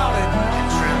 think about it.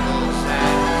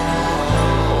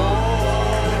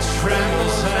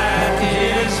 Trembles at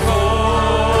his voice.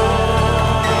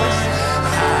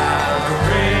 How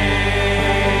great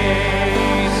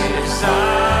is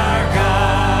our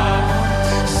God.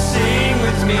 Sing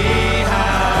with me,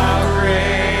 how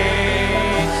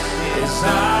great is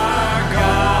our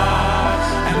God,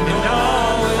 and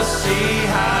all will see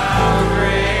how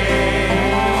great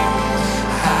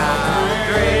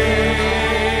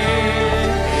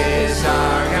is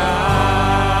our God.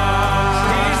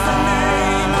 He's the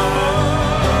name above,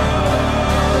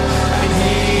 and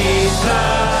he's the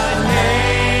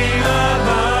name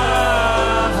above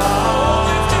all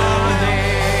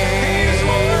names.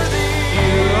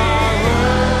 You are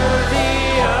worthy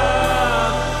of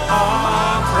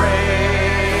all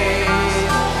praise,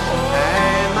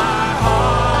 and my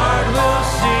heart will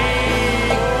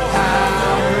sing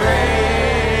how great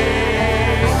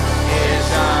is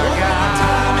our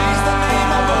God. He's the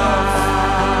name above,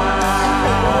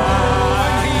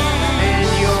 and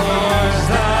yours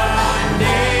the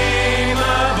name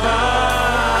above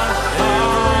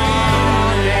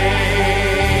all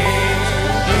names.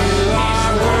 You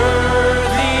are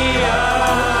worthy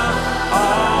of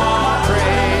all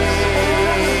praise,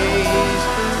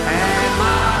 and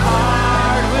my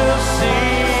heart will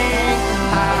sing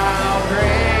how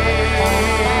great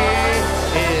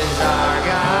is our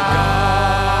God.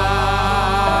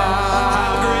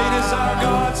 How great is our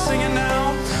God? Sing it now.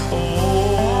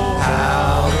 Oh,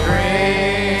 how great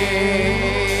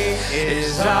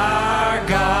is our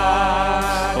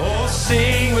God. Oh,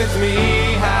 sing with me,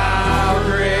 how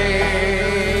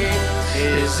great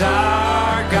is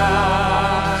our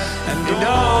God, and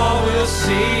all will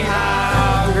see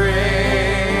how great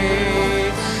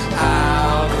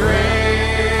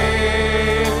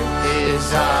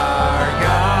is our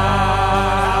God.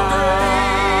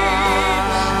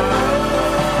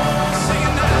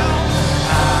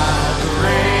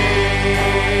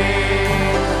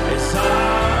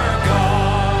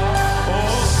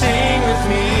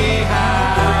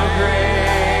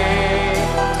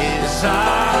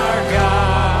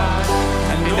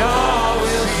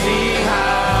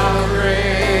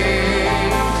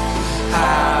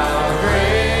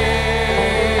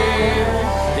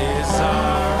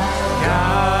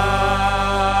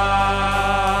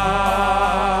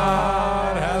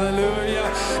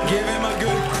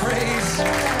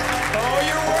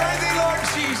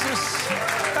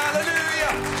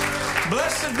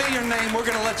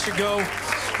 go.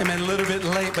 Amen. A little bit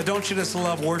late, but don't you just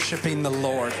love worshiping the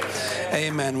Lord?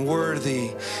 Amen.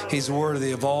 Worthy. He's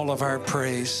worthy of all of our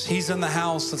praise. He's in the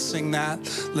house. Let's sing that.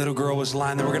 Little girl was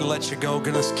lying there. We're going to let you go.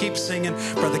 Going to keep singing.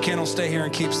 Brother Ken will stay here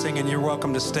and keep singing. You're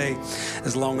welcome to stay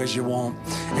as long as you want.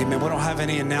 Amen. We don't have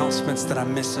any announcements that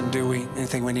I'm missing, do we?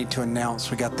 Anything we need to announce?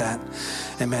 We got that.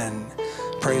 Amen.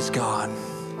 Praise God.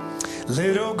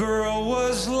 Little girl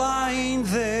was lying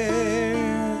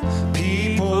there.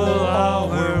 People all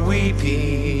were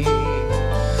weeping.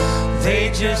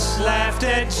 They just laughed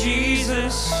at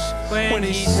Jesus when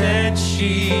he said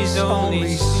she's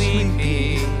only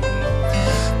sleeping.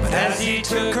 But as he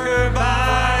took her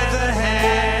by the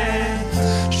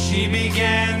hand, she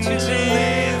began to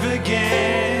live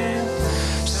again.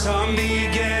 Some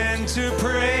began to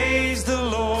praise the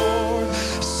Lord.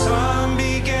 Some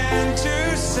began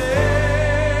to say,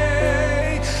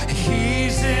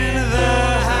 he's in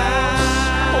the house.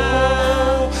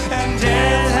 Oh, and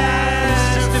death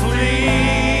has to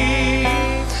flee.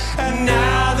 And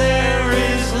now there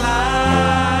is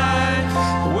light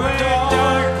where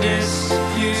darkness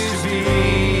used to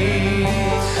be.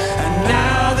 And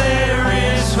now there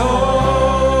is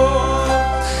hope.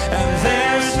 And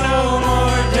there's no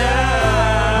more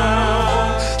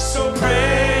doubt. So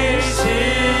praise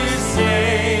his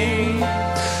name.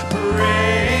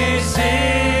 Praise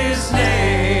his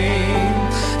name.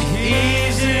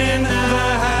 He's in the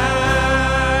house.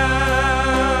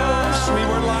 We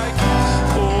were like,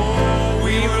 oh,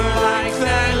 we were like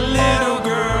that little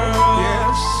girl.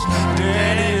 Yes,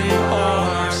 dead in all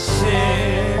our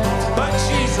sin. But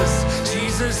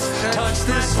Jesus touched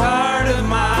this heart of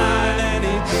mine and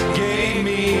he gave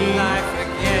me life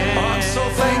again. I'm so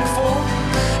thankful.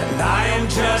 And I am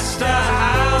just a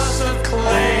house of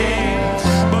clay.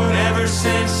 But ever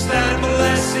since that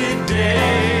blessed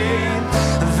day,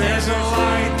 there's a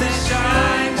light that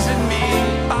shines in me.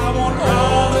 I want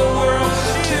all the world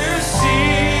to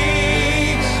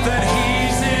see that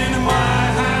he's in my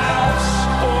house.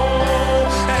 Oh,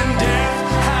 and death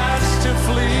has to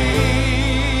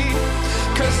flee.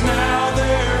 'Cause now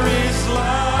there is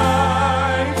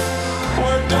light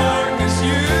where darkness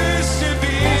used to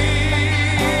be.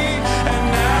 And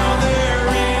now there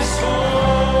is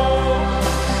hope.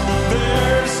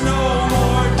 There's no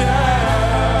more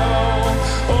doubt.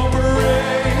 Oh,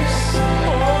 praise.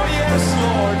 Oh, yes,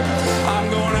 Lord. I'm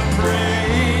gonna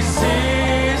praise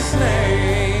his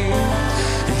name.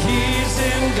 He's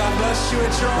in. God bless you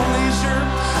at your own leisure.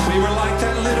 We were like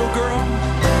that little girl.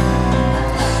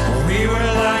 We were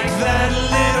like that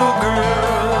little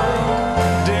girl,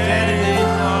 dead in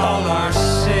all our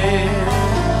sin.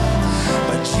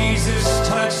 But Jesus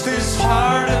touched this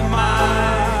heart of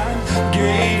mine,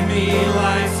 gave me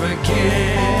life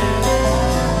again.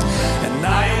 And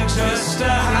I am just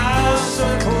a house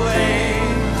of clay.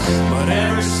 But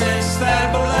ever since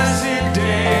that blessed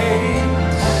day,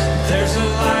 there's a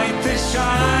light that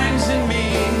shines in me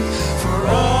for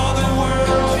all the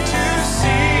world to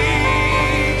see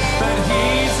that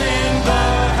he's in the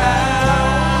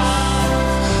house.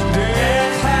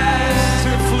 Death has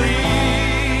to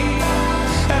flee.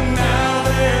 And now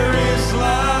there is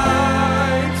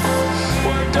light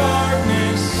where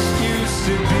darkness used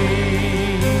to be.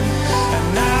 And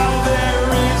now there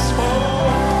is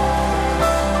hope.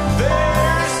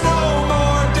 There's no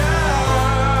more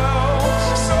doubt.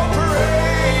 So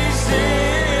praise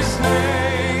his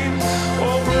name.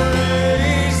 Oh,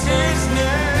 praise his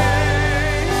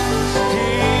name.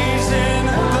 He's in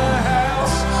the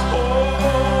house.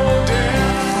 Oh,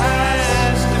 death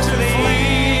has to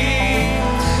flee.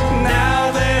 Now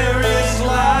there is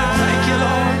light. Thank you,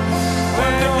 Lord.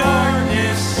 Where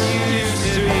darkness used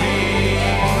to be.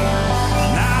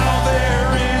 Now there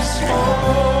is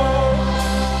hope.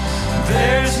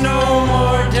 There's no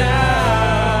more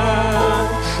doubt.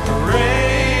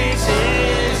 Praise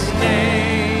his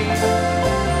name.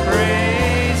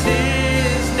 Praise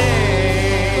his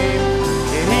name.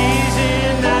 He's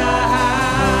in the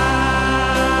house.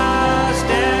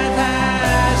 Death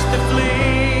has to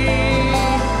flee.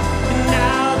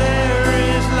 Now there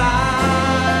is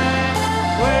light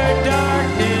where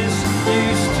darkness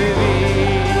used to be.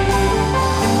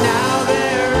 Now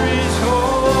there is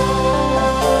hope.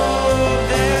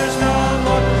 There's no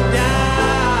more doubt.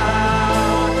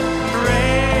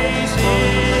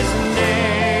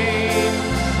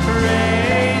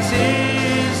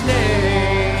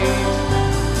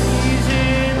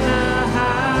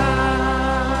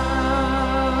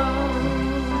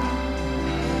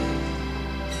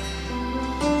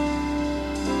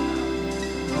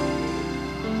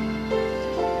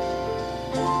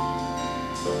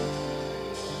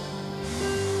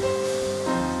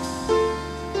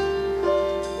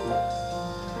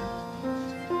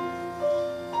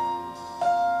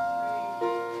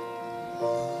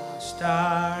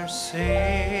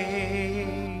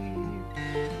 saved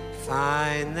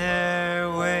find their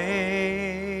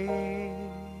way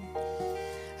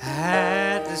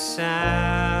at the sound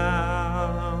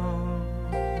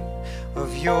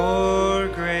of your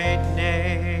great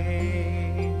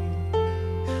name.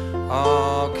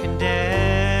 All condemned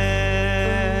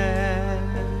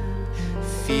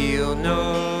feel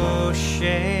no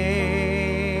shame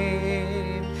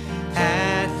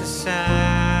at the sound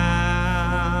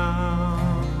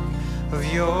of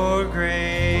your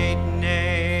great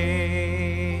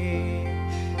name.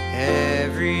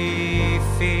 Every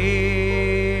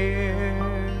fear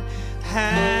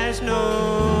has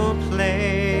no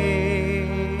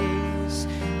place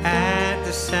at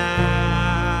the sound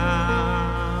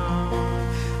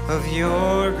of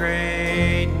your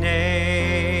great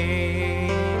name.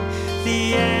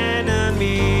 The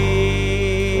enemy,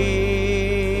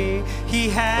 he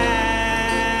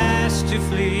has to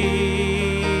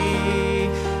flee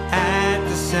at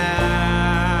the sound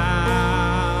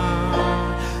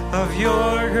of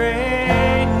your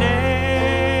great name.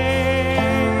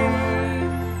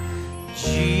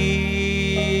 Jesus,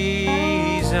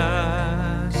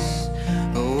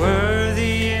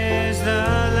 worthy is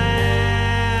the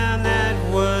Lamb that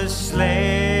was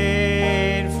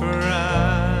slain for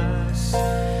us.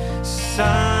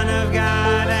 Son of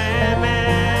God and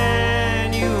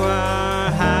man, you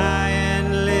are high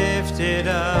and lifted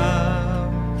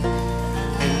up,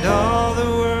 and all the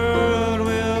world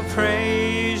will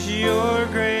praise your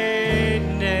great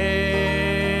name.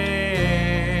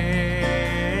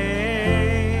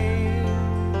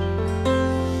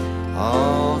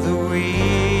 All the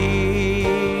weak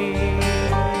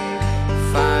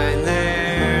find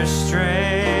their strength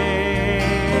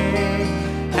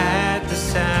at the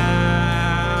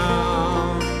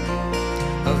sound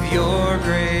of your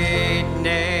great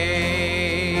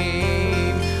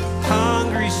name.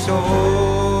 Hungry souls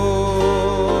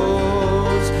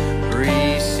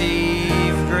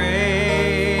receive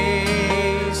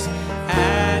grace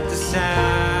at the sound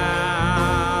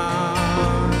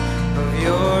of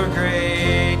your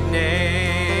great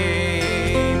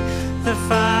name. The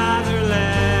fatherless,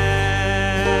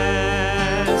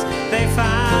 they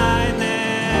find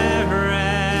their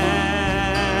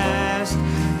rest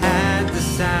at the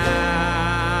sound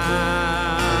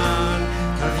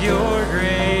of your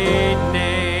great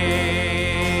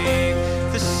name.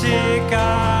 The sick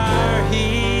are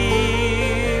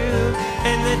healed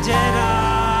and the dead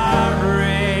are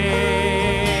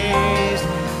raised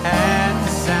at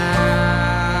the sound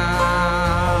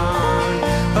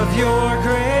of your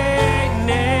great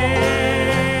name.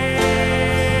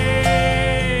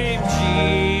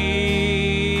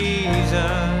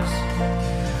 Jesus,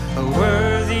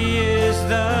 worthy is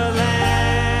the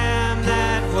Lamb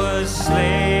that was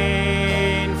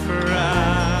slain for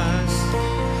us.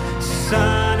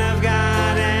 Son of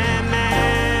God and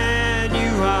man,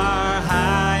 you are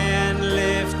high and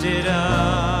lifted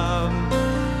up,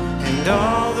 and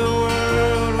all the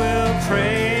world will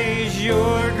praise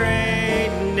your great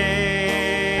name.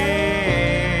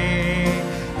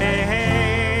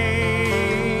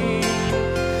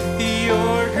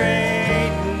 Your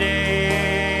great name.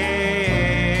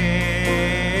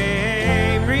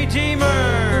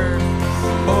 Redeemer,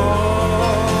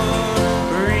 oh,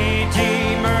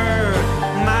 Redeemer,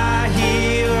 my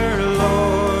healer,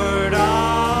 Lord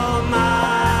Almighty,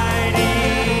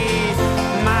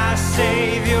 my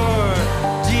Savior,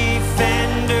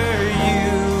 defender,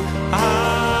 you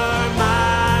are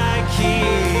my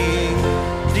King.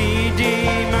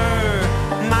 Redeemer,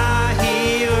 my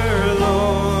healer,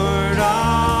 Lord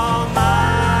Almighty,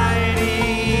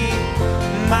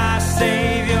 my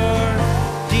Savior,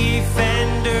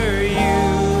 defender,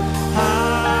 you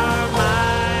are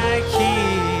my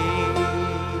King.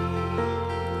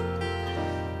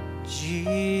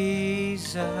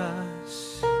 Jesus,